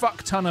metric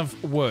fuck ton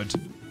of wood.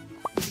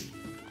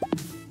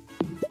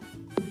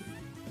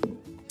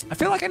 I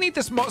feel like I need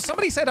this moss.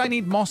 Somebody said I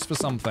need moss for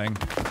something.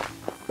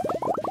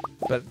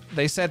 But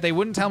they said they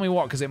wouldn't tell me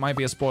what because it might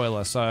be a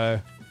spoiler,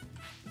 so...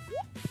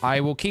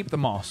 I will keep the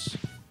moss.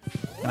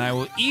 And I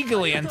will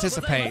eagerly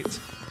anticipate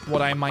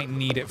what I might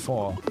need it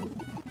for.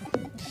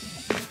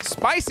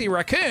 Spicy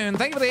Raccoon,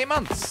 thank you for the 8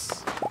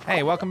 months.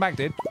 Hey, welcome back,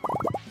 dude.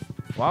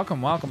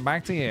 Welcome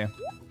back to you.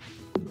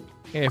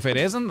 If it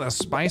isn't the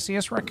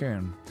spiciest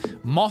raccoon.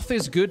 Moth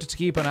is good to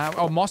keep an eye...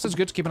 Oh, moss is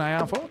good to keep an eye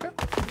out for? Okay.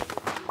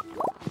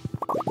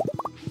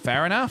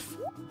 Fair enough.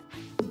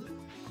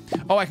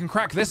 Oh, I can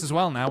crack this as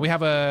well now. We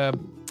have a...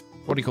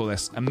 What do you call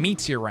this? A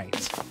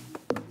meteorite.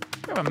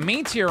 We have a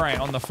meteorite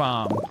on the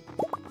farm.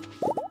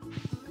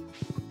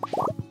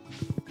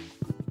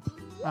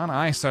 Aren't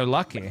I so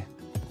lucky?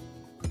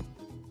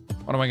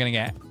 What am I gonna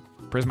get?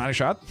 Prismatic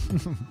shard?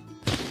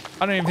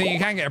 I don't even think you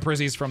can get a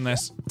Prizzies from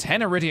this.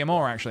 10 iridium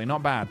ore, actually.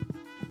 Not bad.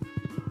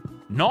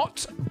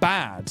 Not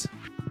bad.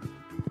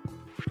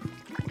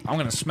 I'm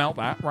gonna smelt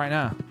that right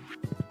now.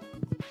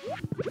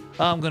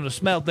 I'm gonna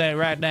smelt that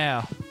right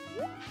now.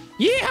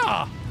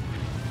 Yeah!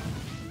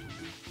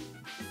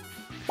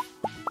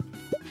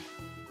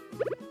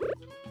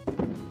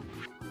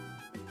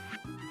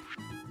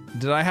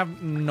 Did I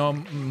have no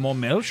more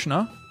milk?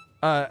 No?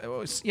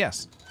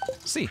 Yes.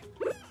 See.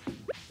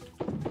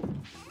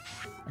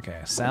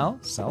 Okay, sell.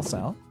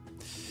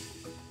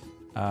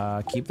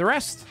 Keep the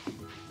rest.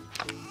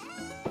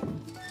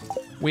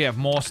 We have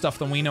more stuff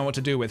than we know what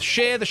to do with.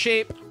 Share the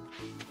sheep.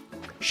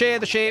 Share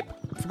the sheep.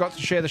 Forgot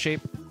to share the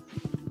sheep.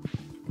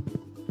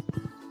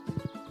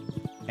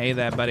 Hey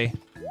there, buddy.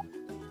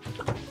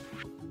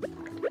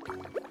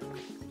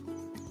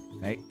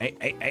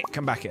 Hey,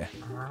 come back here.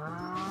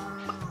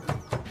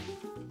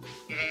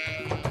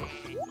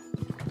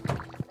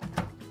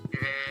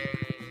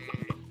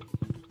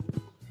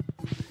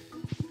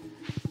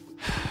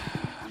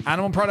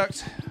 Animal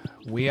product.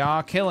 We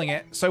are killing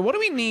it. So what do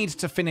we need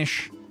to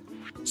finish?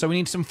 So we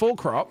need some full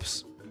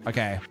crops.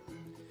 Okay.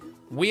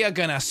 We are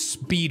gonna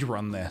speed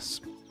run this.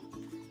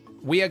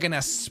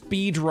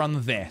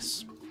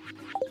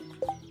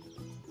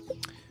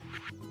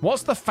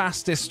 What's the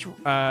fastest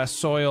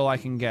soil I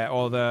can get?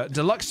 Or the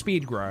deluxe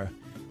speed grow?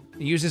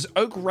 It uses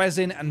oak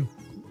resin and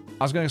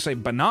I was going to say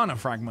banana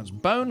fragments.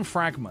 Bone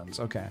fragments.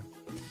 Okay.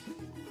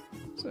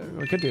 So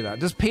we could do that.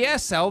 Does Pierre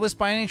sell this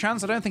by any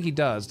chance? I don't think he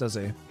does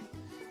he?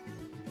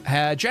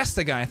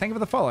 Jester guy, thank you for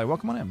the follow.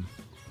 Welcome on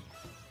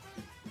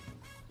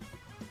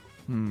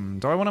in.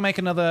 Do I want to make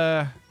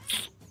another...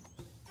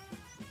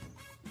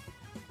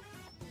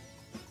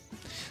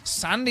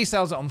 Sandy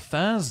sells it on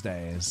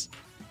Thursdays.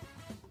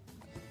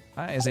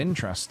 That is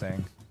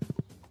interesting.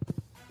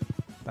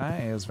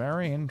 That is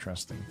very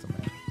interesting to me.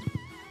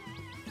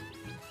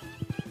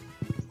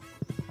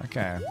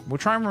 Okay, we'll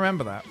try and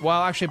remember that.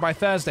 Well, actually, by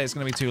Thursday, it's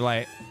going to be too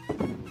late.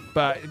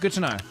 But good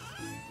to know.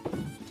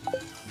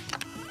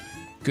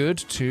 Good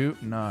to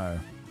know.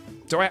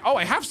 Do I... Oh,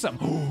 I have some.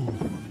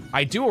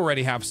 I do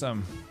already have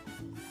some.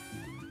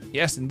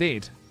 Yes,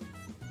 indeed.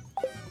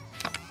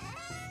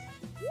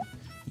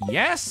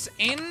 Yes,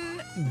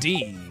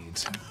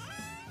 indeed.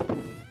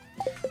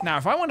 Now,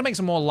 if I want to make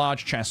some more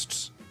large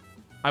chests,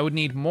 I would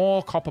need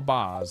more copper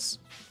bars.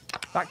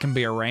 That can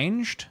be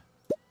arranged.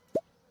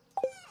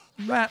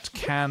 That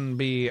can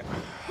be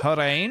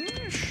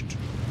arranged.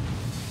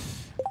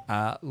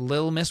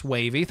 Lil Miss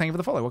Wavy, thank you for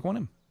the follow. Welcome on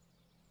in.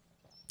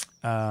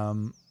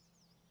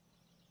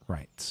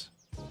 Right.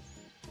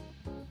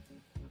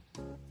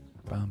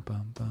 Bum,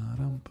 bum,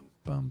 ba-dum,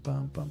 bum,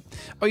 bum, bum.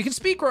 Oh, you can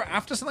speed grow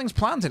after something's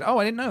planted. Oh,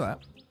 I didn't know that.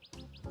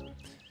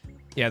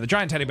 Yeah, the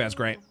giant teddy bear's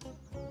great.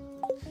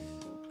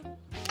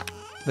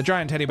 The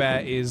giant teddy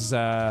bear is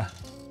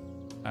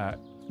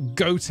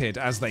goated,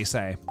 as they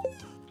say.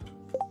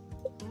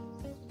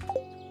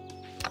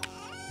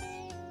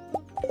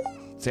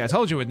 See, I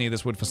told you we'd need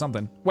this wood for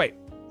something. Wait.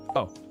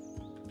 Oh.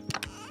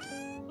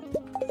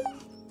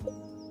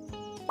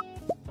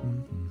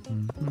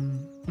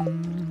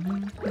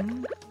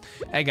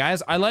 Hey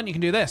guys, I learned you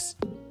can do this.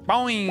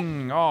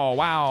 Boing! Oh,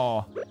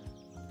 wow.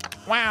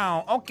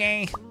 Wow,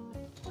 okay.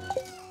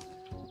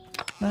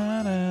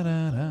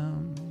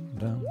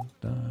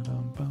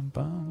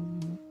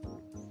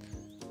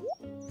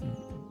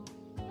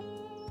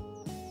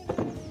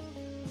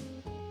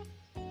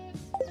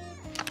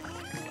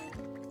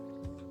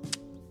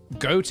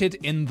 Goated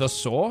in the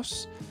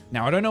sauce?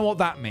 Now, I don't know what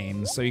that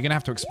means, so you're gonna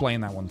have to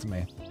explain that one to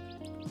me.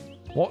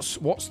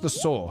 What's the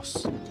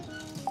sauce?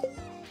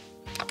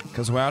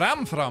 Because where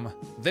I'm from,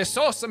 the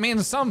sauce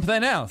means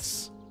something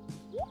else.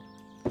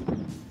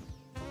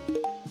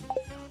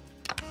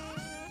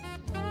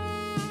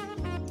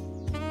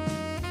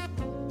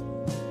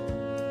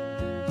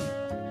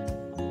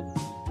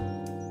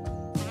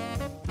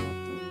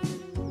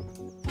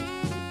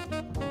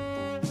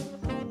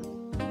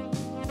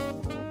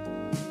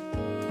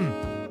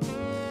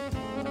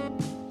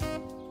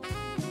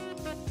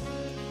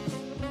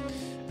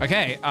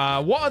 Okay,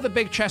 what other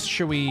big chests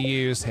should we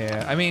use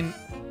here? I mean,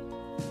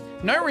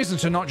 no reason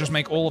to not just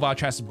make all of our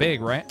chests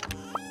big, right?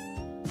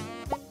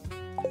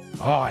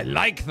 Oh, I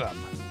like them.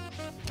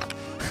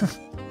 A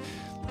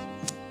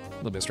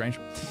little bit strange.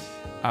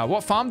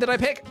 What farm did I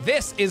pick?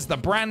 This is the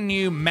brand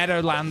new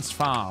Meadowlands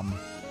farm.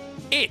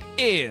 It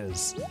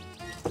is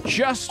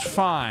just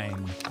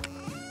fine.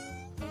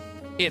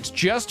 It's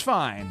just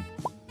fine.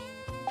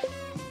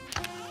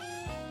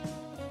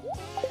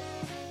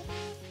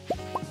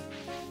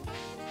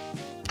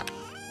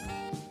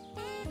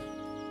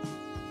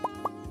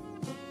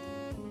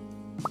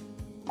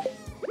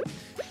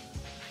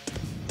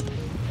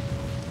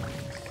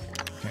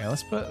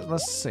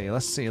 Let's see.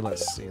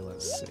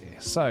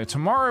 So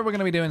tomorrow we're going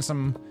to be doing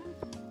some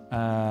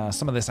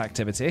of this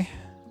activity.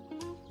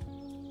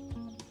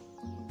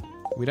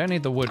 We don't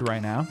need the wood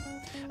right now.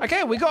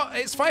 Okay,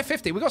 it's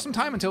 5:50. We got some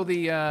time until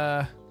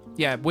the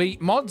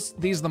mods.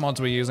 These are the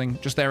mods we're using.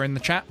 Just there in the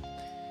chat.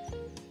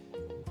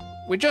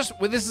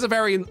 This is a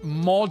very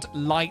mod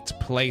light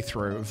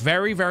playthrough.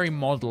 Very, very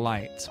mod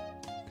light.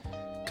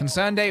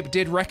 Concerned Ape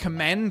did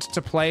recommend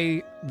to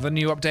play the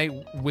new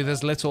update with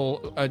as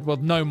little,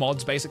 no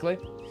mods, basically.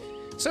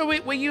 So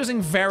we're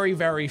using very,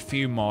 very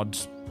few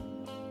mods.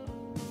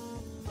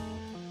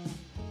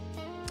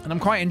 And I'm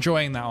quite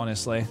enjoying that,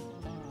 honestly.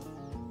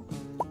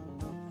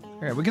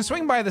 Okay, we can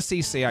swing by the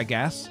CC, I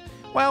guess.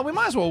 Well, we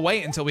might as well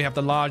wait until we have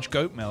the large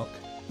goat milk.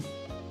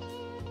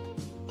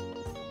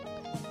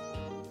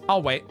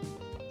 I'll wait.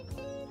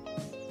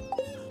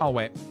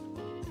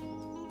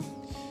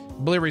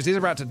 Blueberries, these are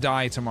about to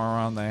die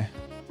tomorrow, aren't they?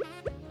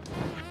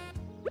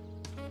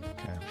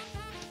 Okay.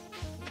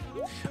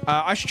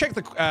 I should check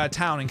the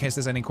town in case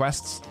there's any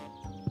quests.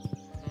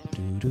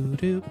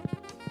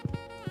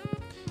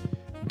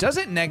 Does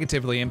it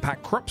negatively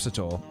impact crops at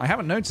all? I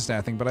haven't noticed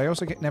anything, but I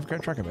also never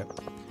get track of it.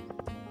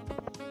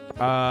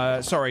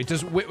 Sorry,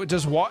 does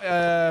what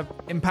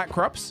impact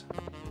crops?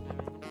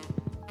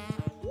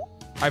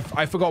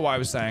 I forgot what I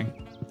was saying.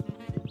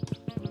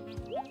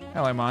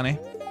 Hello, Marnie.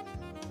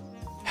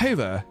 Hey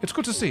there, it's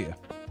good to see you.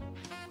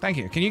 Thank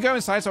you. Can you go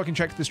inside so I can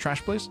check this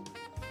trash, please?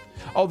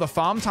 Oh, the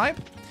farm type?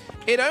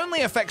 It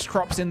only affects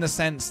crops in the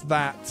sense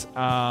that,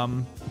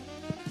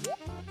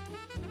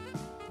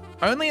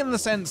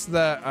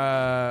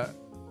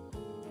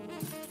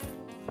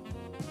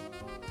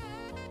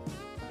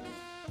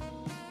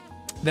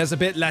 there's a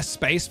bit less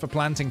space for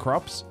planting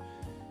crops.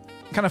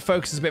 Kind of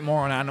focuses a bit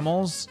more on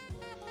animals.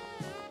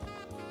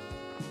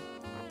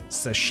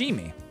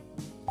 Sashimi.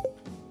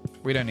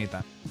 We don't need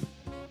that.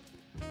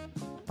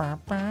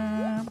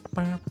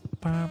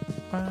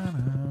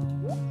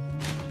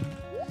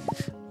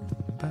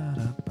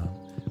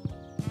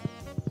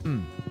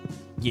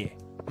 Yeah.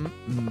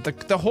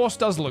 The horse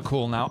does look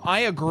cool now. I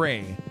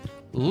agree.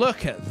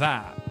 Look at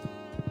that.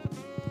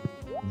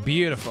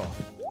 Beautiful.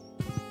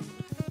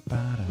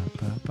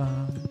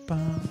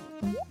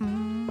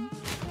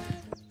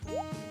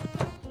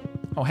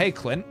 Oh, hey,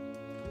 Clint.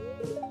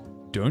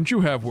 Don't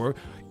you have work?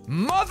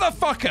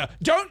 Motherfucker!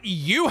 Don't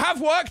you have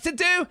work to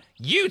do?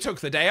 You took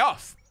the day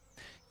off.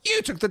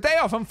 You took the day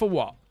off, and for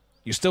what?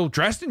 You're still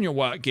dressed in your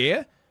work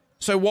gear.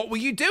 So what were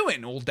you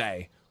doing all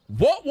day?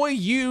 What were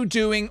you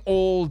doing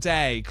all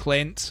day,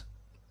 Clint?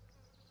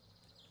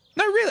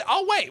 No, really.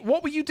 Oh, wait.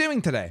 What were you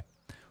doing today?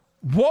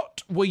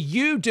 What were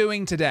you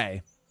doing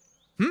today?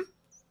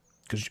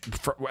 Because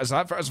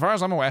as far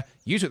as I'm aware,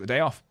 you took the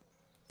day off.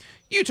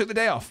 You took the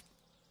day off.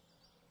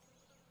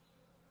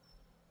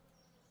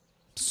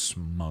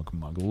 Smug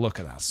mug. Look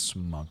at that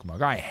smug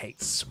mug. I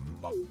hate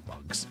smug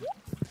mugs.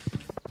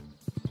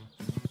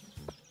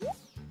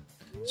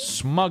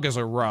 Smug as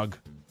a rug.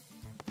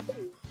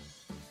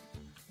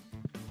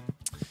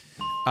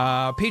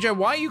 PJ,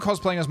 why are you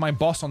cosplaying as my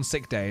boss on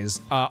sick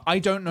days? I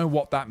don't know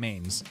what that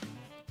means.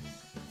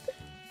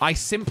 I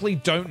simply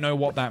don't know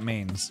what that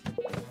means.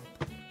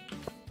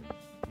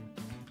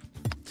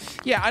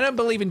 Yeah, I don't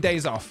believe in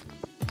days off.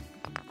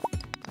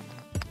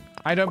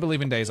 I don't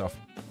believe in days off.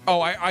 Oh,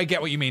 I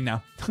get what you mean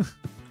now.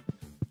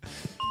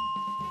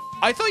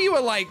 I thought you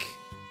were like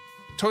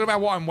talking about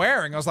what I'm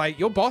wearing. I was like,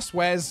 your boss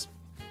wears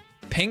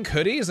pink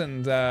hoodies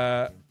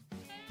and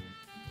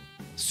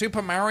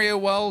Super Mario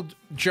World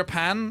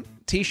Japan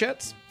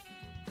t-shirts.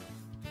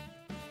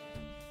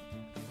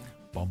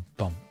 Bum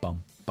bum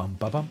bum bum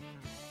bum bum.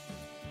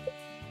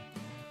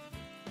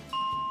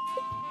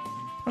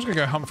 I'm just gonna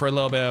go hunt for a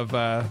little bit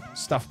of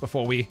stuff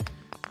before we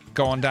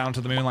go on down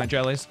to the Moonlight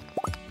Jellies.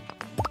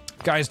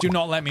 Guys, do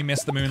not let me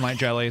miss the Moonlight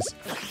Jellies.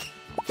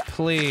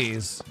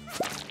 Please.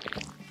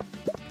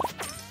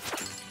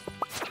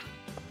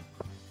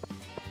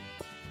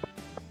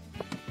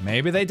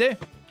 Maybe they do.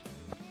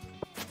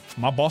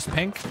 My boss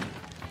pink?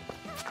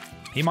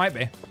 He might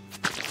be.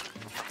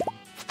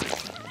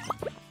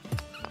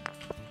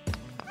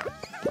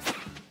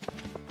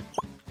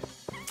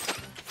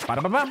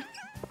 Ba-da-ba-bam.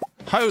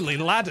 Holy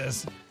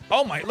ladders.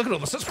 Oh my, look at all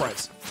the soot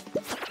sprites.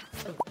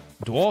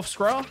 Dwarf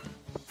scroll?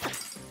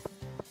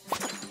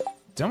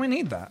 Don't we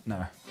need that?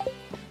 No.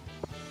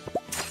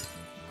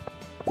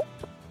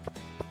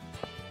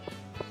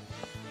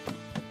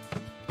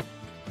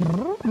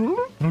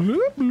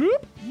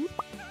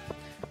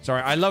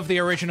 Sorry, I love the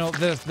original,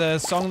 the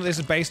song that this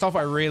is based off.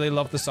 I really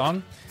love the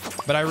song,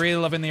 but I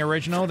really love in the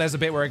original. There's a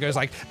bit where it goes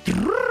like,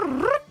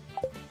 and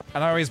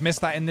I always miss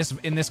that in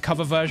this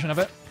cover version of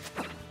it.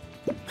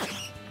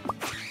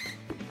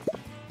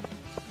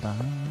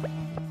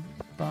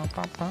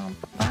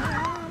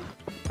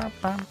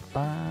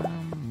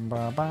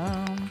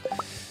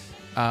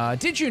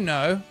 Did you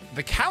know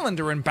the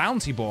calendar and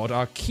bounty board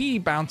are key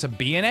bound to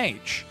B and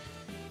H?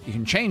 You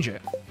can change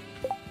it.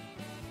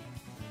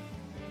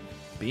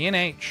 B and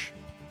H.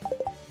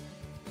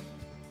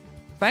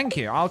 Thank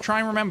you. I'll try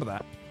and remember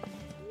that.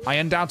 I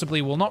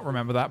undoubtedly will not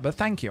remember that, but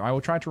thank you. I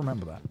will try to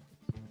remember that.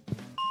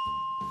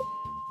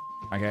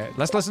 Okay,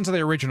 let's listen to the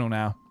original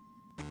now.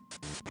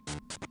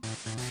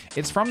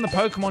 It's from the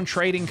Pokemon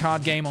trading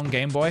card game on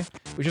Game Boy,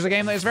 which is a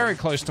game that is very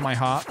close to my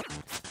heart.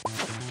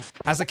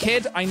 As a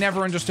kid, I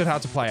never understood how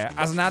to play it.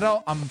 As an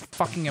adult, I'm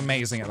fucking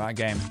amazing at that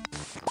game.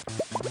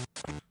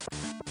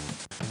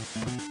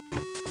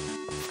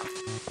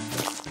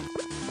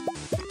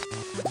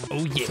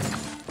 Oh yeah.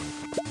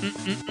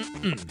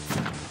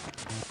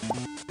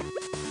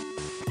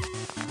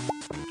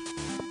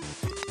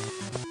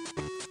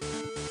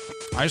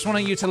 I just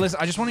wanted you to listen.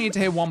 I just wanted you to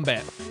hear one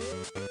bit.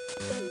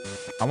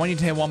 I want you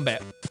to hear one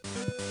bit.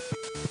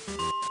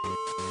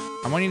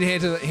 I want you to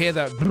hear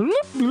the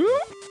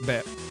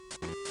bit.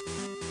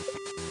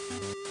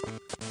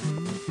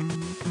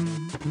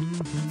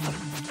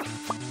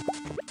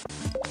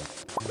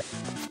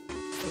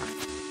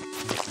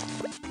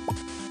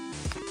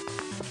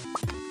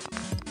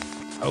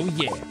 Oh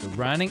yeah, we're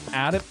running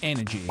out of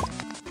energy.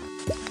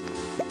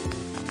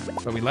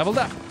 But we leveled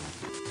up.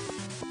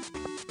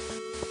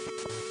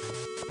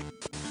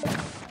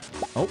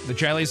 Oh, the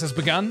jellies has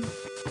begun.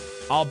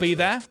 I'll be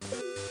there.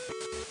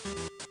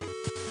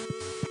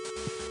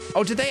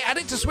 Oh, did they add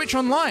it to Switch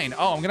Online?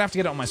 Oh, I'm gonna have to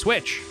get it on my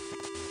Switch.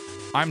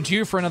 I'm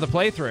due for another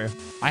playthrough.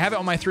 I have it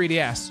on my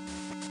 3DS.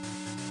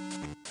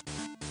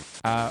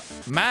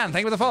 Man,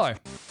 thank you for the follow.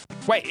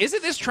 Wait, is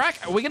it this track?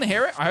 Are we gonna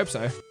hear it? I hope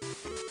so.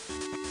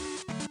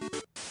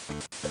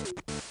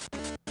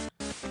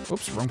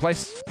 Oops, wrong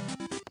place.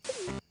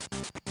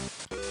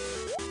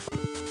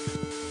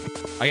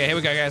 Okay, here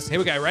we go, guys. Here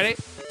we go. Ready?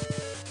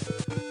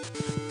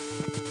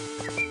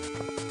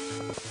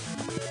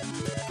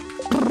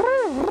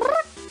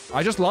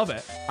 I just love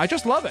it. I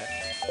just love it.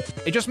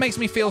 It just makes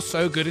me feel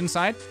so good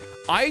inside.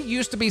 I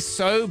used to be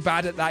so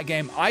bad at that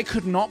game. I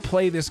could not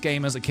play this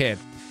game as a kid.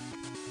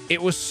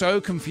 It was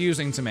so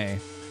confusing to me.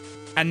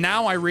 And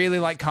now I really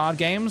like card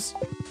games.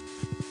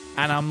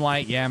 And I'm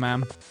like, yeah,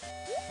 man.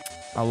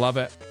 I love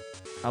it.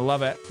 I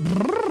love it.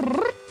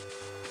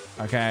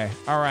 Okay.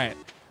 All right.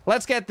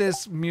 Let's get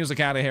this music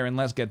out of here and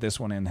let's get this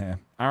one in here.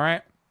 All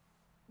right.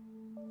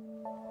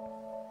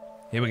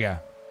 Here we go.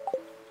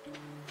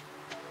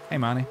 Hey,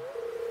 Marnie.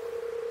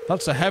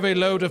 That's a heavy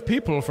load of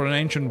people for an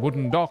ancient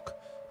wooden dock.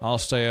 I'll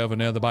stay over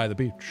near by the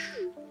beach.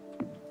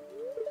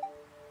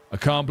 I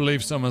can't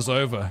believe summer's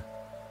over.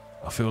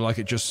 I feel like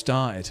it just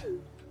started.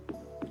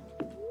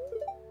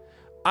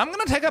 I'm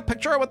gonna take a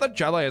picture with the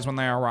jellies when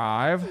they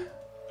arrive.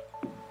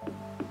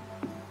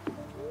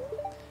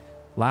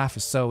 Life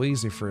is so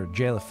easy for a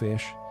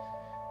jellyfish.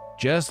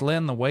 Just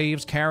letting the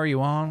waves carry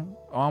you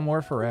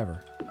onward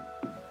forever.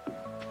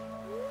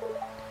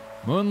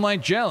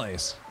 Moonlight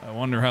jellies. I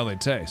wonder how they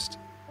taste.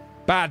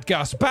 Bad,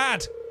 Gus,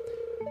 bad!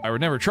 I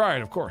would never try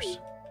it, of course.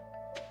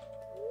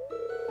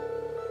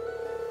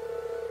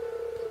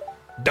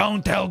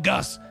 Don't tell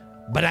Gus,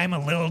 but I'm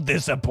a little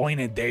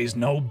disappointed there's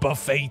no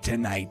buffet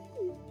tonight.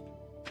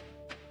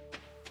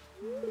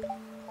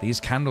 These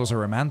candles are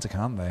romantic,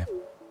 aren't they?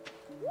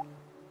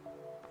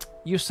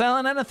 You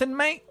selling anything,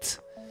 mate?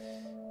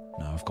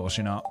 No, of course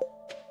you're not.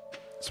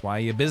 That's why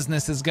your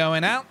business is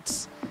going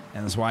out.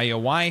 And that's why your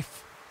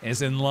wife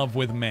is in love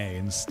with me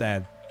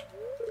instead.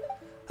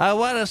 I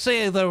want to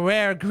see the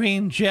rare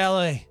green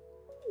jelly.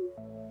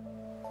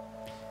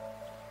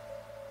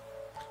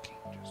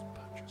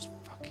 Just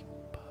fucking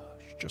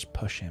push. Just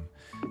push him.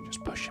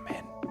 Just push him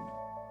in.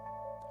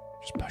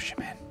 Just push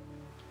him in.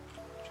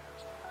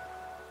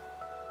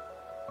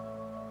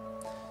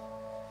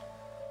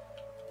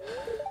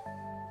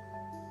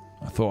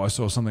 I thought I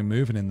saw something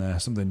moving in there.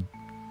 Something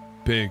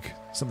big.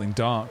 Something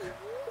dark.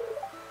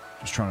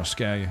 Just trying to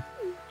scare you.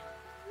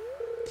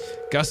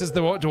 Gus is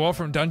the dwarf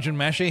from Dungeon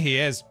Meshi? He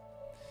is.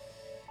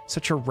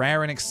 Such a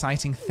rare and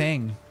exciting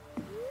thing.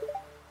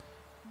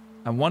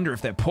 I wonder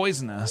if they're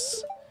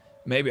poisonous.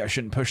 Maybe I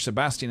shouldn't push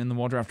Sebastian in the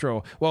water after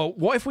all. Well,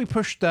 what if we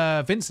pushed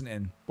Vincent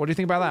in? What do you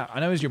think about that? I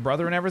know he's your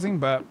brother and everything,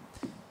 but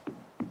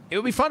it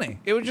would be funny.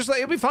 It would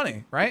be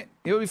funny, right?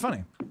 It would be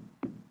funny.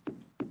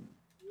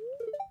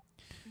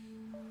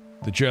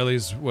 The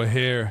jellies were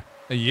here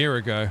a year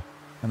ago,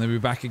 and they'll be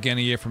back again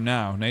a year from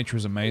now. Nature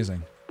is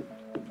amazing.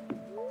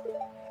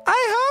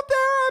 I hope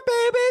there are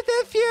babies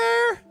this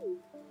year.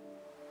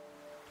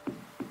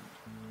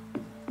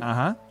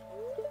 Uh-huh.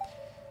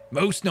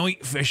 Most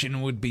night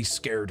fishing would be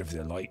scared of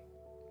the light.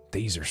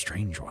 These are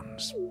strange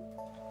ones.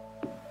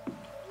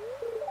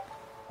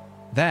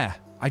 There.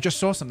 I just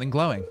saw something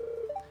glowing.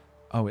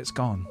 Oh, it's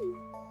gone.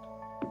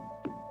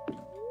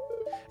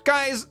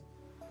 Guys,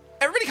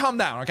 everybody calm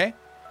down, okay?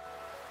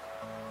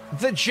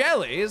 The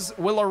jellies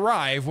will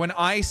arrive when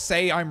I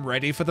say I'm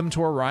ready for them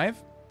to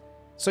arrive.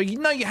 So you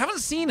know you haven't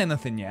seen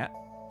anything yet.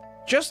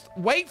 Just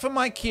wait for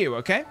my cue,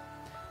 okay?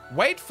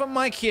 Wait for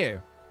my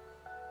cue.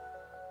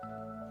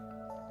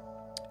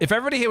 If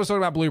everybody here was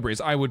talking about blueberries,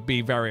 I would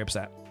be very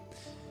upset.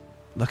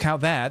 Look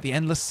out there, the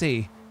endless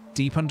sea.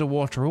 Deep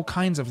underwater, all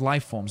kinds of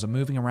life forms are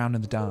moving around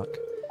in the dark.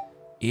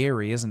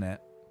 Eerie, isn't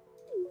it?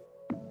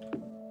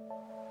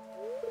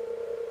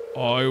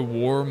 I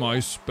wore my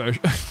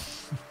special...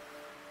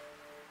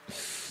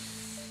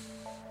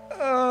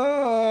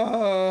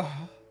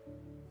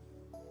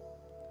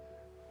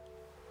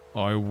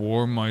 I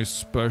wore my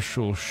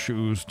special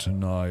shoes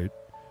tonight.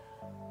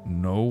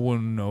 No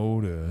one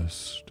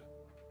noticed.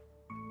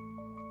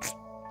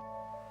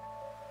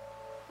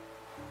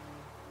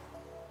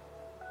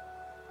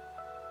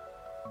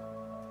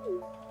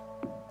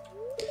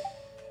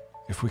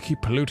 If we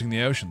keep polluting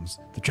the oceans,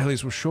 the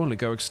jellies will surely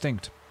go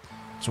extinct.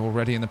 It's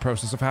already in the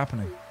process of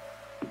happening.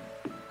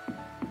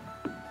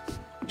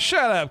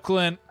 Shut up,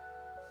 Clint.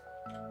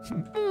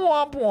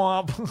 Womp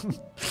womp.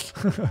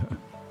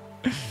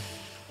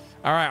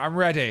 All right, I'm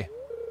ready.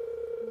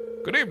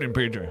 Good evening,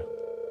 PJ.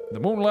 The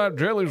moonlight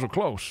jellies are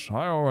close.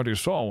 I already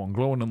saw one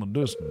glowing in the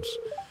distance.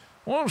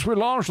 Once we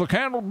launch the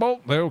candle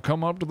boat, they'll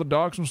come up to the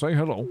docks and say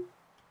hello.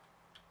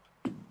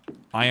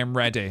 I am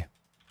ready.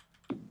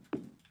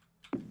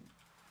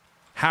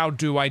 How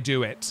do I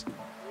do it?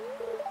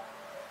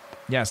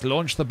 Yes,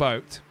 launch the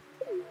boat.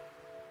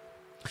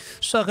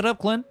 Suck it up,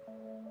 Clint.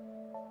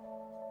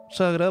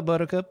 Suck it up,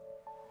 Buttercup.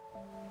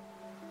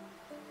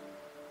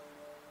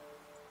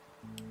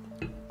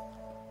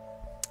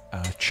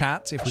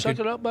 Chat, if we Suck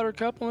could... it up,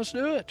 Buttercup, and let's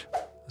do it.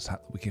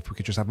 If we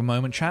could just have a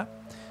moment, chat.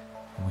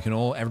 And we can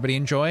all, everybody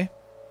enjoy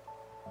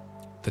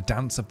the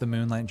dance of the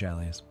moonlight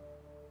jellies.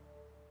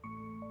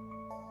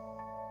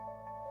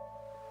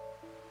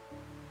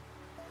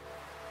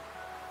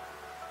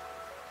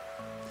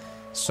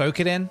 Soak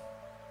it in.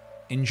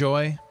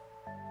 Enjoy.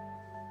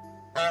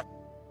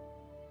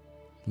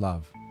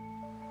 Love.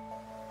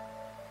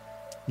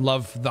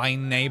 Love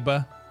thine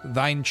neighbor.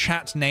 Thine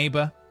chat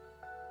neighbor.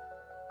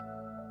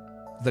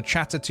 The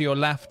chatter to your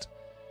left.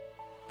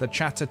 The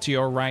chatter to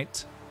your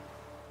right.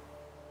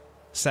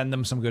 Send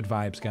them some good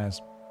vibes,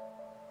 guys.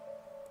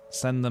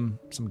 Send them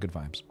some good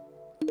vibes.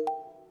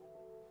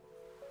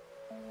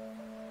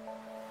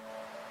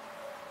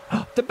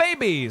 The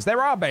babies!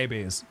 There are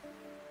babies!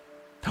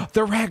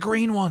 The rare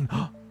green one!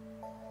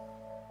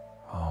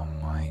 Oh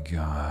my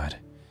god.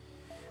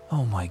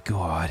 Oh my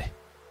god.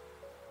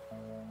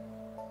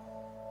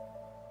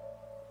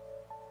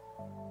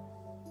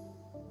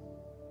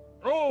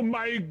 Oh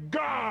my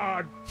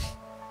god!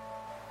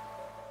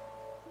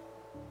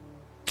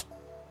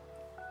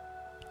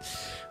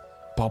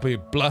 Bobby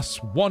bless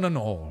one and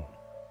all.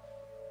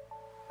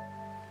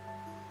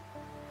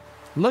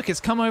 Look, it's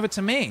come over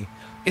to me.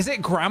 Is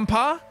it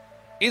Grandpa?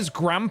 Is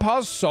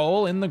Grandpa's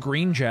soul in the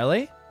green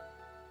jelly?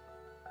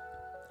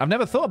 I've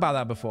never thought about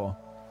that before.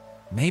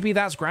 Maybe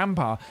that's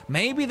Grandpa.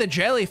 Maybe the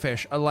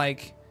jellyfish are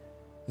like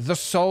the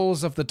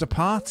souls of the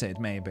departed,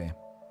 maybe.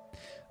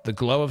 The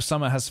glow of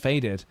summer has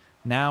faded.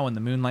 Now and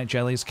the moonlight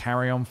jellies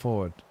carry on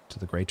forward to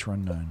the greater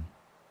unknown.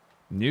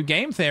 New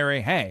game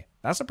theory. Hey,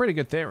 that's a pretty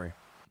good theory.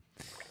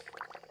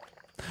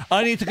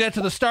 I need to get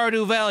to the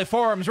Stardew Valley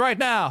forums right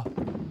now.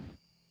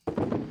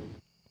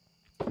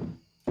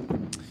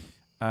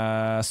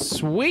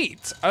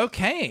 Sweet.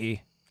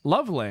 Okay.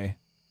 Lovely.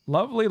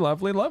 Lovely,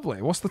 lovely,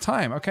 lovely. What's the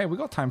time? Okay, we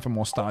got time for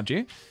more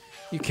Stardew.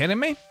 You kidding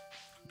me?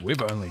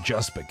 We've only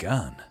just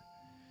begun.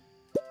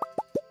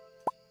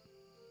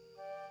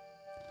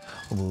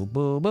 Boop,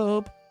 boop,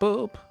 boop,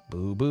 boop,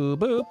 boop, boop,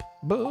 boop,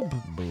 boop,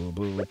 boop,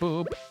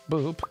 boop,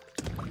 boop, boop.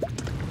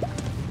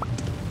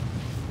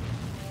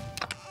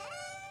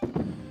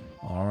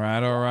 All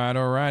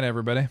right,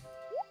 everybody.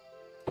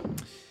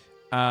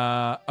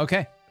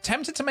 Okay.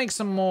 Tempted to make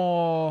some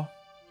more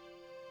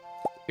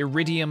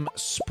iridium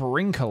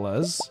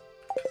sprinklers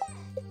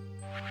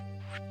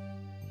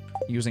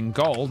using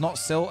gold, not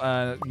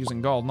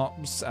using gold,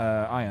 not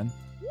iron.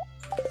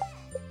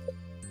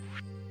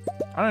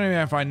 I don't even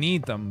know if I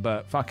need them,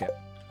 but fuck it.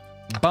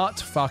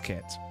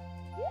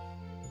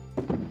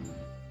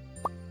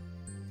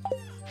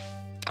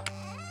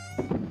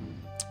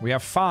 We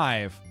have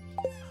 5.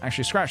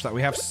 Actually, scratch that.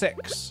 We have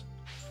 6.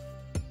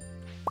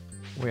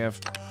 We have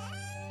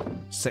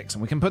 6,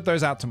 and we can put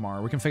those out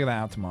tomorrow. We can figure that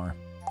out tomorrow.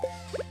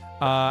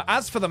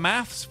 As for the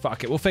maths,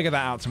 fuck it. We'll figure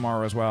that out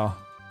tomorrow as well.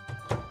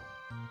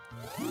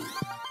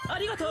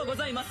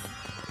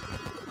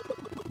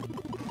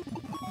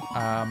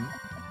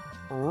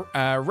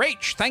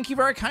 Rach, thank you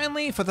very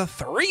kindly for the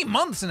 3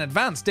 months in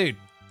advance, dude.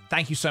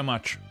 Thank you so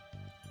much,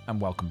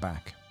 and welcome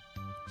back.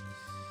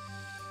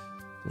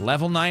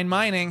 Level 9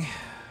 mining.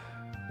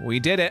 We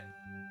did it.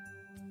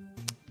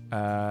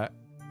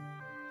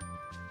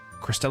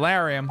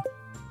 Crystallarium.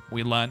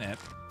 We learned it.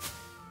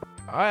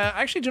 I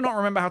actually do not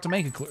remember how to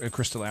make a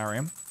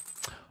crystallarium.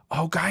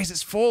 Oh, guys,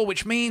 it's fall,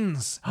 which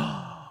means...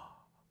 Oh.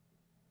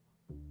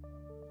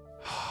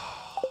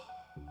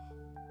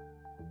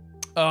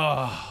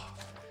 Oh.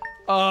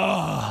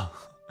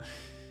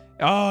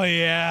 Oh,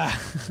 yeah.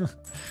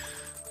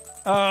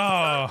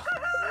 Oh.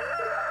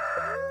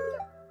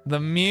 The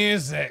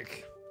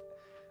music.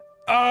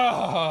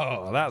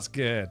 Oh, that's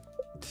good.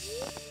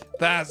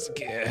 That's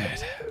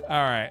good.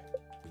 All right.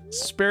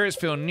 Spirits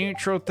feel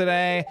neutral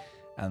today,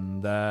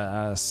 and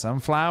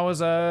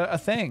sunflowers are a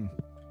thing.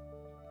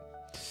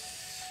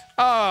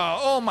 Oh,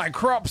 all my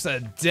crops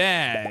are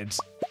dead.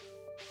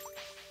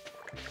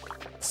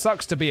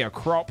 Sucks to be a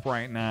crop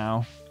right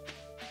now.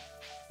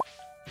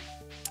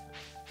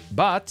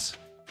 But,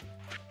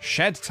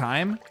 shed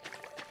time.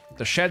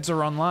 The sheds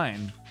are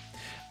online.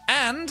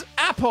 And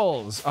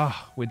apples.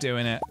 Oh, we're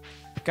doing it.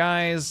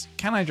 Guys,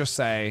 can I just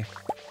say,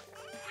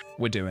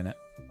 we're doing it.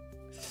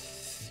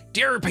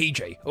 Dear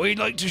PJ, I'd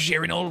like to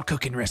share an old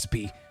cooking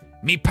recipe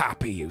me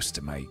pappy used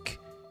to make.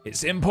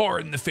 It's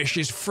important the fish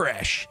is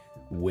fresh,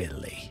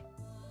 Willie.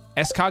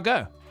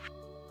 Escargot.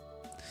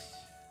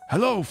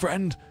 Hello,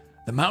 friend.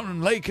 The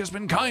mountain lake has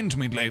been kind to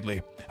me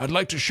lately. I'd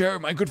like to share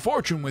my good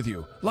fortune with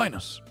you.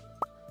 Linus.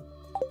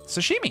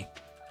 Sashimi.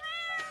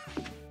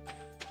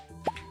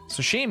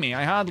 Sashimi,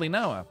 I hardly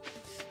know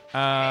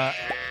her.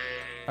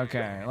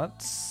 Okay,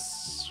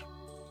 let's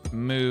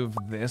move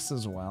this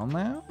as well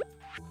now.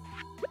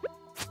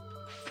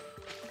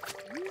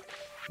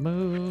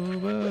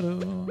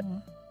 Bum,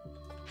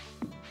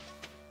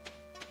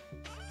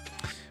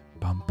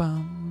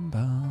 bum,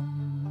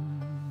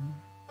 bum.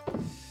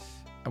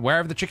 Where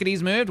have the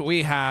chickadees moved?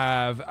 We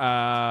have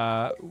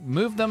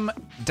moved them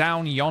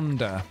down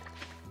yonder.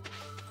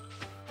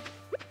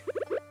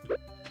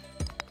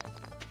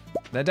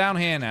 They're down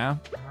here now.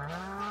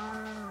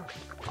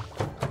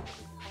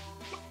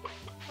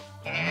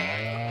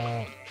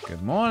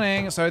 Good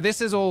morning. So this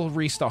is all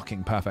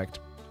restocking. Perfect.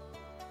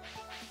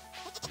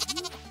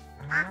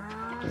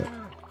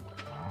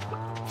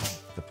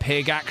 The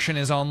pig action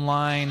is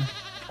online.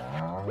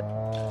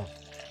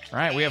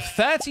 Right, we have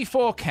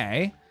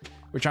 34k,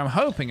 which I'm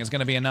hoping is going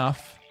to be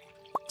enough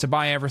to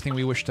buy everything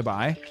we wish to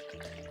buy.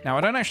 Now,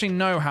 I don't actually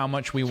know how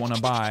much we want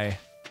to buy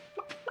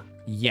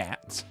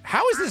yet.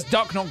 How is this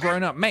duck not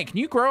grown up? Mate, can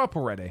you grow up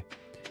already?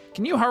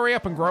 Can you hurry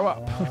up and grow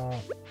up?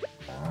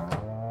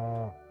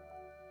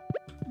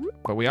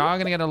 But we are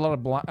going to get a lot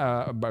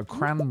of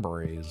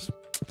cranberries.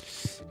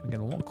 We're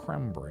getting a lot of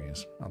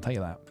cranberries. I'll tell you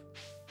that.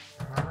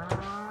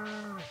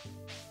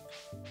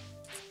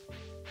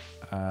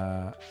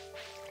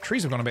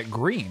 Trees have gone a bit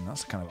green.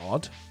 That's kind of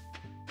odd.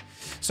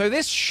 So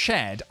this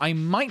shed, I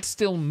might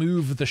still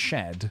move the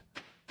shed.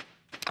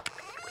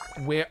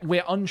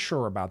 We're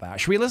unsure about that.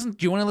 Should we listen?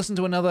 Do you want to listen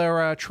to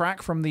another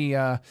track from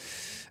the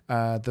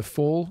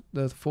fall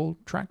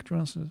track? Do you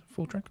want to listen to the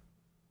fall track?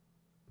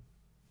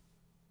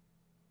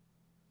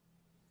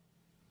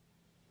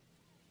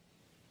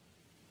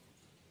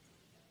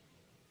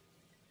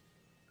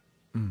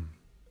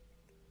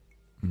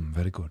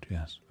 Very good.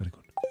 Yes, very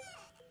good.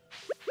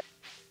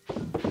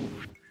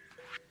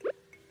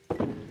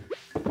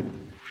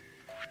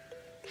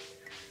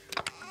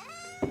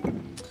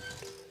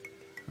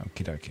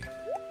 Okie dokie.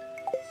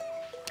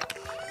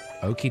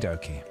 Okie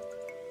dokie.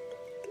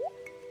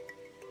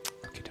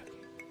 Okie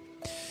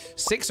dokie.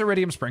 6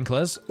 iridium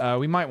sprinklers.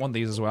 We might want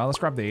these as well. Let's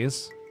grab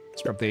these.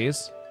 Let's grab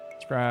these.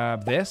 Let's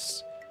grab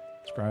this.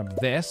 Let's grab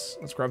this.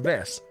 Let's grab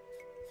this.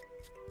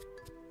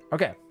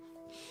 Okay.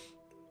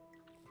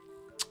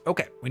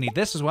 Okay, we need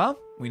this as well.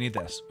 We need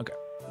this. Okay.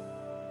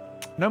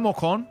 No more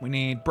corn. We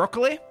need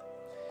broccoli.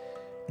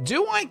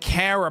 Do I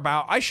care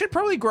about... I should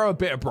probably grow a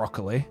bit of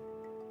broccoli.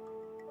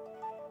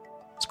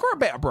 Let's grow a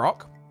bit of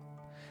brock.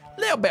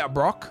 Little bit of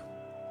brock.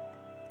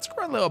 Let's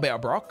grow a little bit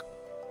of brock.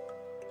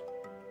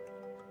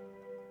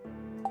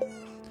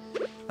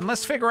 And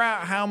let's figure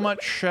out how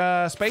much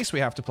space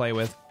we have to play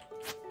with.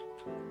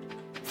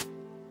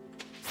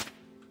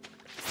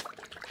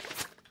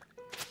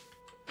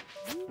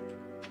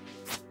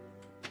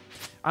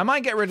 I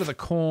might get rid of the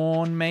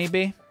corn,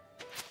 maybe.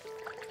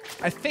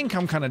 I think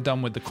I'm kind of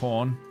done with the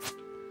corn.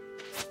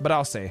 But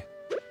I'll see.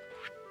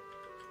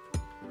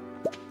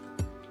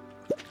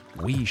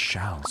 We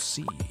shall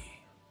see.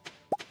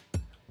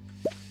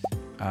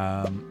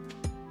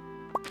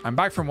 I'm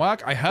back from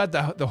work. I heard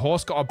the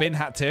horse got a bin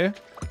hat too.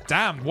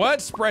 Damn,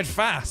 word spread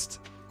fast.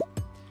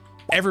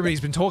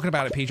 Everybody's been talking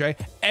about it, PJ.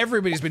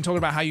 Everybody's been talking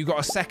about how you got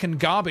a second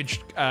garbage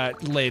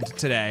lid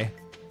today.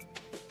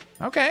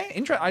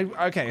 Okay,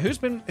 okay, who's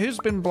been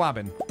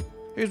blabbing?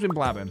 Who's been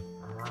blabbing?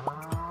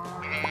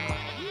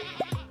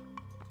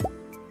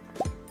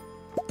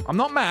 I'm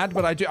not mad,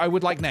 but I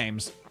would like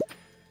names.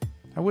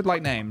 I would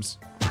like names.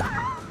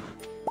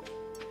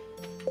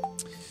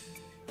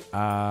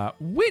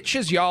 Which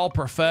is y'all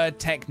preferred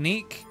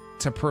technique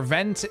to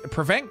prevent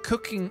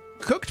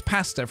cooked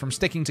pasta from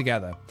sticking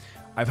together?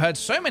 I've heard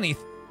so many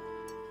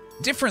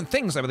different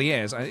things over the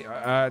years.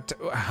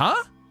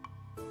 Huh?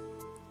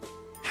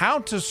 How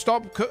to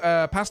stop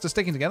pasta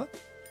sticking together?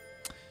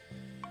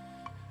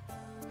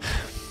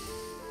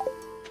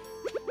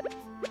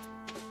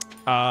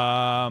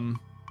 I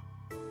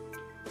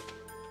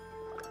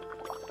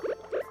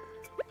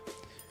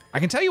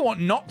can tell you what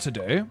not to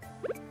do.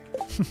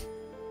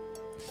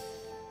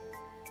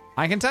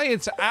 I can tell you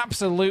to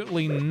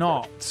absolutely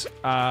not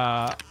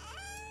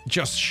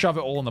just shove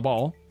it all in the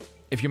bowl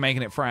if you're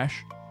making it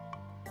fresh.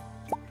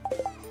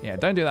 Yeah,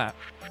 don't do that.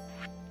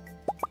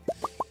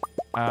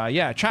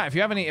 Yeah, chat,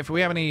 if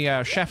we have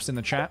any chefs in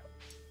the chat,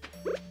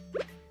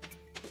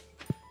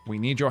 we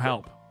need your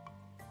help.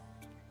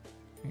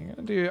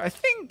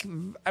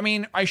 I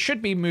mean, I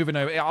should be moving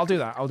over. I'll do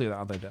that.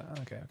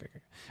 Okay.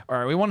 All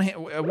right, we one here.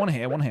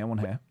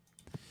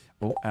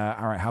 Oh,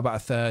 all right. How about a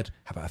third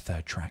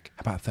track?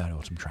 How about a third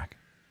autumn track?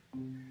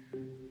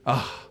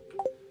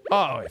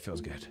 Oh, it feels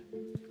good.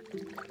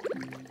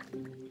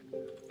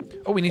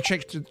 Oh, we need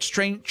to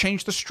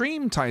change the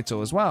stream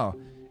title as well.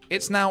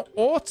 It's now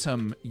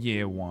Autumn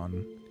Year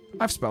 1.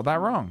 I've spelled that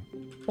wrong.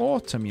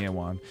 Autumn Year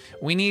 1.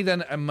 We need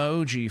an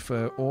emoji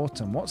for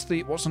autumn. What's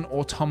an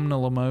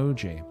autumnal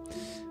emoji?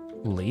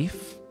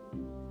 Leaf?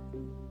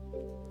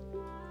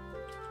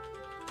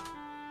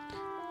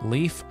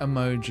 Leaf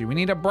emoji. We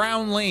need a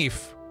brown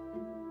leaf.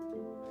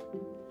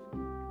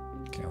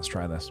 Okay, let's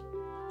try this.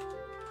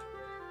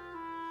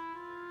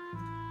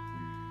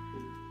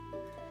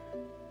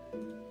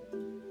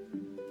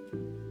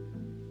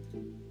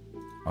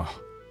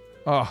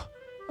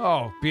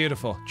 Oh,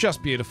 beautiful.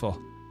 Just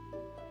beautiful.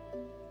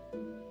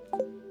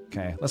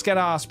 Okay, let's get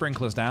our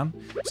sprinklers down.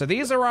 So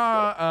these are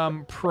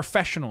our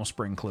professional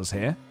sprinklers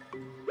here.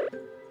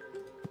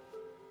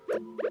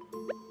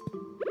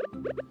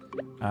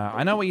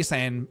 I know what you're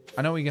saying.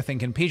 I know what you're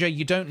thinking. PJ,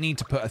 you don't need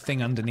to put a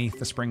thing underneath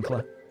the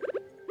sprinkler.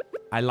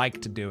 I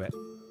like to do it.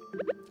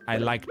 I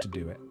like to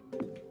do it.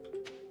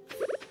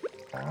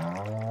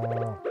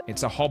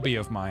 It's a hobby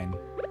of mine.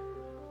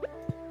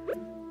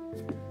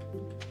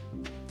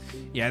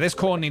 Yeah, this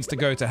corn needs to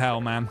go to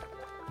hell, man.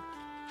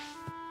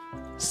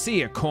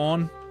 See ya,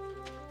 corn.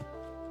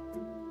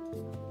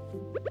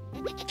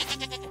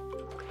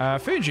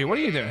 Fuji, what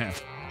are you doing here?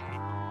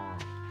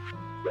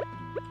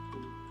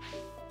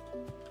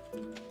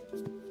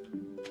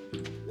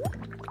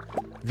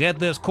 Get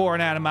this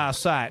corn out of my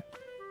sight.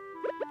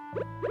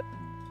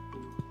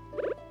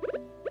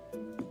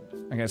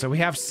 Okay, so we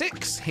have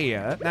 6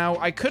 here. Now,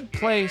 I could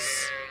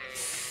place...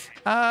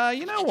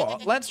 you know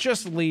what? Let's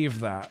just leave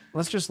that.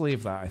 Let's just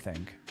leave that, I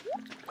think.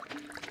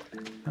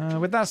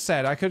 With that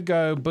said, I could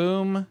go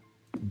boom,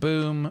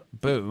 boom,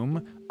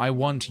 boom. I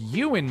want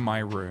you in my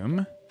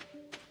room.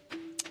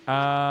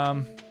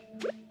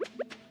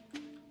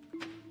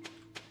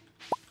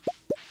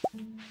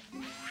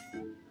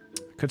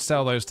 Could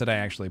sell those today,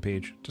 actually,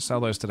 Peach. Just sell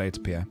those today to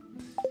Pierre.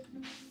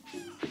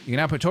 You can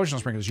now put torches on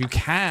sprinklers. You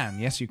can.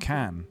 Yes, you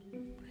can.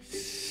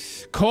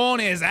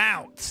 Corn is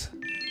out.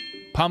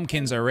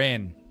 Pumpkins are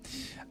in.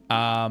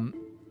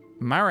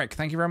 Marek,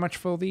 thank you very much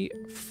for the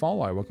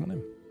follow. Welcome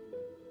in.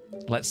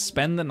 Let's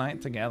spend the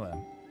night together.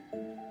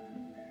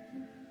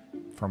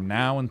 From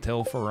now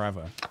until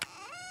forever.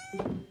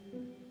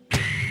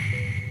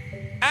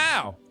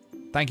 Ow!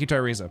 Thank you,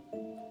 Teresa.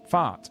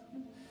 Fart.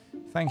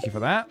 Thank you for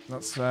that.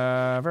 That's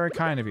very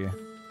kind of you.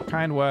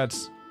 Kind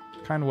words.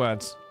 Kind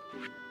words.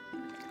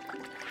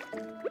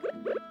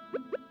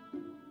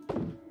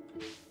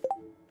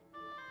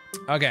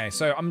 Okay,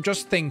 so I'm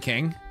just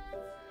thinking.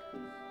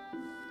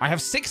 I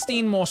have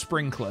 16 more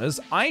sprinklers.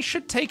 I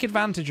should take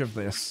advantage of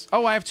this.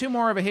 Oh, I have 2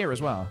 more over here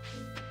as well.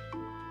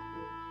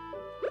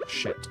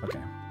 Shit,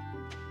 okay.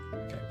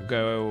 Okay, we'll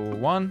go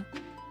 1.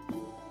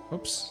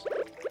 Oops.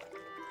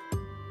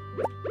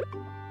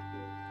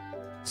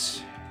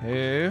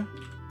 2.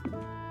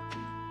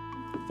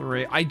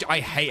 3. I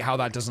hate how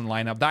that doesn't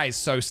line up. That is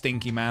so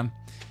stinky, man.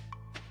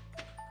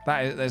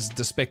 That's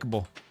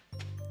despicable.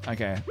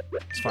 Okay,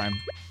 it's fine.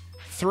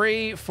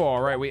 3,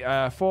 4. Right, we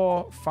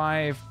 4,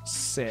 5,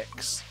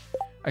 6.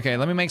 Okay,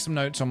 let me make some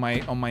notes on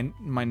my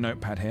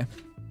notepad here.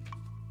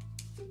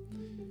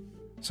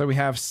 So we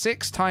have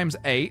 6 times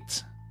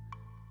 8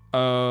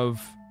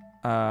 of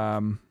 6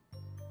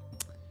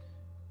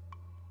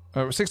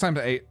 times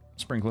 8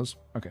 sprinklers.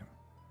 Okay.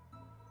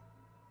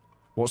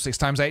 What's 6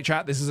 times 8,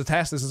 chat? This is a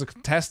test. This is a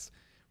test.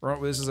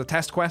 This is a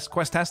test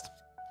quest test.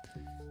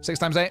 6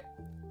 times 8.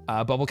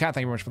 Bubble Cat,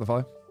 thank you very much for the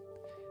follow.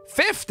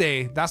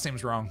 50? That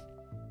seems wrong.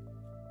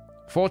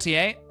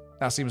 48?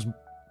 That seems,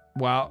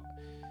 well,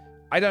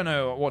 I don't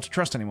know what to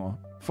trust anymore.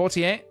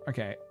 48?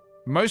 Okay.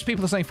 Most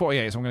people are saying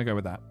 48, so I'm going to go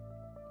with that.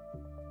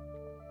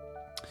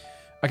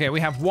 Okay, we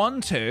have 1,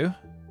 2,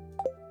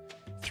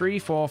 3,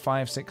 4,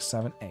 5, 6,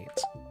 7, 8.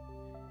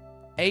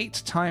 8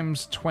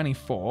 times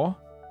 24.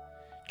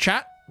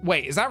 Chat,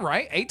 wait, is that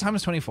right? 8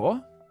 times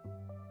 24?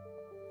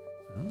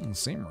 Doesn't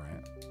seem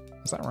right.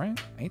 Is that right?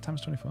 8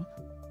 times 24?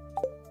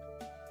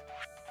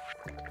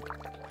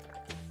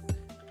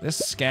 This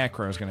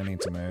scarecrow is going to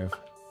need to move.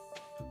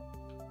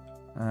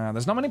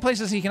 There's not many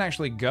places he can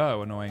actually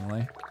go,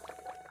 annoyingly.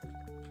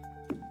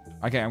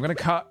 Okay, I'm going to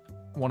cut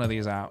one of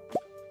these out.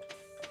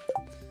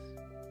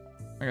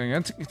 Okay, I'm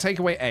going to take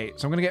away 8.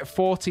 So I'm going to get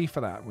 40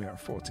 for that. We are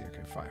 40.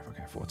 Okay, 5.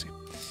 Okay, 40.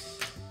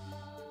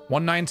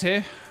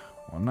 192.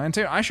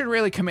 192. I should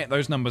really commit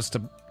those numbers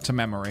to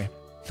memory.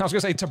 I was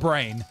going to say to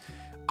brain.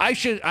 I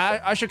should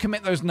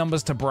commit those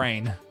numbers to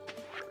brain.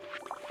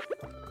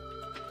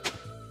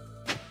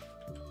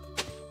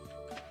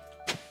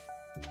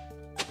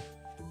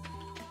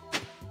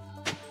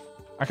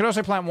 I could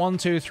also plant 1,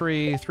 2,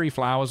 3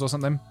 flowers or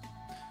something.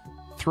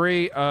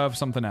 3 of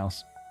something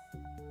else.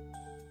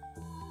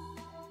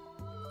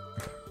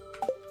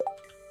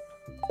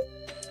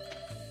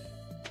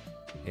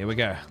 Here we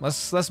go.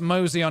 Let's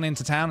mosey on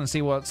into town and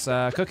see what's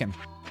cooking.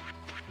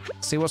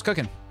 See what's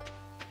cooking.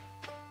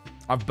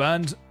 I've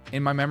burned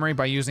in my memory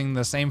by using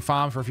the same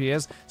farm for a few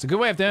years. It's a good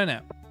way of doing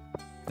it.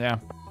 Yeah.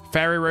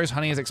 Fairy rose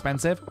honey is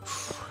expensive.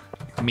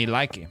 Me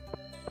like it.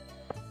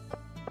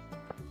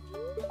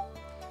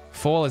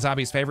 Fall is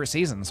Abby's favorite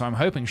season, so I'm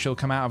hoping she'll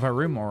come out of her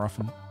room more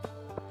often.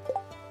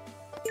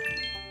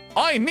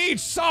 I need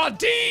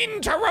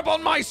sardine to rub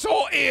on my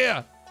sore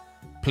ear.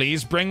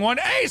 Please bring one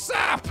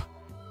ASAP.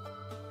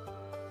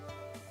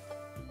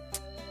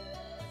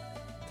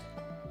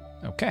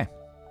 Okay.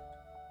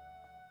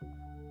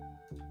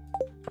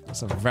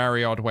 That's a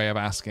very odd way of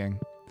asking.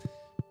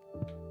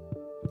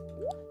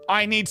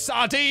 I need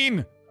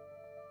sardine!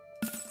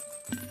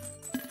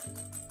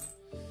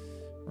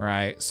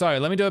 Right, so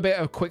let me do a bit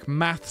of quick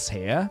maths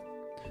here.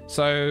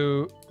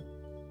 So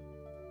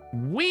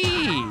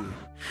we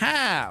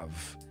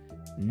have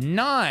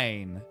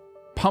 9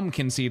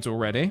 pumpkin seeds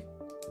already.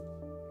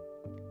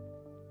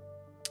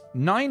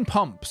 9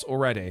 pumps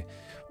already.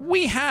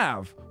 We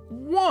have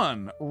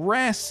 1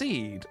 rare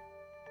seed.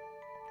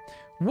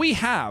 We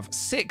have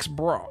 6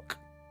 Brock.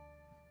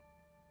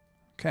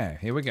 Okay,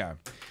 here we go.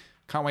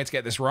 Can't wait to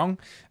get this wrong.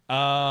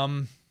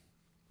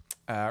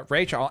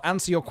 Rachel, I'll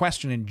answer your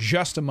question in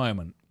just a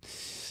moment.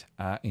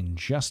 All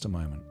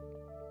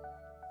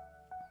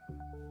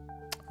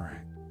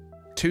right.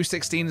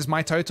 216 is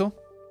my total.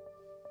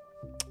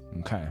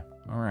 Okay.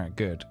 All right.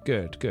 Good.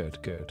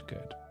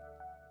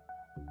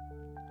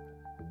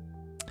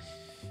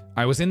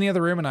 I was in the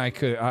other room and I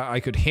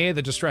could hear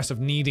the distress of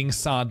needing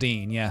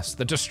sardine. Yes,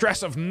 the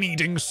distress of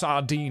needing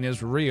sardine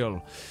is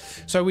real.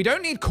 So we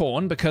don't need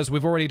corn because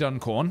we've already done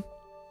corn.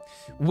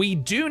 We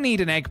do need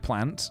an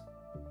eggplant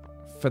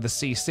for the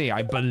CC,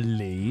 I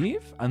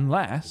believe,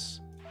 unless...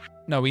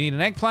 No, we need an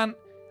eggplant,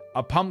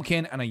 a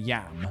pumpkin, and a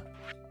yam.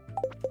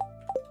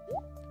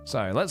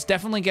 So let's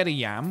definitely get a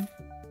yam.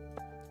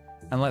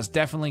 And let's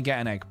definitely get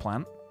an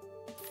eggplant.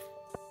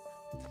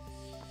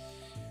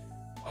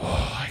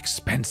 Oh,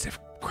 expensive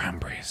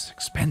cranberries.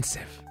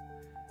 Expensive.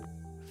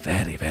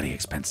 Very, very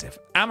expensive.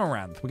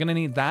 Amaranth. We're going to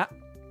need that.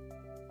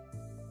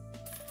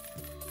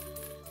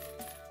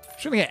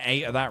 Just going to get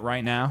 8 of that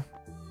right now.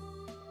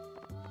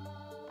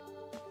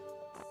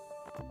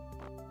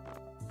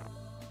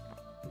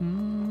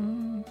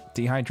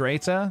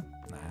 Dehydrator?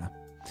 Nah.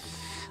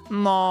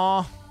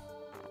 No.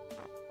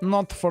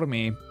 Not for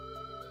me.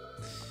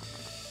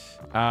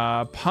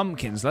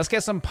 Pumpkins. Let's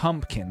get some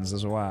pumpkins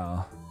as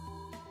well.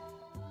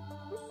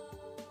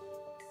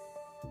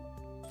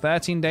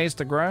 13 days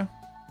to grow. Okay.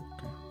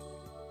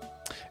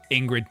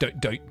 Ingrid,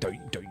 don't you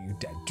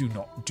dare.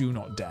 Do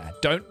not dare.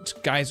 Don't,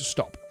 guys,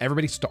 stop.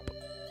 Everybody stop.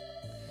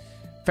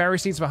 Fairy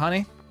seeds for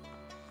honey.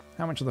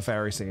 How much are the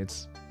fairy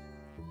seeds?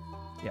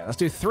 Yeah, let's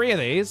do 3 of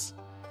these.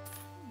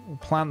 We'll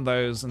plant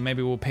those and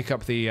maybe we'll pick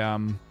up the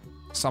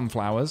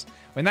sunflowers.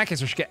 Well, in that case,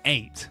 we should get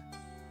 8.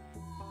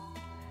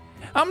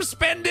 I'm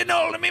spending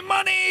all of my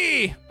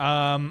money!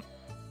 All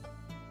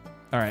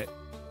right.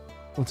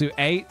 We'll do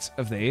 8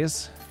 of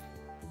these.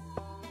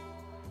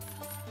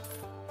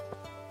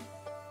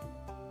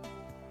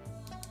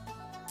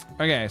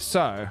 Okay,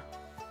 so...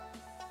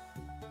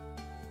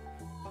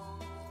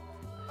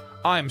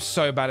 I'm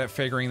so bad at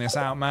figuring this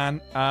out, man.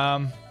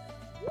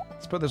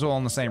 Let's put this all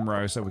on the same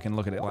row so we can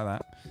look at it like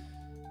that.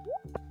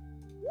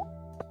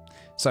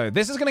 So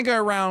this is going to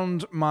go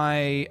around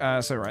my...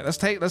 so right, let's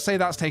say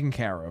that's taken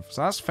care of.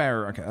 So that's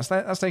fair. Okay,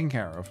 that's taken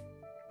care of.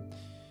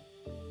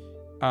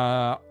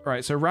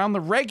 Right, so around the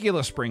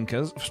regular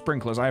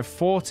sprinklers, I have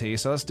 40.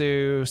 So let's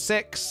do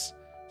 6,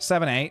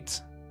 7,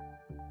 8.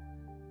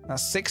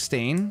 That's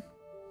 16.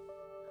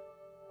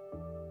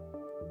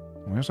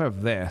 We also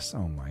have this.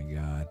 Oh my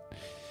god.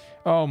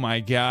 Oh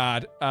my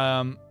god.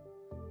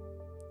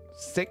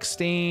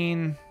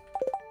 16.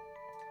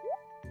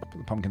 Put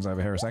the pumpkins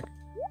over here a sec.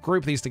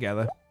 Group these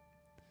together.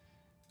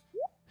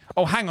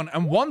 Oh, hang on.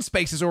 And one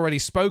space is already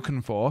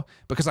spoken for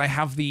because I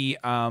have the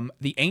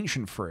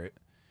ancient fruit.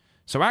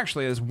 So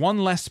actually, there's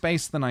one less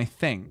space than I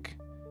think.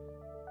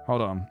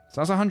 Hold on.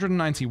 So that's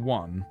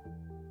 191.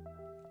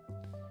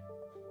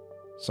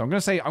 So I'm going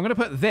to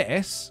put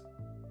this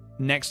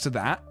next to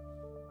that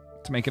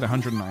to make it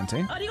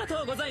 190.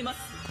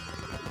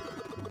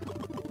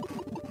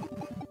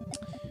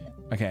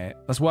 Okay,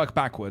 let's work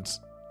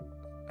backwards.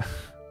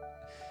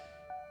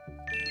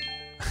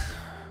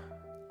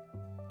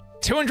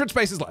 200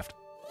 spaces left.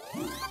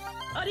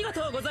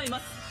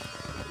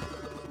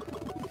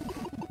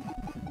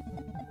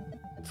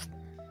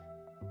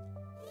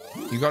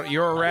 You got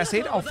your rare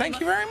seed? Oh, thank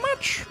you very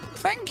much.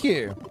 Thank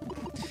you.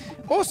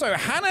 Also,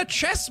 Hannah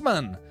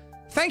Chessman,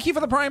 thank you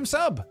for the Prime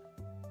sub.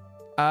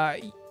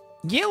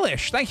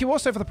 Yillish, thank you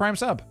also for the Prime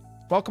sub.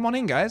 Welcome on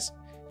in, guys.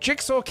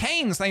 Jigsaw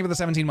Canes, thank you for the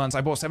 17 months. I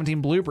bought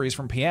 17 blueberries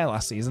from Pierre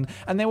last season,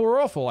 and they were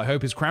awful. I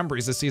hope his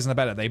cranberries this season are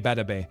better. They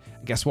better be.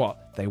 Guess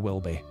what? They will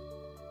be.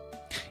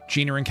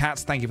 Gina and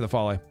Cats, thank you for the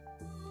follow.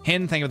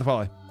 Hin, thank you for the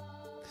follow.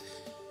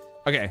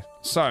 Okay,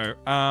 so,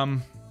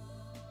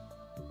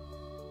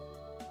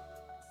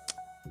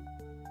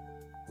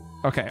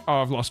 okay,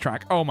 oh, I've lost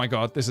track. Oh my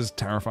god, this is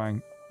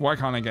terrifying. Why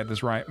can't I get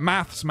this right?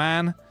 Maths,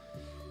 man.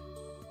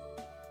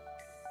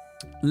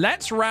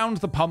 Let's round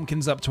the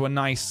pumpkins up to a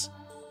nice...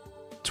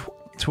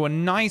 to a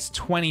nice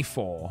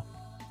 24.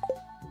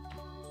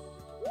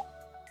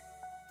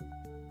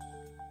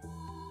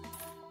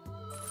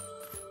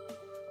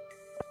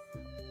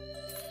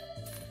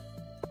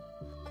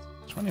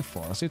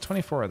 Let's do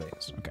 24 of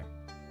these. Okay.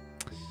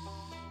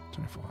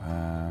 24.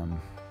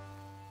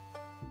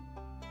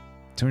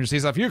 200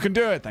 seeds left. You can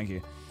do it. Thank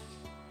you.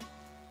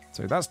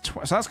 So that's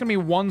gonna be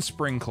one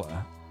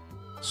sprinkler.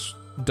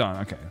 Done.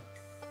 Okay.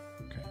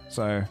 Okay.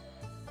 So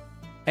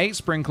 8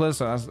 sprinklers.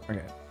 So that's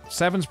okay.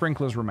 7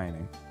 sprinklers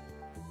remaining.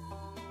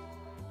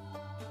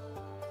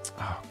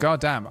 Oh god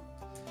damn.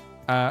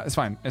 It's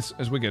fine. It's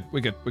we're good.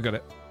 We're good. We got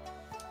it.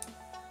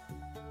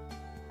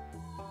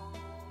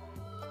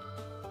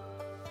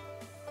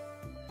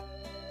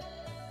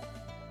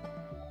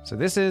 So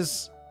this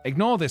is...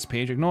 Ignore this,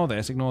 Peach. Ignore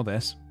this. Ignore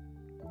this.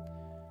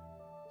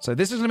 So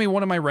this is going to be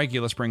one of my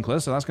regular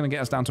sprinklers. So that's going to get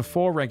us down to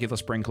 4 regular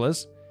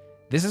sprinklers.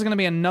 This is going to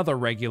be another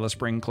regular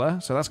sprinkler.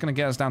 So that's going to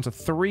get us down to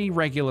 3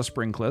 regular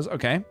sprinklers.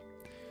 Okay.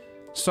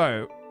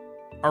 So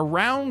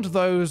around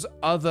those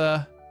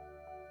other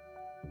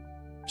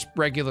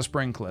regular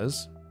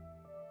sprinklers,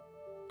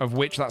 of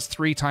which that's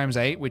 3 times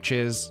 8, which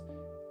is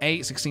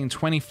 8, 16,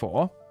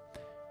 24...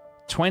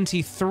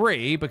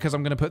 23, because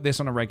I'm going to put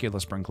this on a regular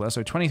sprinkler.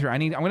 So 23.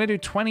 I'm going to do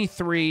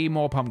 23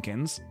 more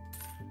pumpkins.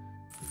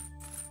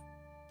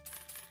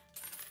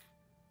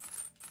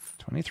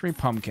 23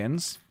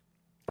 pumpkins.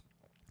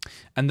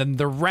 And then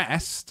the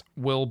rest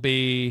will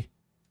be...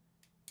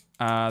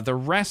 the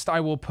rest I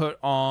will put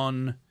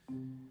on...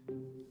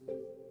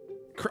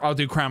 I'll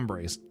do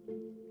cranberries.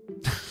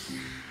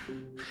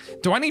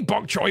 Do I need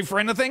bok choy for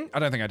anything? I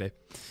don't think I do.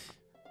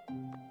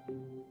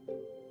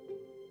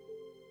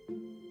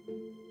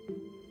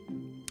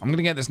 I'm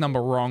gonna get this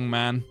number wrong,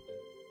 man.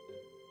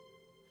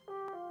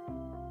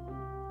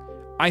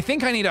 I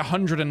think I need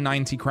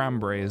 190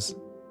 cranberries.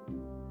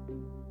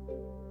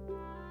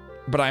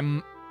 But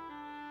I'm...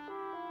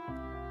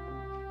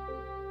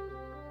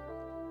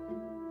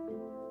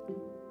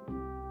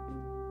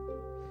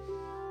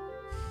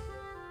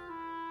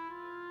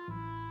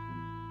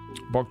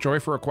 Bok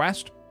choy for a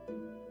quest?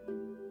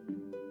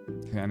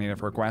 I think I need it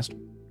for a quest.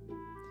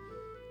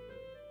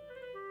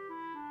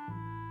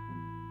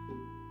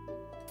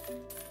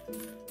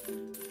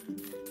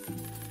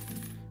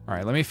 All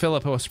right, let me fill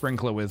up a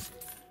sprinkler with...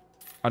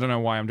 I don't know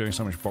why I'm doing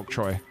so much bok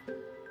choy.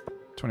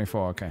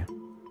 24, okay.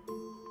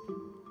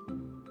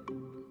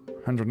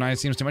 109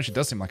 seems too much. It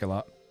does seem like a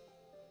lot.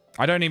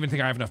 I don't even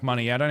think I have enough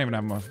money. Yeah, I don't even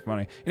have enough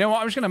money. You know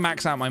what? I'm just going to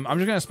max out my... I'm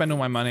just going to spend all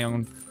my money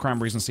on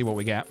cranberries and see what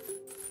we get.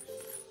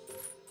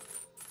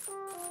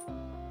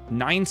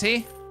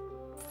 90?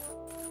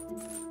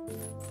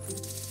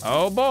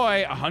 Oh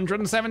boy,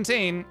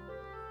 117.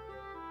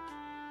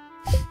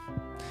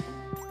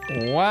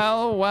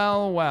 Well,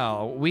 well,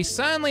 well. We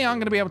certainly aren't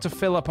going to be able to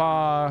fill up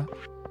our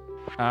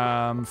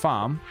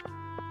farm.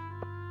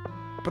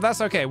 But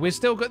that's okay. We're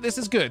still good. This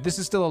is good. This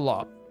is still a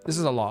lot. This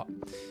is a lot.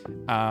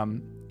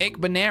 Ik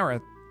Banara,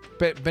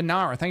 thank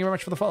you very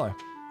much for the follow.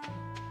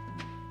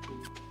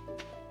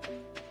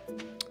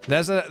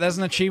 There's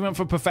an achievement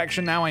for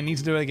perfection now. I need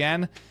to do it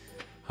again.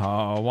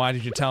 Oh, why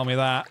did you tell me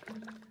that?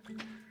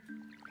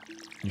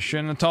 You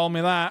shouldn't have told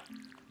me that.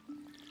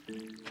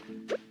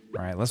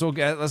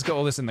 let's get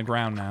all this in the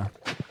ground now.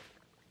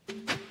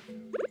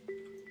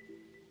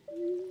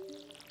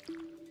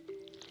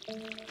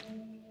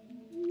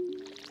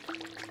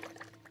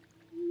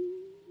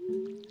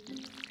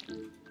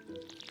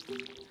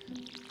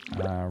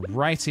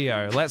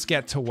 Rightio, let's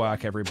get to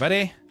work,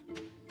 everybody.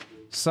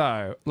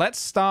 So, let's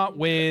start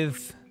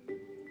with...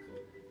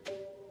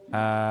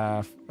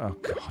 oh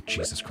god,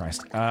 Jesus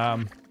Christ.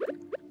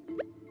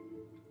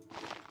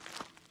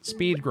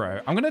 Speed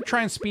grow. I'm gonna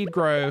try and speed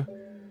grow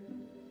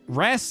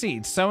rare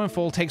seeds. Sow and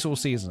fall takes all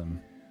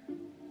season.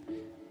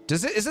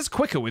 Is this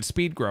quicker with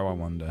speed grow, I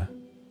wonder?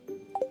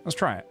 Let's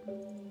try it.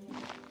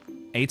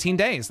 18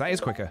 days, that is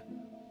quicker,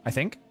 I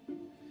think.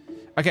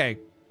 Okay,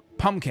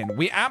 pumpkin.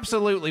 We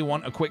absolutely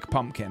want a quick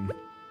pumpkin.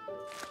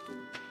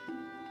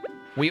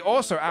 We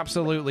also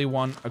absolutely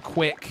want a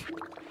quick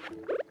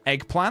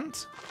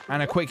eggplant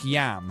and a quick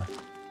yam,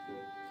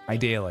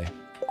 ideally.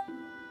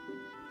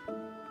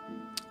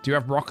 Do you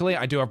have broccoli?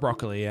 I do have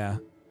broccoli, yeah.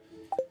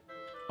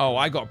 Oh,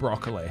 I got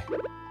broccoli.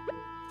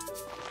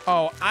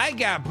 Oh, I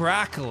got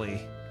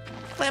broccoli.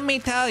 Let me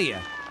tell you.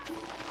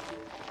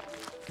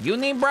 You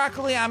need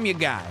broccoli, I'm your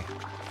guy.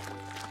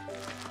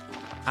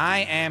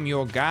 I am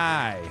your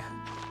guy.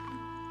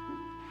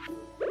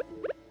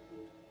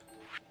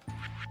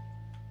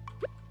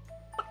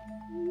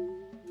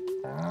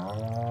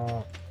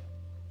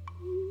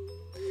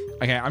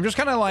 Okay, I'm just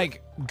kind of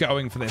like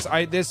going for this.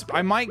 I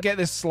might get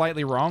this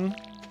slightly wrong,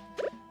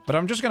 but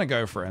I'm just gonna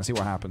go for it and see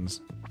what happens.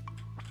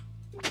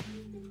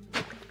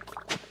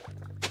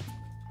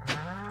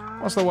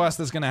 What's the worst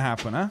that's gonna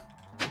happen, huh?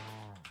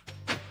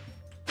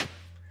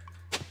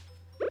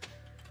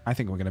 I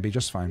think we're gonna be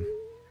just fine.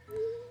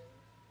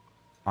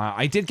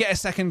 I did get a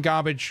second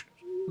garbage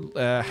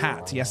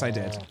hat. Yes, I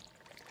did.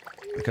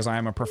 Because I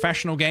am a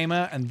professional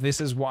gamer and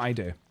this is what I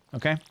do.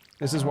 Okay?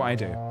 This is what I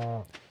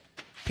do.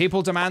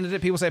 People demanded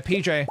it. People said,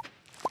 PJ,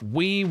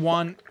 we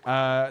want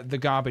the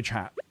garbage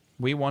hat.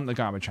 We want the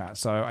garbage hat.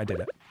 So I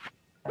did it.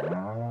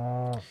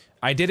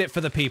 I did it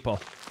for the people.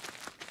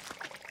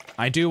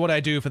 I do what I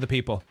do for the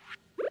people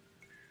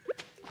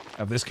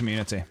of this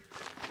community.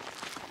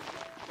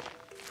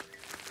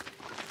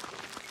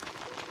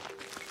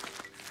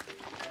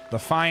 The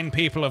fine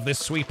people of this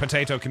sweet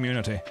potato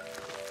community.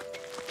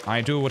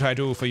 I do what I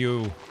do for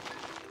you.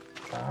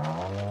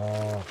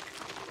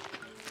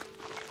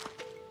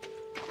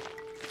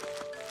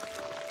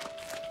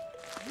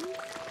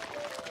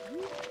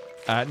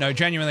 No,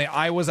 genuinely,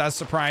 I was as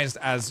surprised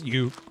as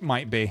you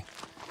might be.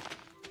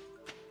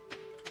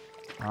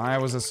 I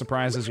was as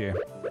surprised as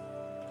you.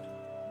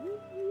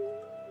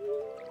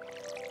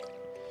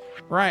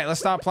 Right, let's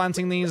start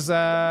planting these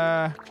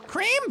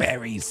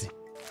cranberries.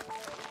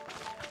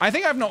 I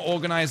think I've not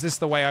organized this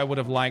the way I would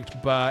have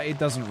liked, but it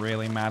doesn't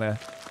really matter.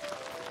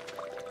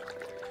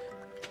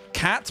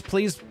 Cat,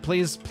 please,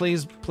 please,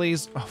 please,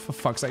 please. Oh, for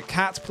fuck's sake.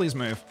 Cat, please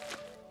move.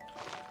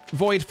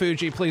 Void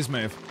Fuji, please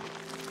move.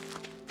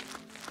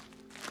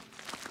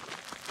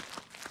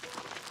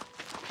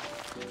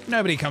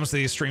 Nobody comes to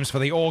these streams for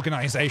the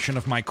organization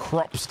of my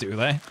crops, do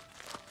they?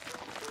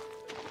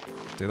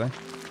 Do they?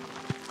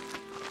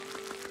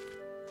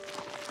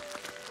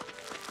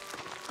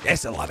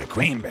 That's a lot of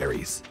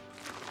cranberries.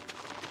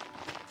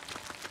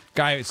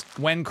 Guys,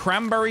 when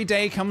Cranberry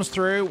Day comes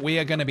through, we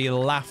are going to be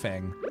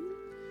laughing.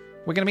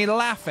 We're going to be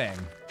laughing.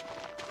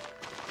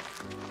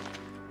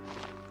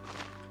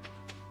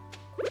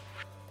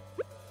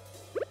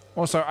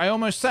 Also, I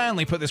almost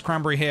certainly put this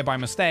cranberry here by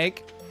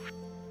mistake.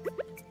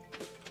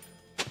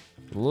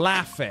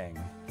 Laughing.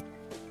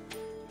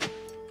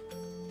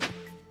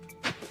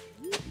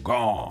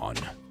 Gone.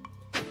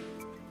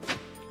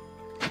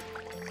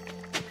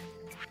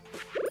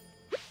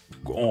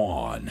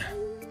 Gone.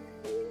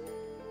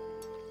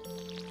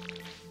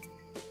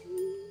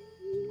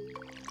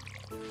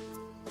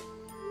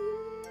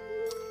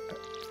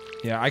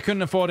 Yeah, I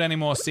couldn't afford any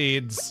more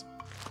seeds.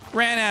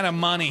 Ran out of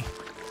money.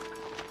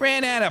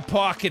 Ran out of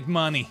pocket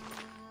money.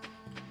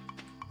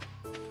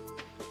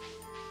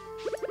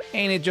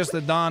 Ain't it just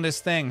the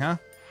darndest thing, huh?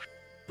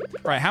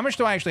 Right, how much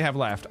do I actually have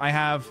left? I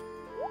have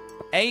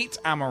 8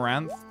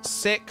 amaranth,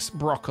 6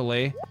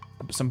 broccoli,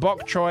 some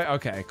bok choy.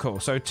 Okay, cool.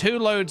 So 2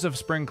 loads of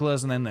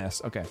sprinklers and then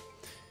this. Okay.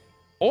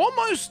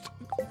 Almost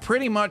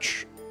pretty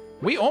much...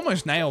 We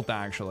almost nailed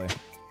that, actually.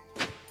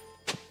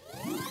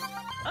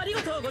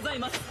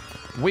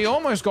 We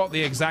almost got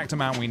the exact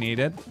amount we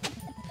needed.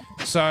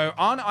 So,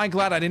 aren't I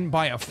glad I didn't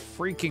buy a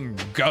freaking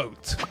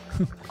goat?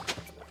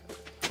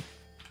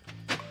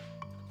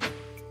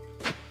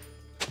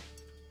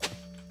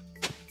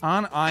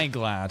 Aren't I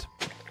glad?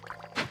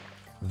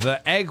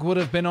 The egg would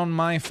have been on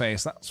my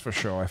face, that's for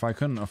sure, if I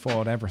couldn't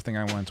afford everything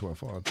I wanted to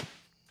afford.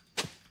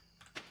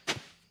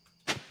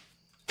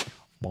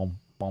 Bom,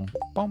 bom,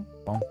 bom,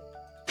 bom.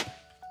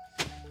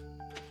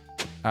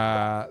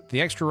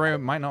 The extra row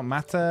might not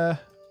matter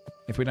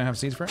if we don't have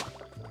seeds for it.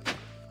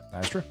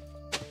 That is true.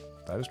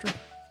 That is true.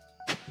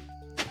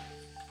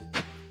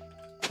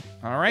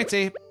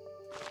 Alrighty.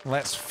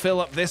 Let's fill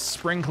up this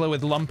sprinkler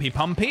with lumpy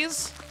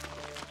pumpies.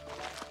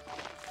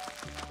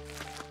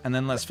 And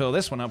then let's fill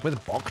this one up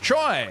with bok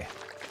choy.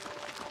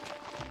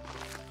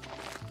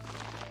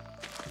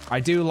 I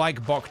do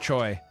like bok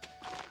choy.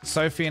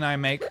 Sophie and I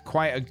make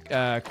quite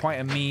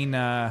a mean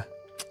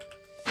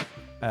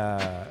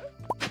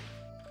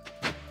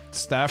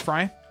stir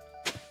fry.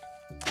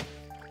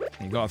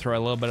 You gotta throw a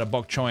little bit of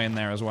bok choy in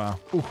there as well.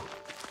 Ooh,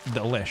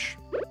 delish.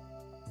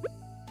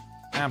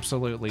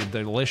 Absolutely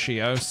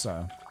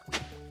delicioso.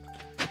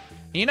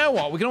 You know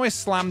what? We can always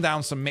slam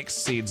down some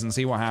mixed seeds and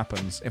see what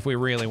happens if we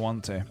really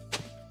want to.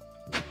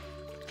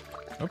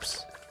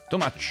 Oops, too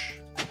much.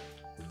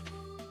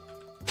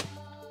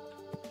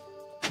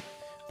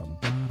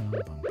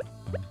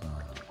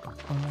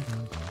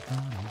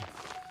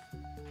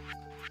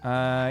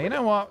 You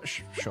know what?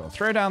 Sure,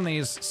 throw down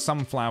these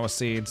sunflower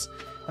seeds.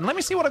 And let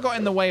me see what I got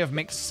in the way of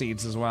mixed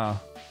seeds as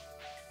well.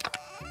 I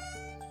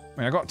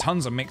mean, I got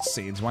tons of mixed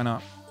seeds, why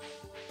not?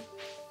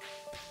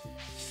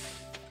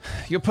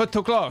 You put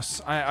too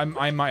close.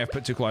 I might have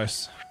put too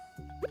close.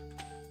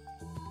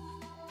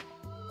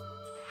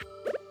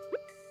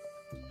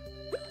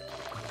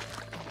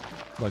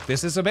 Look,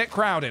 this is a bit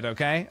crowded,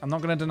 okay? I'm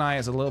not gonna deny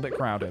it's a little bit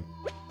crowded.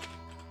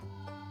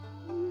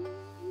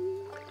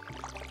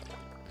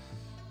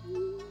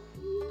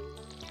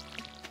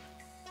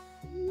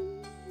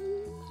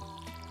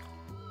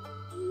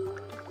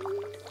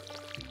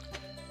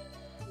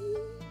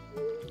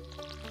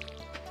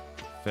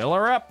 Fill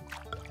her up.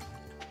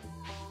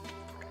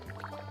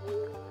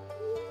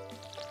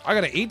 I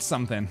gotta eat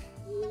something.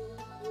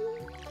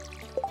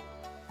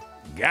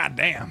 God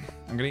damn.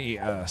 I'm gonna eat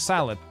a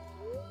salad.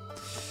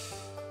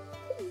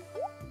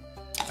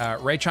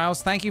 Ray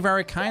Childs, thank you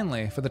very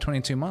kindly for the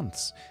 22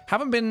 months.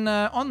 Haven't been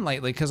on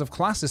lately because of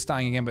classes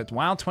starting again, but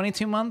wow,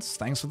 22 months.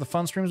 Thanks for the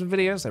fun streams and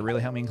videos. They really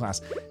help me in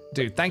class.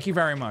 Dude, thank you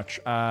very much.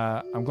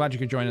 I'm glad you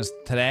could join us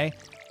today.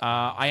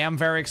 I am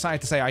very excited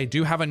to say I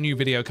do have a new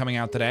video coming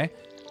out today.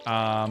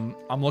 I'm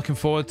looking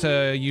forward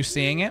to you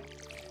seeing it.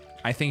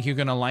 I think you're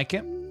gonna like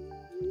it.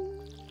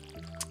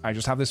 I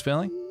just have this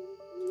feeling.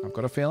 I've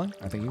got a feeling.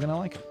 I think you're gonna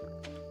like it.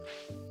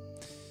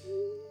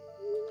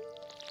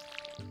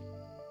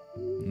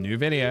 New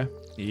video.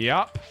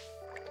 Yup.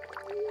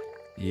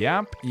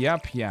 Yup.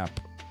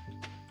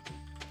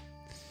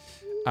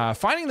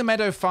 Finding the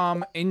meadow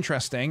farm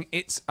interesting.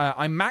 It's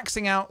I'm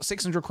maxing out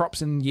 600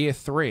 crops in year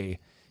 3.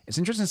 It's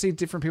interesting to see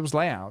different people's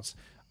layouts.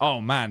 Oh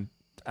man,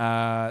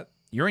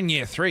 you're in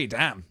year 3.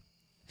 Damn,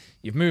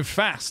 you've moved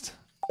fast.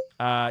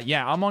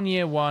 Yeah, I'm on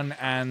year 1,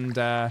 and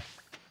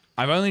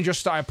I've only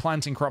just started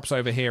planting crops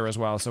over here as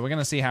well. So we're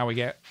gonna see how we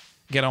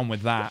get on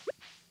with that.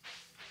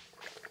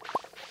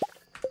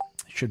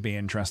 Should be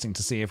interesting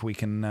to see if we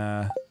can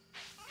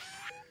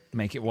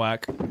make it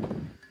work.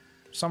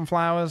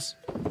 Sunflowers.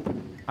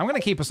 I'm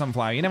gonna keep a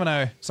sunflower. You never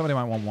know. Somebody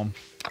might want one.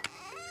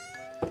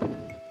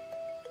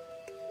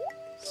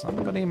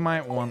 Somebody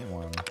might want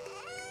one.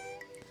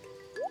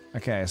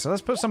 Okay, so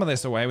let's put some of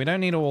this away. We don't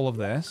need all of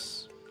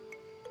this.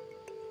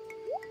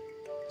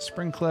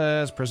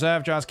 Sprinklers,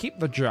 preserve jars. Keep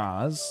the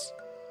jars.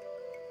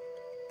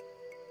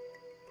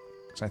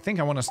 So I think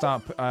I want to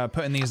start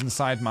putting these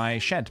inside my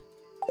shed.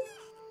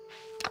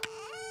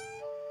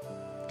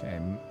 Okay,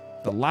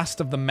 the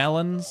last of the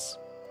melons.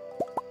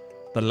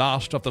 The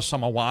last of the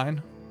summer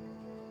wine.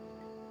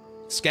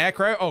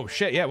 Scarecrow? Oh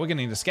shit, yeah, we're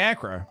gonna need a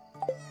scarecrow.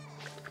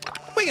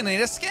 We're gonna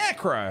need a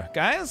scarecrow,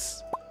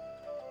 guys.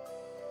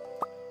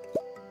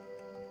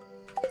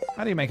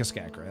 How do you make a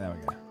scarecrow? There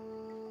we go.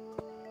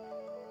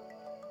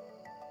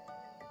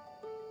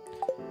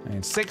 I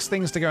need 6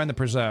 things to go in the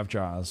preserve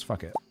jars.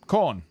 Fuck it.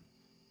 Corn.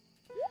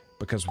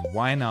 Because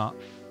why not?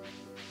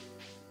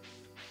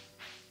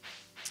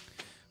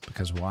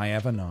 Because why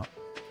ever not?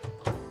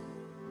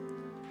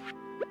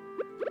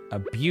 A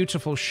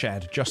beautiful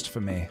shed just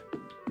for me.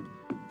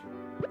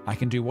 I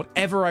can do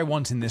whatever I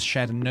want in this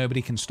shed and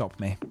nobody can stop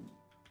me.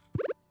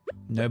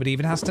 Nobody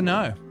even has to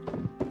know.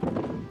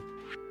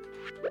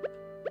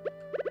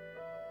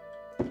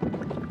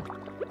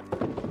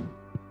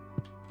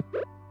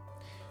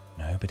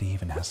 Nobody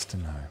even has to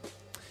know.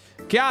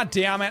 God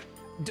damn it.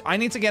 I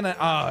need to get a...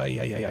 Oh,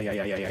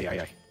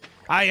 yeah.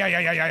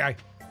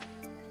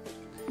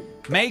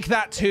 Make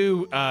that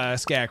 2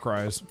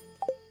 scarecrows.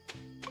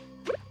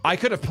 I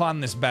could have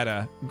planned this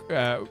better.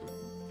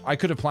 I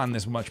could have planned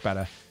this much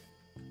better.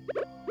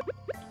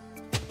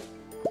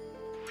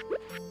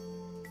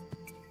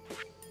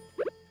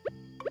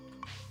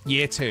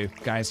 Year 2,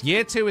 guys.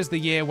 Year 2 is the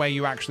year where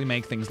you actually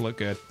make things look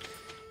good.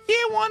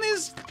 Year 1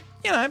 is,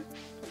 you know,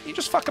 you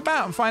just fuck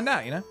about and find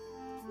out, you know?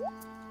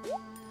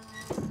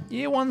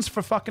 Year 1's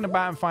for fucking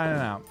about and finding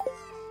out.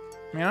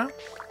 You know?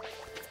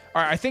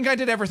 Alright, I think I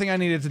did everything I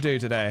needed to do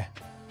today.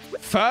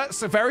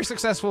 First, a very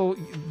successful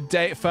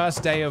day,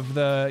 first day of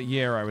the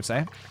year, I would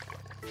say.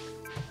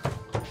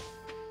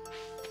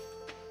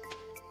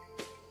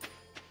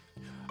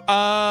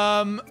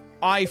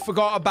 I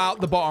forgot about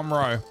the bottom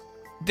row.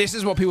 This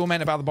is what people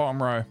meant about the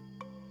bottom row.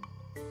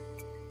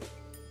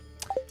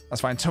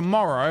 That's fine.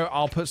 Tomorrow,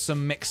 I'll put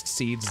some mixed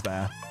seeds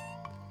there.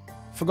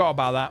 Forgot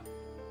about that.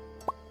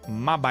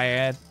 My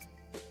bad.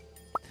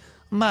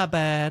 My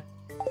bad.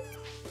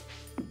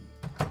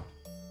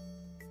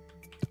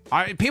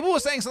 People were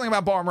saying something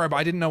about bottom row, but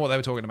I didn't know what they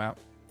were talking about.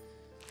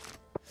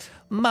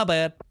 My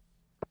bad.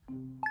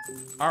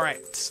 All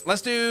right,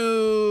 let's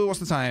do, what's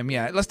the time?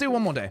 Yeah, let's do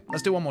one more day.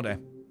 Let's do one more day.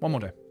 One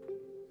more day.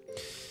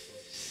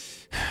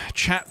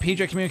 Chat,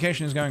 PJ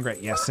communication is going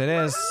great. Yes, it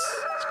is.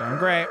 It's going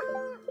great.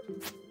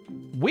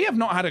 We have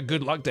not had a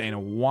good luck day in a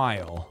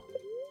while.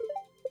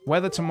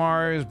 Weather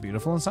tomorrow is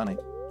beautiful and sunny.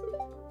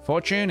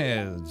 Fortune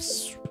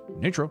is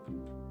neutral.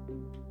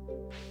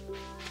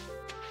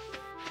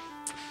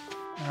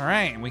 All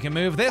right, we can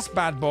move this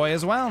bad boy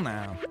as well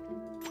now.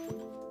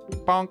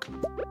 Bonk.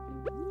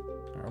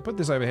 I'll put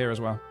this over here as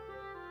well.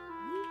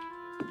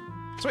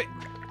 Sweet.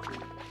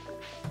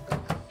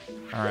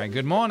 All right,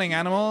 good morning,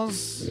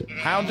 animals.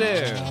 How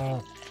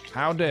do?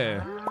 How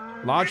do?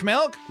 Large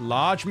milk?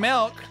 Large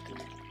milk.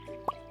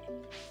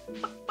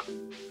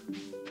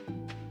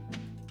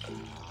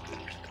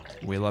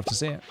 We love to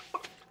see it.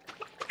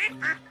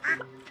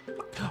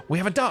 We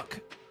have a duck.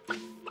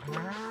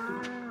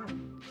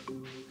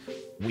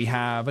 We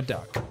have a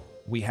duck.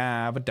 We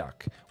have a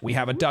duck. We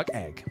have a duck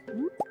egg.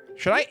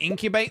 Should I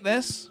incubate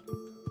this?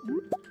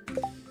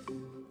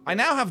 I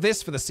now have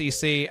this for the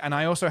CC, and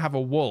I also have a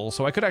wool,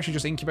 so I could actually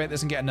just incubate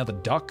this and get another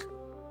duck.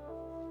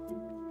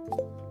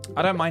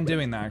 I don't mind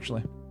doing that,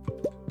 actually.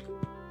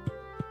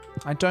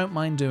 I don't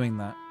mind doing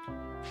that.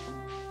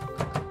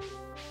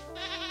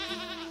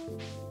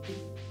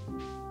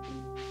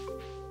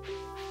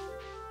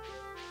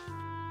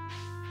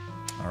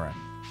 All right.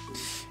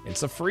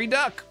 It's a free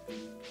duck.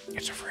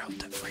 It's a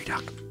free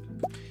duck.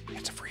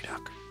 It's a free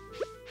duck.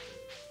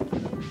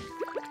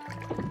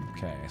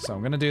 Okay, so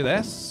I'm gonna do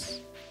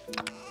this.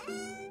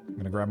 I'm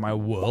gonna grab my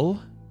wool.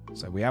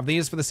 So we have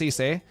these for the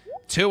CC.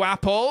 2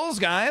 apples,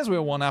 guys.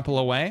 We're 1 apple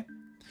away.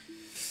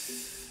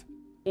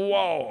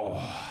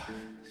 Whoa.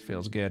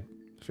 Feels good.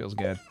 Feels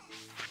good.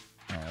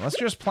 All right, let's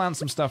just plant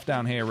some stuff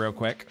down here real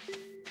quick.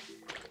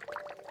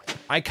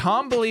 I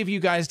can't believe you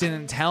guys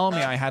didn't tell me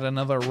I had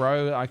another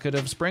row I could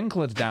have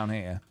sprinkled down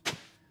here.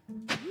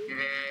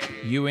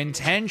 You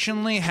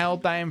intentionally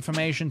held that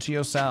information to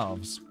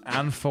yourselves.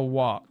 And for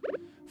what?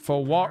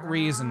 For what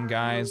reason,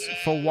 guys?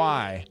 For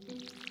why?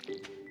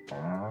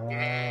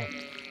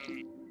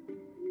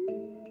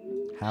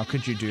 How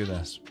could you do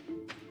this?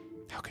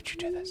 How could you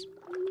do this?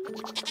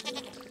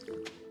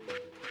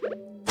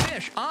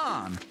 Fish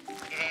on!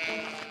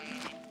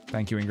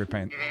 Thank you, Ingrid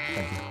Paint.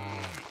 Thank you.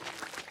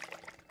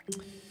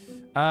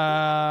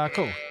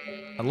 Cool.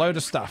 A load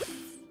of stuff.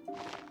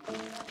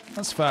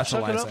 Let's fertilize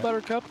Suck it up, it.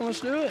 Buttercup, and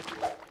let's do it.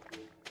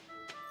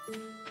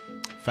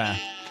 Fair.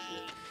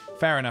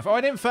 Fair enough. Oh,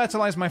 I didn't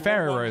fertilize my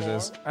fairy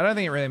roses. I don't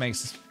think it really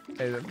makes...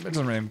 It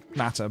doesn't really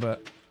matter,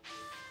 but...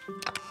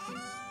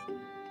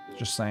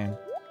 Just saying.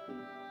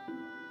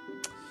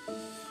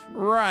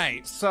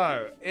 Right,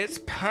 so it's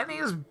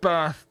Penny's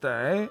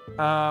birthday.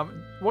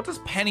 What does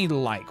Penny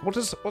like?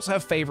 What's her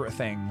favorite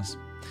things?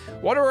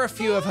 What are a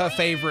few of her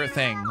favorite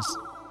things?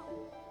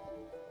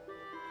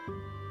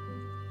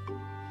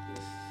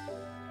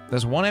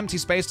 There's 1 empty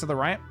space to the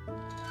right.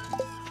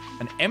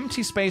 An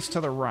empty space to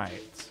the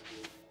right.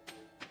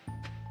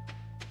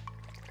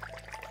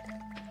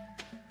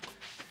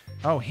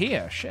 Oh,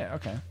 here. Shit,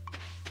 okay.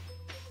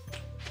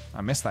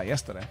 I missed that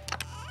yesterday.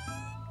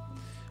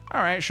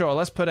 All right, sure.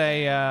 Let's put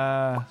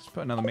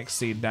another mixed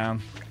seed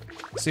down.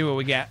 See what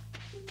we get.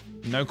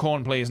 No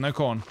corn, please. No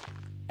corn.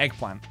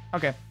 Eggplant.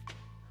 Okay.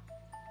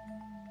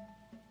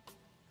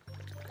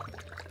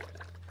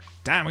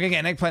 Damn, we're gonna get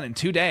an eggplant in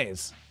 2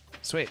 days.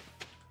 Sweet.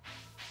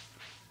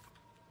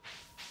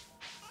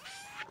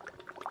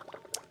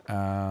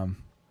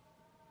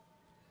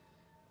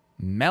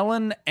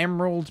 Melon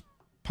Emerald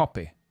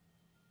Poppy.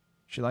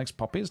 She likes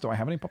poppies. Do I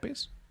have any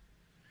poppies?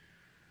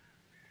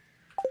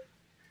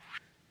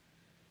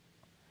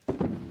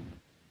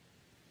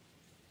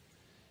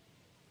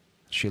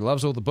 She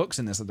loves all the books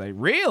in this today.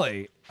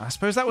 Really? I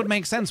suppose that would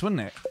make sense,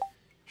 wouldn't it?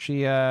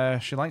 She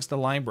likes the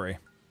library.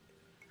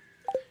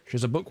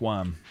 She's a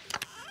bookworm.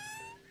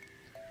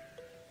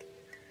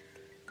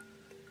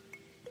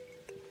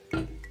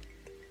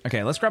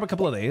 Okay, let's grab a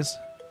couple of these.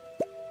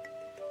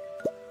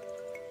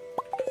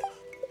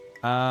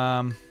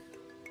 Let's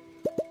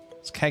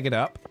keg it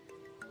up.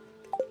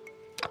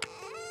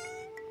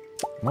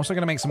 I'm also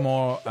going to make some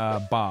more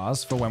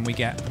bars for when we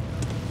get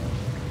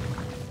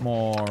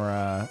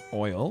more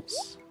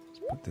oils. Let's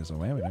put this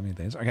away. We don't need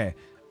these. Okay,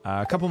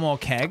 a couple more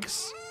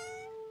kegs.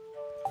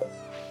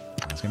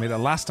 That's going to be the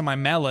last of my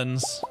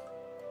melons.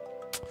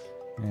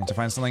 I need to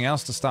find something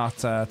else to start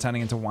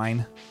turning into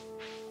wine.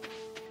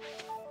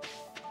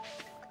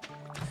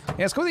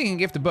 Yeah, it's cool that you can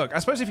gift a book. I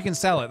suppose if you can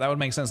sell it, that would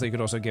make sense that you could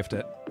also gift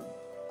it.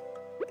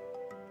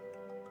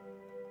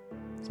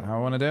 Is that how I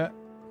want to do it?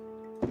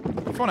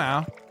 For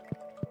now.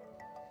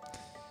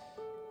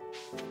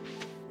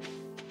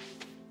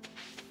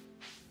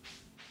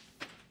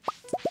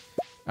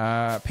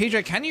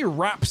 PJ, can you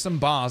wrap some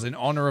bars in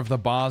honor of the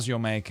bars you're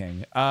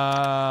making?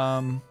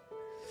 I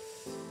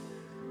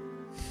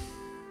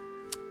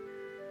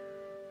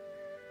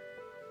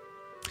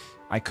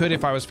could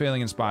if I was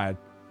feeling inspired.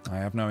 I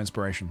have no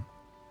inspiration.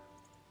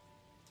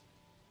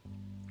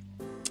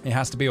 It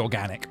has to be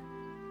organic.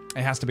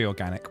 It has to be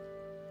organic.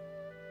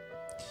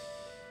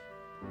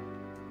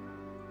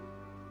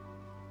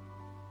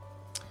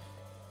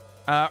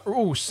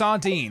 Ooh,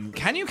 sardine.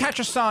 Can you catch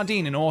a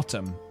sardine in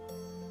autumn?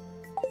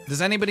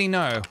 Does anybody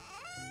know?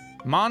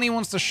 Marnie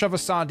wants to shove a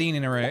sardine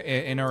in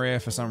her ear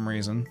for some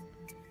reason.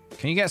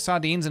 Can you get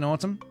sardines in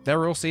autumn?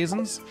 They're all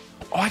seasons.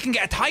 Oh, I can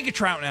get a tiger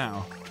trout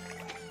now.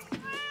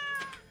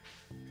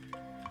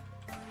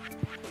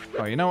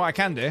 Oh, you know what I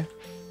can do?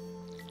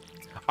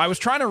 I was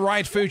trying to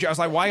ride Fuji. I was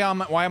like, why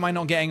am I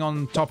not getting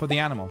on top of the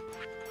animal?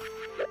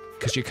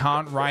 Because you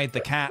can't ride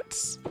the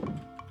cats.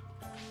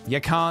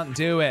 You can't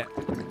do it.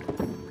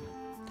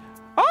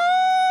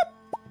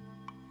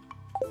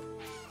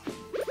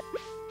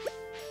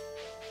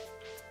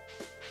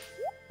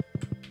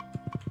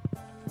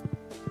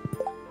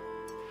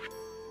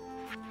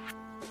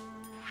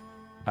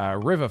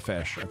 River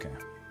fish, okay.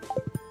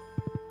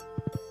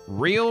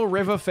 Real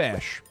river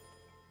fish.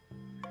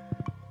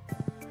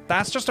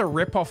 That's just a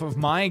ripoff of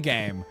my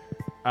game.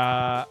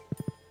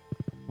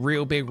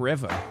 Real Big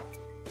River.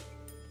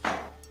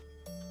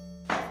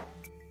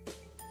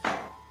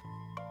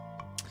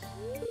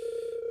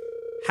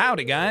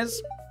 Howdy,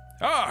 guys.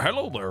 Ah,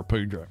 hello there,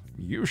 PJ.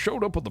 You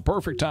showed up at the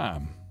perfect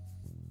time.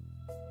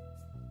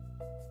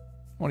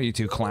 What are you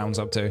two clowns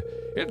up to?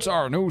 It's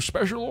our new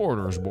special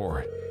orders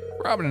board.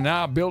 Robin and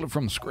I built it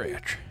from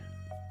scratch.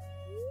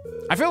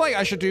 I feel like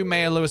I should do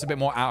Mayor Lewis a bit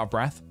more out of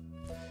breath.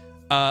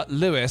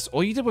 Lewis,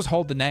 all you did was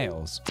hold the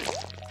nails.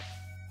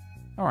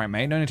 All right,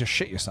 mate, no need to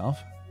shit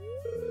yourself.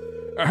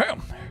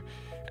 Ahem.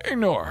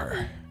 Ignore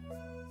her.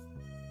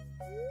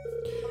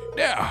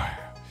 Now.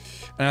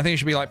 And I think you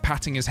should be like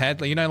patting his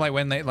head. Like, you know, like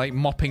when they like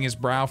mopping his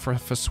brow for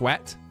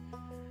sweat.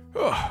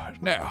 Oh,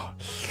 now,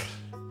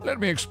 let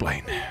me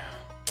explain.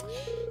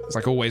 It's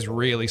like always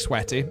really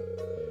sweaty.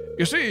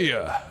 You see,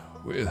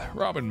 with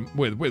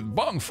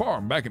Bonk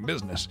Farm back in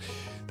business,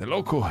 the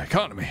local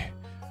economy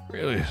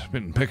really has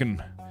been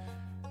picking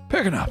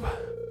up.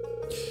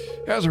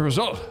 As a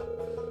result,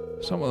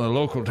 some of the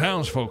local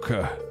townsfolk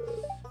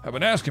have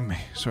been asking me.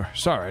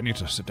 Sorry, I need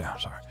to sit down.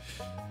 Sorry.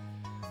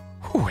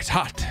 Whew, it's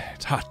hot.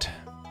 It's hot.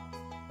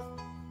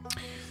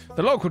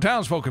 The local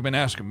townsfolk have been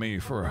asking me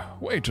for a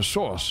way to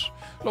source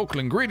local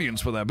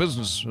ingredients for their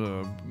business,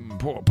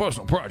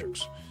 personal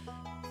projects.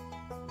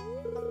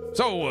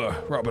 So,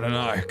 Robin and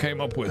I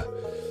came up with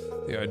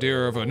the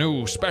idea of a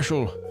new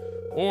special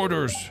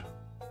orders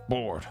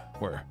board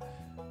where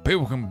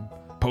people can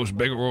post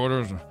bigger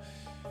orders.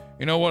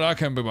 You know what? I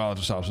can't be bothered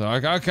to stop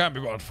saying. I can't be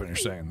bothered to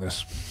finish saying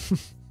this.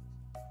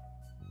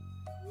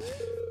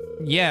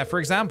 Yeah, for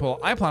example,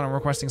 I plan on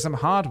requesting some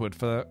hardwood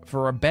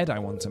for a bed I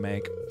want to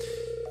make.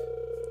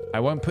 I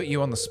won't put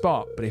you on the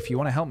spot, but if you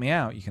want to help me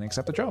out, you can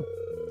accept the job.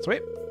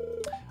 Sweet.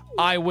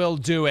 I will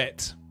do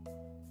it.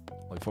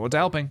 Look forward to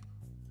helping.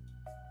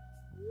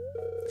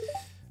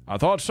 I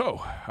thought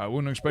so. I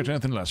wouldn't expect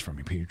anything less from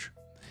you, Peach.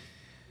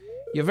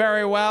 You're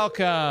very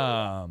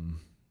welcome.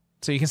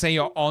 So you can say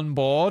you're on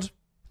board.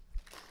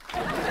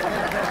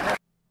 Well,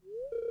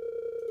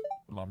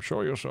 I'm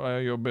sure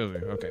you're busy.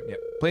 Okay, yeah.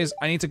 Please,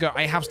 I need to go.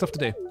 I have stuff to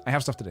do. I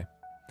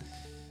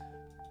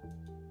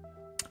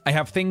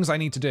have things I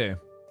need to do.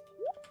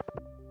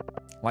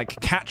 Like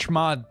catch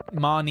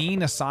Marnie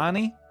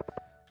Asani?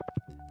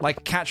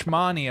 Like catch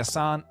Marnie a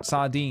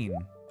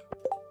sardine.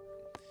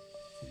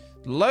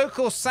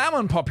 Local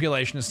salmon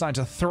population is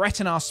starting to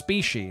threaten our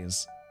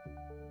species.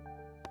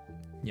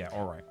 Yeah,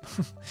 all right.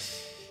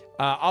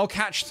 I'll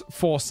catch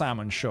 4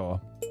 salmon,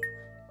 sure.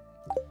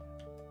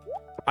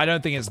 I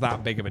don't think it's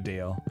that big of a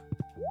deal.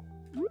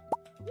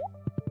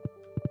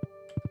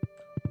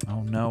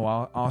 Oh no,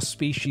 our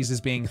species is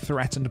being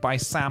threatened by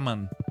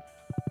salmon.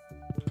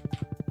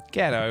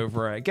 Get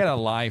over it. Get a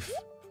life.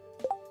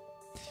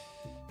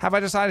 Have I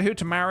decided who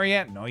to marry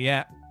yet? Not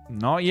yet.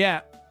 Not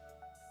yet.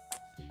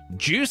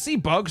 Juicy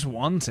bugs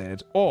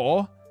wanted,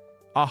 or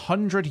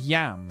 100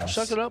 yams.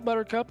 Suck it up,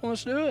 Buttercup, and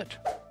let's do it.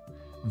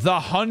 The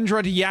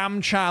 100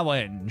 yam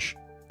challenge.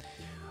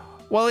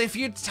 Well, if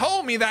you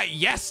told me that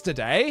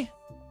yesterday...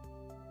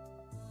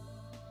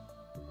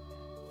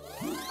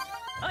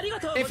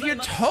 If you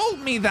told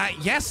me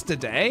that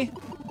yesterday,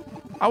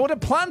 I would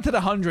have planted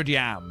 100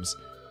 yams.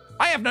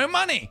 I have no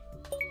money.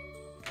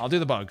 I'll do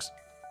the bugs.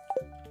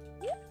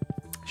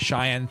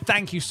 Cheyenne,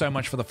 thank you so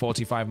much for the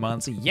 45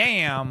 months.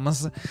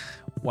 Yams.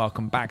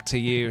 Welcome back to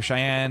you,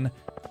 Cheyenne.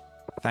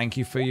 Thank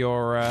you for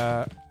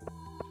your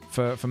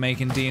for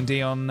making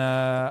D&D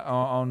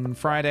on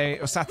Friday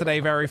or Saturday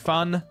very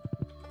fun.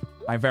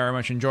 I very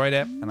much enjoyed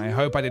it, and I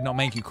hope I did not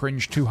make you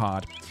cringe too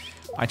hard.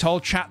 I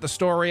told chat the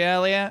story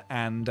earlier,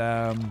 and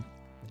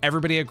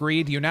everybody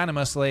agreed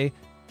unanimously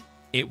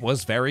it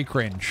was very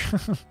cringe.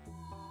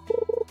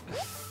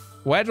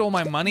 Where did all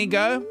my money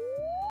go?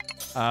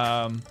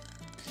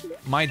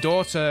 My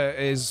daughter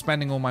is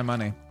spending all my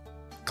money.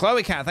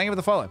 Chloe Cat, thank you for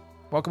the follow.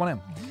 Welcome on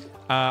in.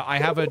 I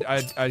have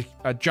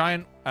a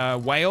giant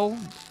whale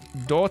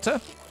daughter,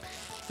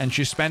 and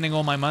she's spending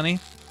all my money,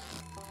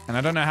 and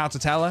I don't know how to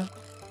tell her,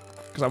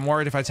 because I'm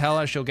worried if I tell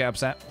her, she'll get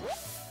upset.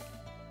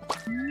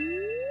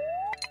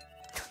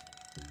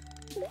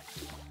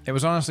 It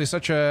was honestly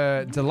such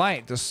a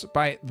delight,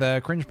 despite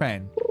the cringe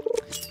pain.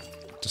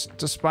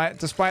 Despite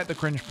the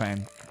cringe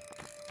pain.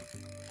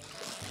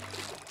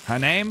 Her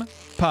name,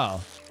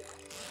 Pearl.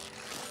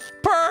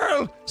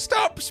 Pearl,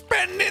 stop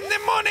spending the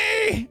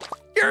money!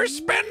 You're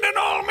spending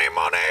all my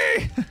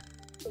money!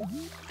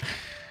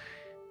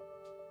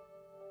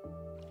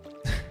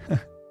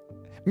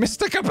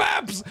 Mr.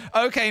 Kebabs!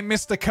 Okay,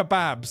 Mr.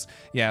 Kebabs.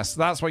 Yes,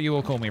 that's what you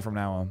will call me from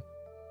now on.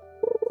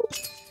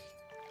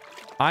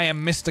 I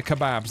am Mr.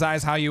 Kebabs. That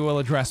is how you will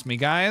address me,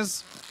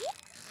 guys.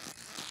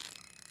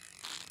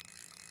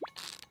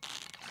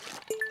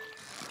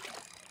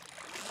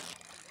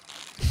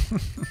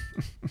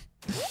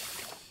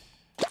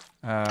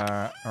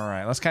 All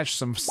right, let's catch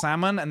some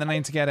salmon, and then I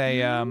need to get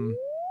a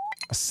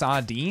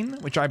sardine,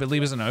 which I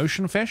believe is an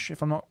ocean fish,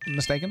 if I'm not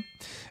mistaken.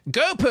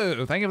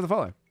 Gopu, thank you for the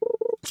follow.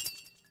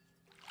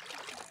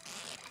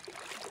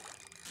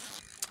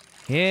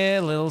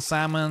 Here, little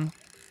salmon.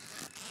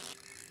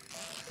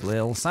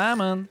 Little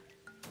salmon.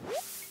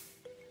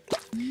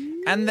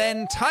 And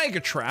then tiger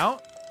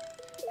trout.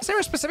 Is there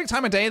a specific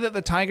time of day that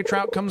the tiger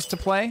trout comes to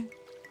play?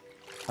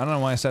 I don't know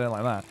why I said it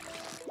like that.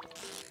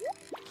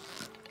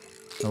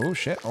 Oh,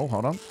 shit. Oh,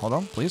 hold on. Hold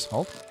on. Please,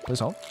 hold.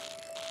 Please, hold.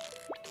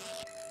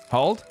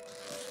 Hold.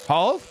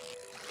 Hold.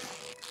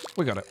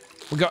 We got it.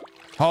 We got...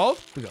 Hold.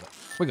 We got it.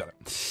 We got it.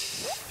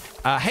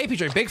 Hey,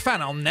 PJ, big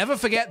fan. I'll never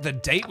forget the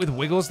date with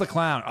Wiggles the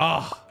Clown.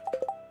 Oh,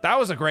 that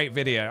was a great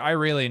video. I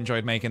really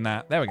enjoyed making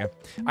that. There we go.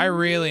 I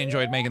really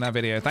enjoyed making that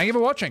video. Thank you for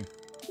watching.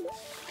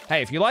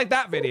 Hey, if you like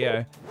that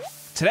video,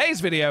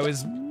 today's video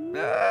is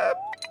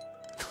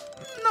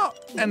not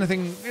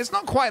anything. It's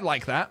not quite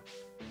like that.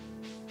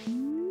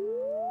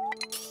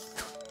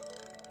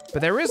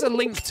 But there is a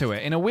link to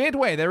it. In a weird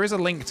way, there is a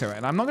link to it.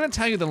 And I'm not going to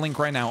tell you the link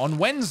right now. On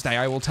Wednesday,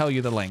 I will tell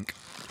you the link.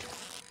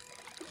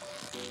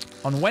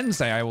 On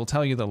Wednesday, I will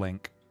tell you the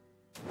link.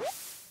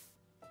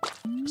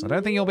 Because I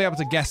don't think you'll be able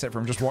to guess it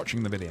from just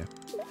watching the video.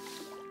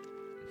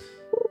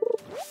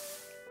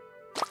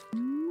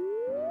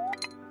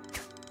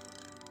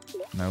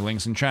 No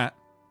links in chat.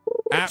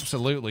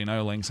 Absolutely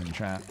no links in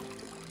chat.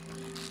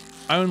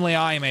 Only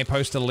I may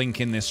post a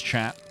link in this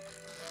chat.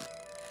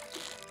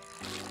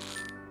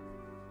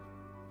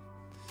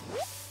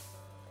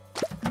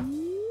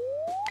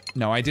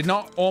 No, I did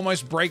not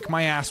almost break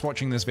my ass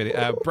watching this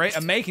video.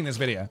 Making this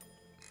video.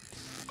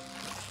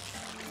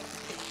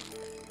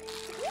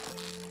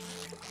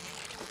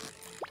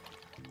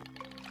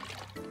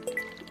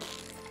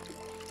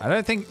 I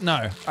don't think...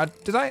 No.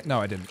 Did I? No,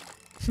 I didn't.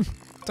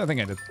 Don't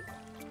think I did.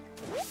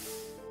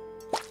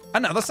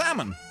 Another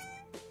salmon.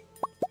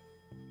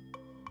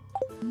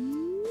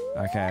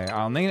 Okay,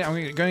 I'm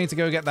going to need to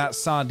go get that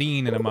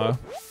sardine in a mo.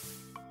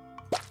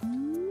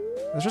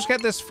 Let's just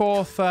get this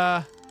fourth...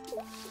 let's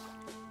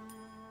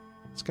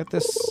get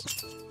this...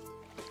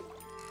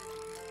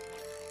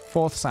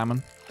 fourth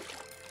salmon.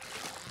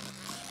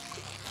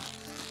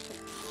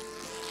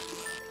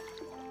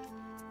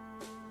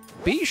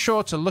 Be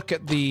sure to look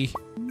at the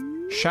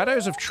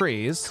shadows of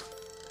trees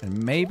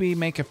and maybe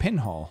make a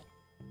pinhole.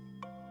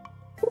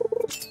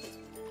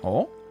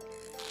 Oh?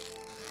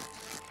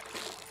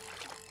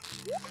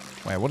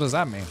 Wait, what does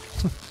that mean?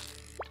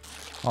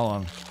 Hold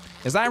on.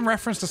 Is that in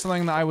reference to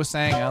something that I was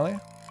saying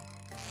earlier?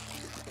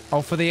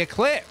 Oh, for the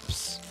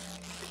eclipse.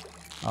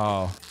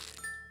 Oh.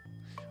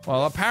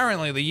 Well,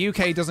 apparently the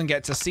UK doesn't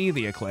get to see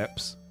the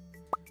eclipse.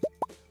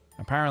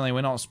 Apparently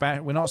we're not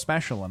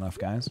special enough,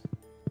 guys.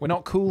 We're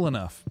not cool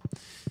enough.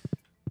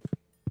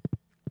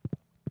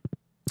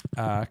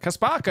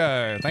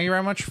 Kasparko, thank you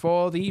very much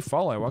for the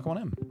follow. Welcome on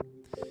in.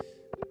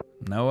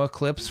 No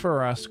eclipse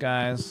for us,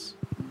 guys.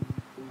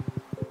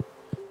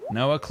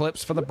 No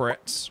eclipse for the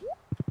Brits.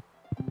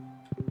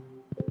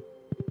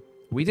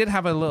 We did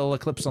have a little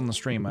eclipse on the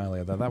stream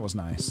earlier, though. That was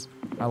nice.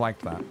 I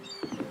liked that.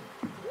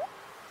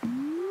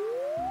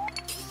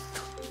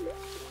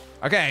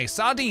 Okay,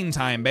 sardine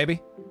time,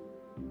 baby.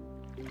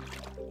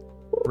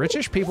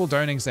 British people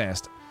don't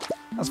exist.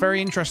 That's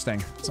very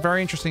interesting. It's a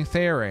very interesting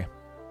theory.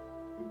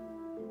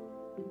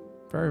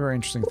 Very, very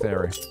interesting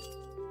theory.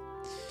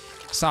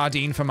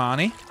 Sardine for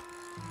Marnie.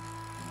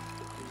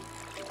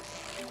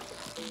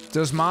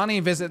 Does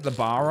Marnie visit the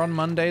bar on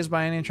Mondays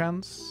by any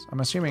chance?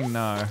 I'm assuming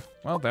no.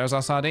 Well, there's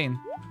our sardine.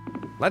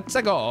 Let's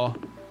go.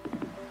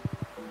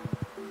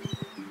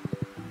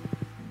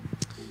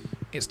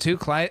 It's too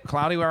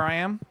cloudy where I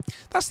am.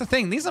 That's the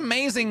thing. These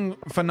amazing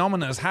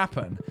phenomena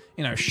happen.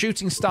 You know,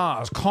 shooting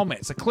stars,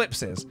 comets,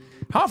 eclipses.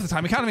 Half the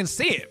time, you can't even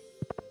see it.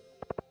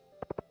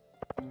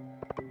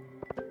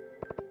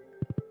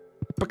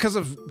 Because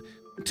of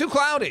too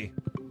cloudy.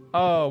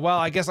 Oh, well,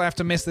 I guess I have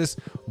to miss this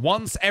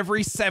once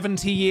every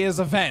 70 years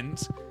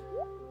event.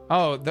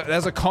 Oh,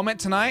 there's a comet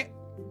tonight?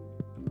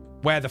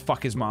 Where the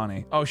fuck is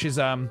Marnie? Oh, she's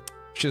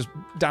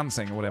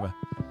dancing or whatever.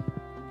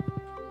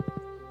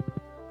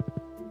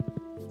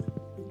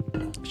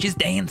 She's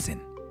dancing.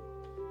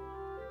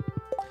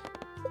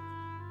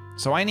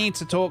 So I need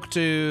to talk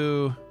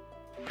to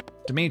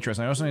Demetrius.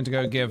 I also need to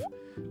go give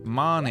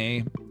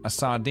Marnie a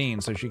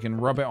sardine so she can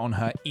rub it on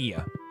her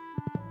ear.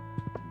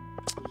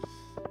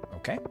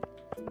 Okay.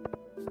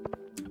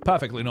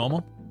 Perfectly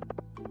normal.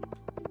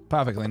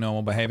 Perfectly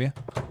normal behavior.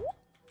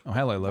 Oh,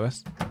 hello,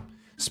 Lewis.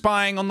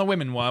 Spying on the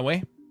women, were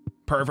we?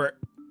 Pervert.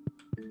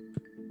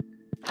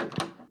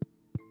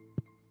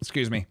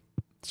 Excuse me.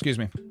 Excuse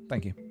me.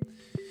 Thank you.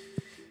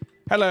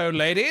 Hello,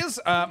 ladies.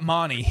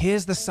 Marnie,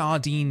 here's the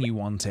sardine you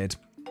wanted.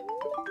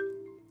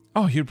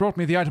 Oh, you brought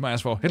me the item I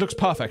asked for. It looks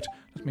perfect.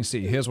 Let me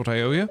see. Here's what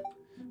I owe you.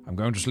 I'm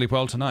going to sleep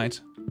well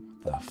tonight.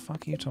 What the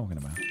fuck are you talking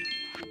about?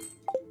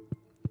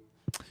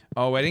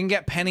 Oh, I didn't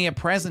get Penny a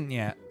present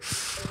yet.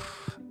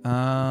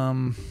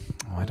 Oh,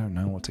 I don't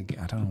know what to get.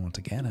 I don't know what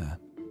to get her.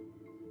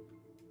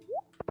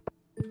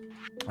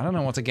 I don't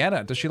know what to get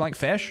her. Does she like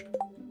fish?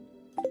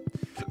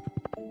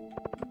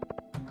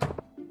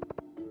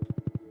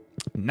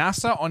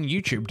 NASA on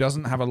YouTube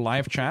doesn't have a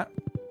live chat.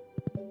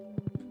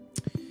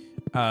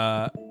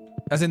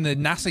 As in the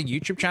NASA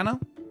YouTube channel?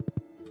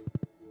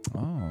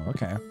 Oh,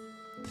 okay.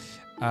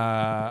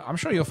 I'm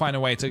sure you'll find a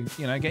way to,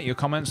 you know, get your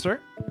comments through.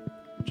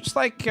 Just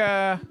like,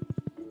 get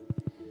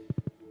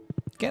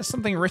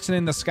something written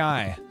in the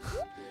sky.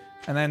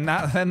 And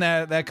then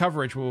their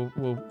coverage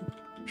will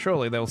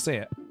surely they'll see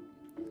it.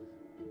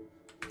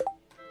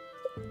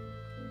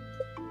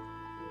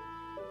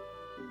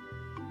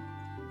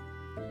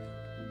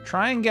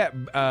 Try and get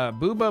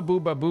Booba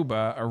Booba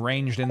Booba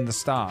arranged in the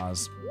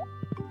stars.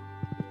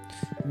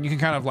 And you can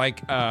kind of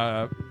like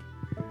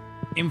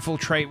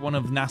infiltrate one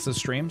of NASA's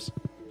streams.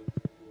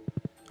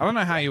 I don't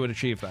know how you would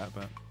achieve that,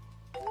 but...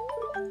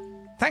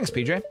 Thanks,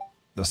 PJ.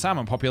 The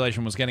salmon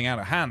population was getting out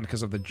of hand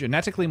because of the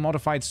genetically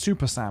modified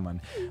super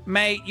salmon.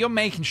 Mate, you're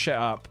making shit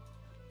up.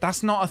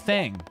 That's not a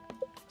thing.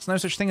 There's no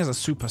such thing as a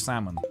super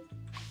salmon.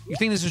 You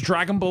think this is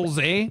Dragon Ball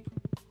Z?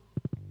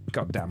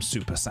 Goddamn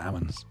super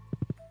salmons.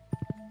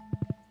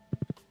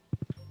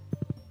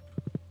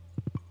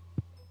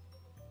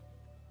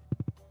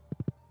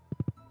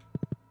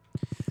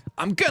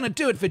 I'm gonna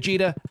do it,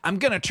 Vegeta. I'm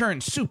gonna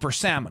turn Super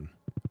Salmon.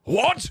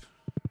 What?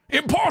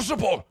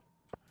 Impossible!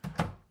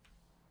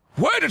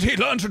 Where did he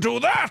learn to do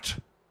that?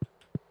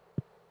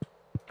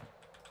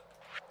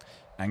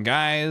 And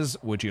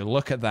guys, would you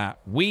look at that?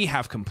 We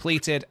have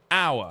completed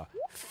our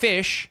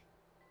fish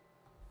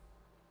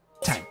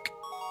tank.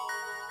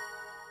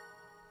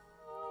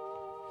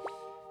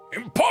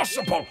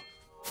 Impossible!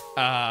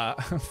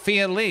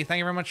 Fia Lee, thank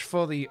you very much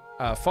for the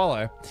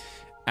follow.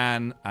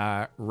 And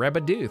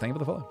Rebadoo, thank you for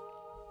the follow.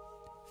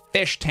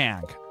 Fish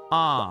tank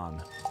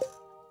on.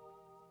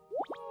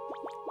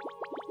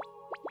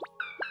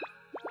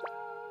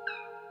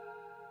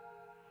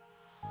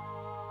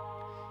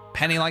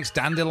 Penny likes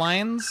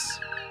dandelions.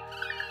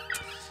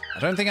 I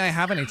don't think I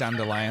have any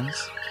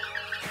dandelions.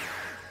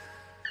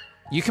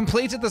 You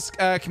completed this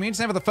community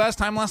center for the first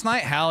time last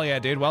night? Hell yeah,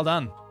 dude. Well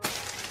done.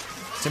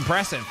 It's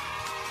impressive.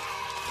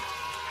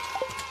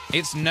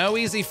 It's no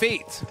easy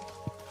feat.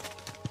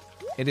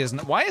 It is.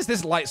 Why is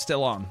this light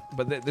still on,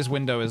 but this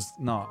window is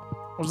not?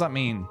 What does that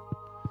mean?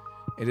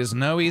 It is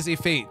no easy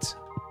feat.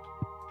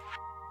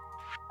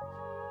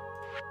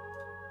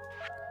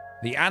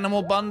 The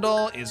animal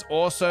bundle is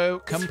also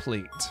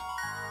complete.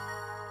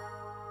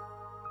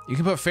 You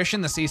can put fish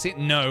in the CC?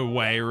 No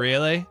way,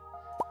 really?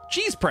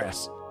 Cheese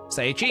press.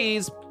 Say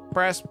cheese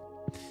press.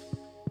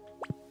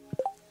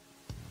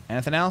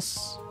 Anything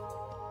else?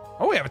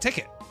 Oh, we have a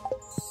ticket.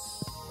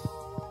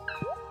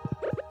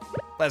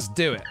 Let's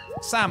do it.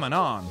 Salmon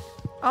on.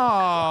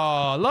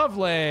 Oh,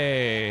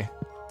 lovely.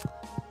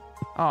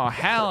 Oh,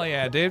 hell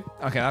yeah, dude.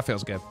 Okay, that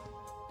feels good.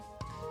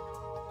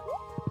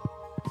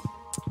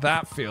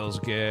 That feels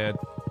good.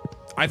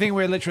 I think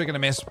we're literally gonna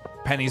miss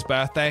Penny's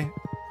birthday.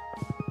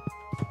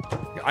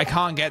 I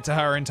can't get to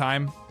her in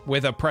time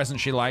with a present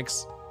she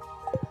likes.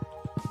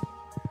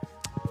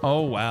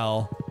 Oh,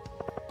 well.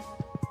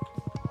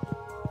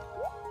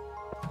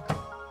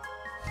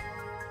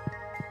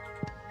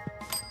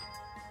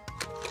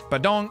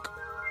 Badonk.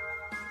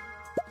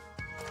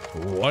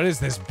 What is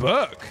this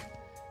book?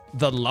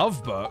 The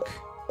love book.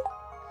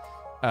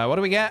 What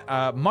do we get?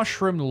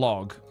 Mushroom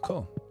log.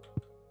 Cool.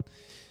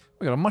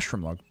 We got a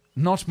mushroom log.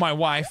 Not my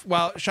wife.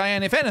 Well,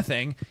 Cheyenne, if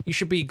anything, you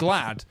should be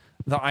glad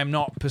that I'm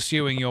not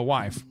pursuing your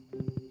wife.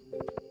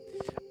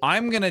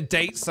 I'm gonna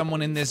date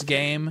someone in this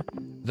game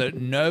that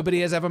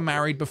nobody has ever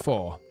married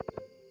before.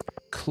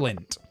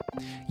 Clint.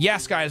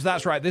 Yes, guys,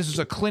 that's right. This is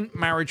a Clint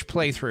marriage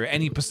playthrough,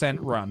 any percent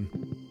run.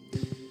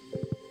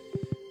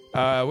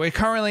 We're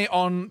currently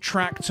on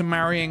track to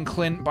marrying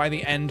Clint by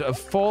the end of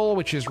fall,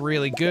 which is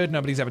really good.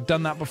 Nobody's ever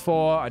done that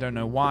before. I don't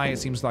know why. It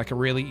seems like a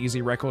really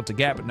easy record to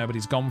get, but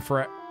nobody's gone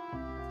for it.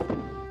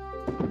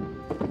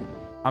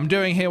 I'm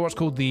doing here what's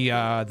called the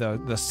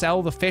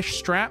sell the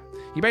fish strat.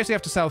 You basically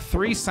have to sell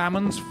 3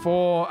 salmons,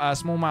 4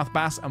 smallmouth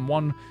bass, and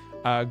 1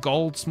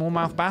 gold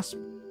smallmouth bass.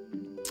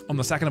 on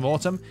the 2nd of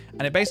autumn,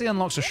 and it basically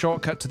unlocks a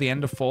shortcut to the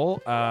end of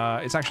fall.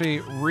 It's actually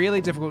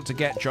really difficult to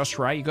get just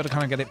right. You got to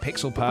kind of get it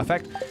pixel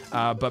perfect.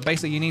 But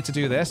basically, you need to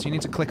do this. You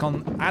need to click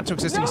on add to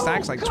existing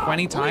stacks like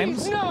 20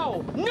 times.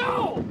 No!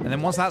 No! And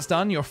then once that's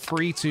done, you're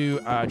free to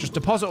just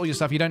deposit all your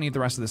stuff. You don't need the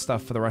rest of this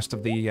stuff for the rest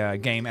of the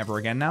game ever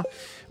again now,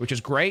 which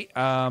is great.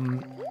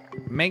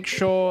 Make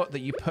sure that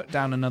you put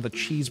down another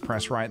cheese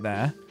press right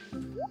there.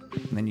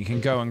 And then you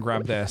can go and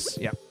grab this.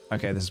 Yeah.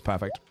 Okay, this is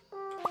perfect.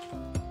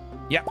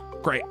 Yeah,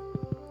 great.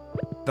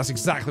 That's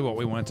exactly what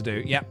we wanted to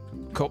do. Yep,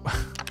 cool.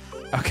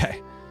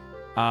 Okay.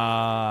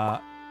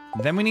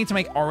 Then we need to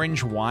make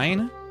orange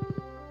wine.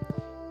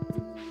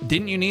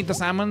 Didn't you need the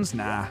salmons?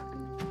 Nah.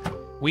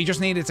 We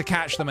just needed to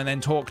catch them and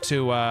then talk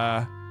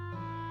to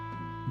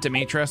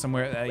Demetrius, and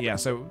we're yeah,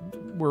 so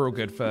we're all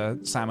good for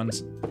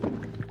salmons.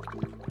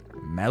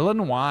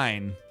 Melon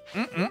wine.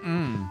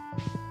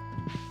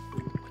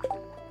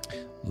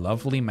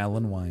 Lovely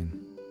melon wine.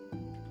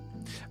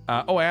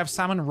 Oh, I have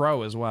salmon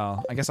roe as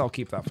well. I guess I'll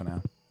keep that for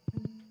now.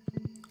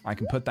 I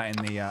can put that in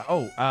the,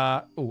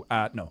 no.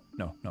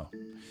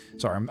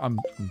 Sorry, I'm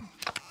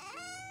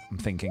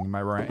thinking in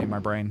my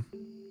brain.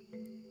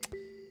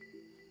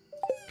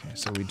 Okay,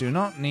 so we do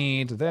not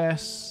need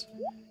this.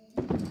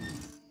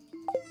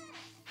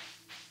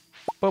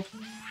 Boop.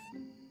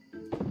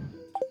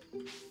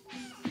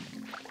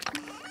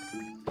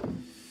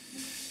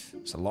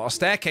 There's a lot of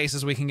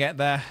staircases we can get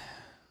there.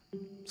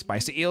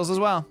 Spicy eels as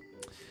well.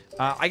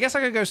 I guess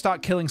I could go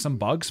start killing some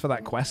bugs for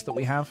that quest that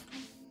we have.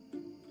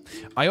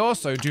 I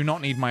also do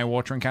not need my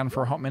watering can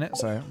for a hot minute,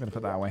 so I'm going to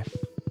put that away.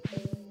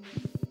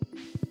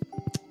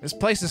 This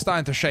place is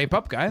starting to shape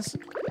up, guys.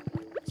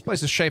 This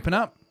place is shaping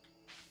up.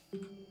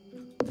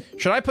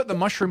 Should I put the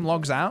mushroom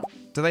logs out?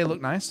 Do they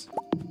look nice?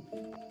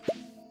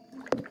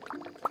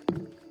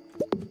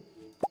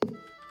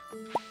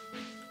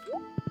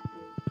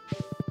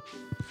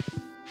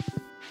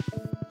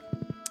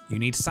 You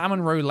need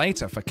salmon roe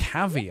later for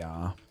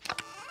caviar.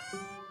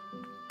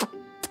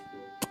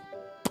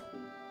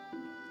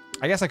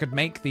 I guess I could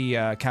make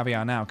the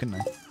caviar now, couldn't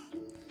I?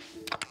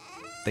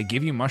 They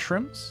give you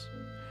mushrooms?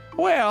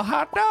 Well,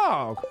 hot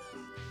dog.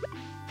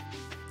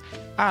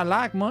 I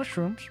like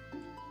mushrooms.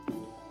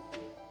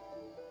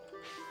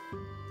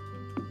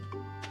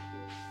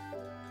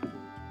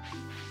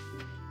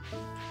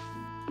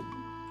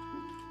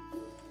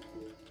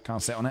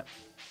 Can't sit on it.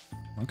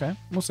 Okay,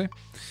 we'll see.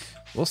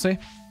 We'll see.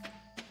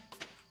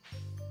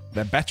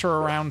 They're better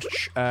around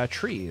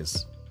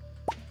trees.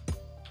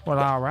 Well,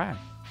 all right.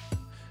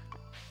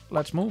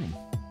 Let's move them.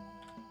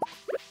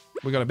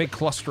 We got a big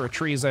cluster of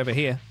trees over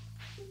here.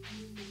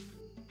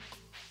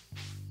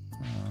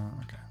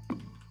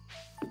 Okay.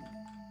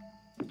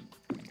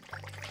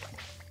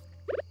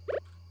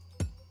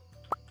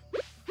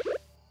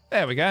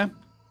 There we go.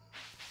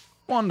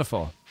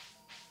 Wonderful.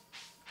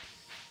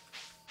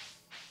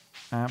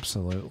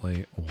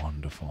 Absolutely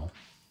wonderful.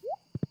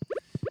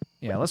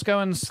 Yeah, let's go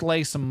and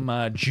slay some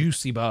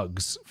juicy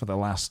bugs for the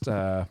last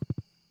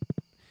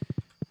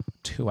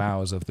 2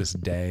 hours of this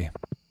day.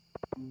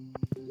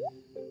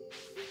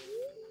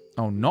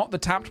 Oh, not the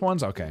tapped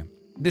ones? Okay.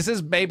 This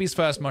is baby's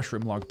first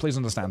mushroom log. Please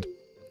understand.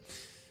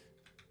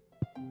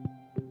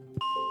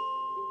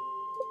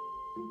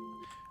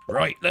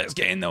 Right, let's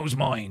get in those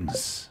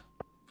mines.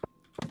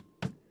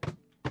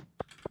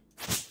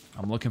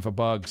 I'm looking for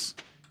bugs.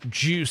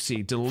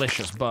 Juicy,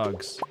 delicious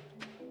bugs.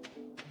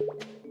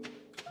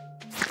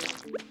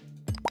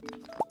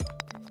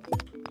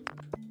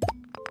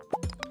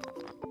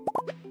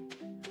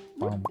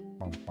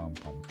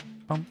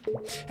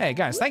 Hey,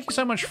 guys, thank you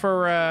so much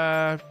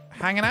for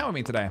hanging out with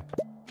me today.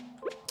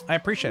 I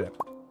appreciate it.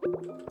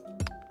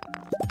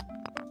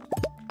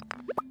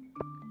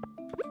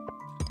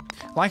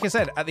 Like I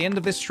said, at the end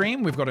of this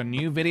stream, we've got a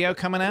new video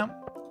coming out.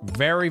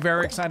 Very,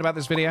 very excited about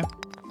this video.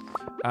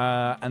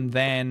 And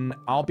then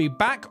I'll be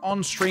back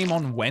on stream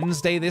on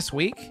Wednesday this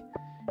week.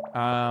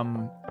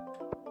 I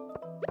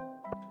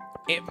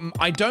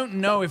don't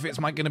know if it's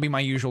going to be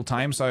my usual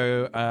time,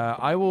 so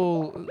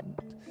I'll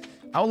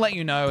let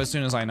you know as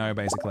soon as I know,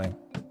 basically.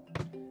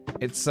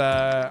 It's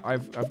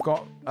I've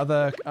got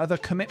other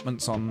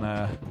commitments on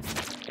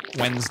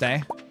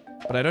Wednesday,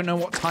 but I don't know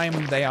what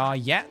time they are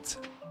yet.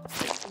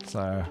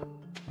 So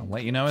I'll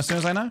let you know as soon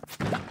as I know.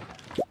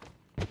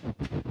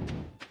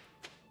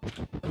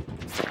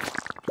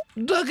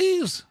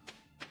 Duggies!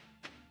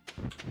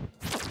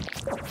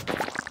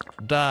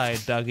 Die,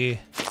 Dougie.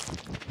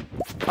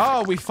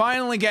 Oh, we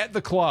finally get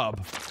the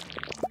club.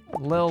 A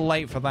little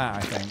late for that,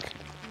 I think.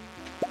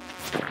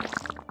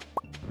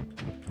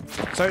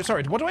 So,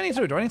 sorry, what do I need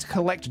to do? Do I need to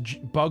collect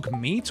bug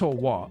meat or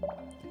what?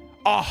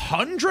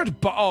 100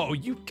 bug... Oh, are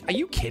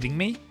you kidding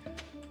me?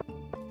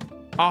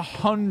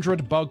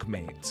 100 bug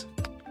meat.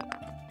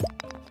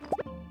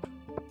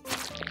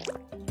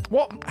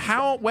 What?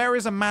 How? Where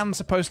is a man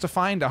supposed to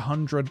find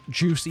 100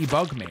 juicy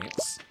bug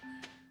meats?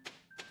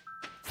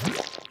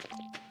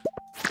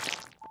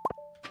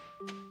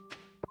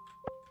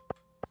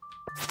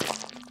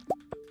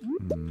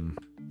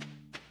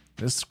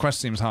 This quest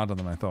seems harder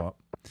than I thought.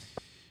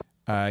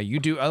 You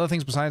do other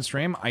things besides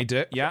stream? I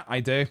do. Yeah, I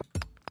do.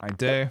 I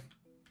do.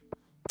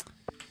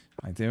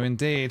 I do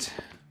indeed.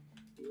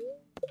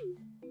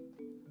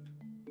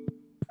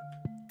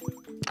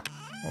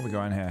 What are we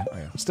going here? Oh,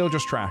 yeah. Still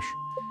just trash.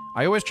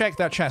 I always check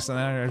that chest and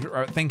then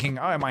I'm thinking,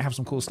 oh, I might have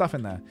some cool stuff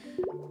in there.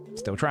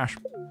 Still trash.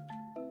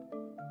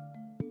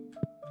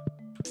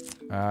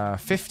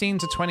 15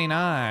 to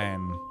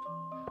 29.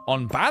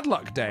 On bad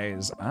luck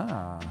days.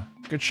 Ah,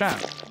 good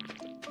shout.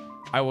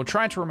 I will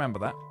try to remember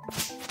that.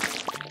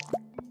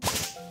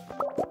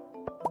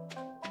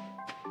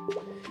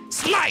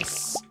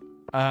 Slice!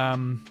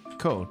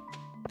 Cool.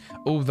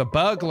 Oh, the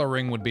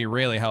burglaring would be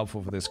really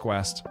helpful for this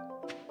quest.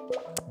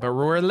 But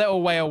we're a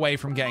little way away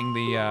from getting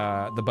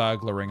the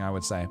burglaring, I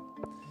would say.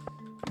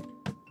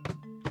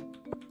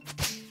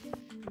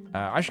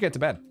 I should get to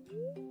bed.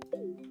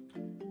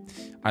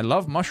 I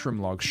love mushroom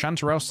logs.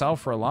 Chanterelle sell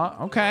for a lot.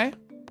 Okay.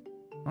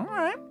 All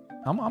right.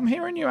 I'm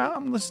hearing you out.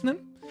 I'm listening.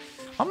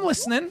 I'm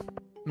listening.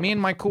 Me and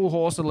my cool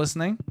horse are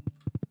listening.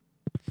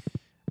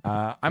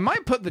 I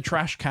might put the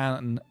trash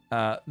can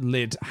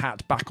lid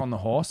hat back on the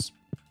horse.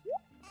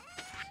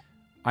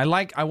 I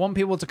want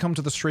people to come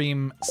to the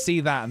stream,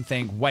 see that, and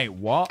think, wait,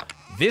 what?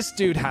 This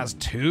dude has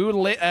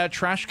 2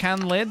 trash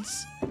can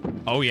lids?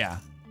 Oh, yeah.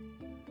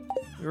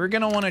 We're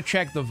going to want to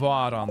check the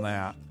VOD on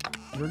that.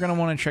 We're going to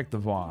want to check the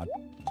VOD.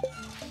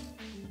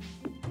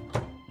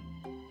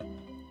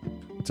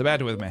 To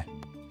bed with me.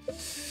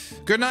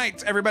 Good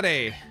night,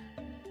 everybody.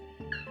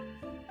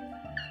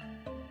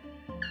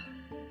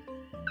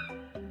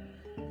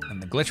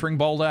 And the glittering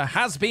boulder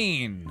has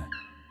been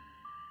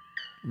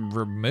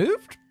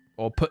removed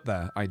or put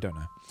there. I don't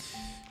know.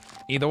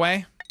 Either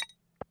way,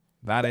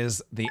 that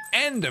is the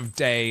end of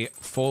day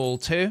Fall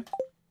 2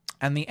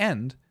 and the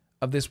end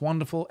of this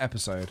wonderful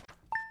episode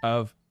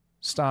of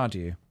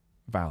Stardew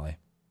Valley.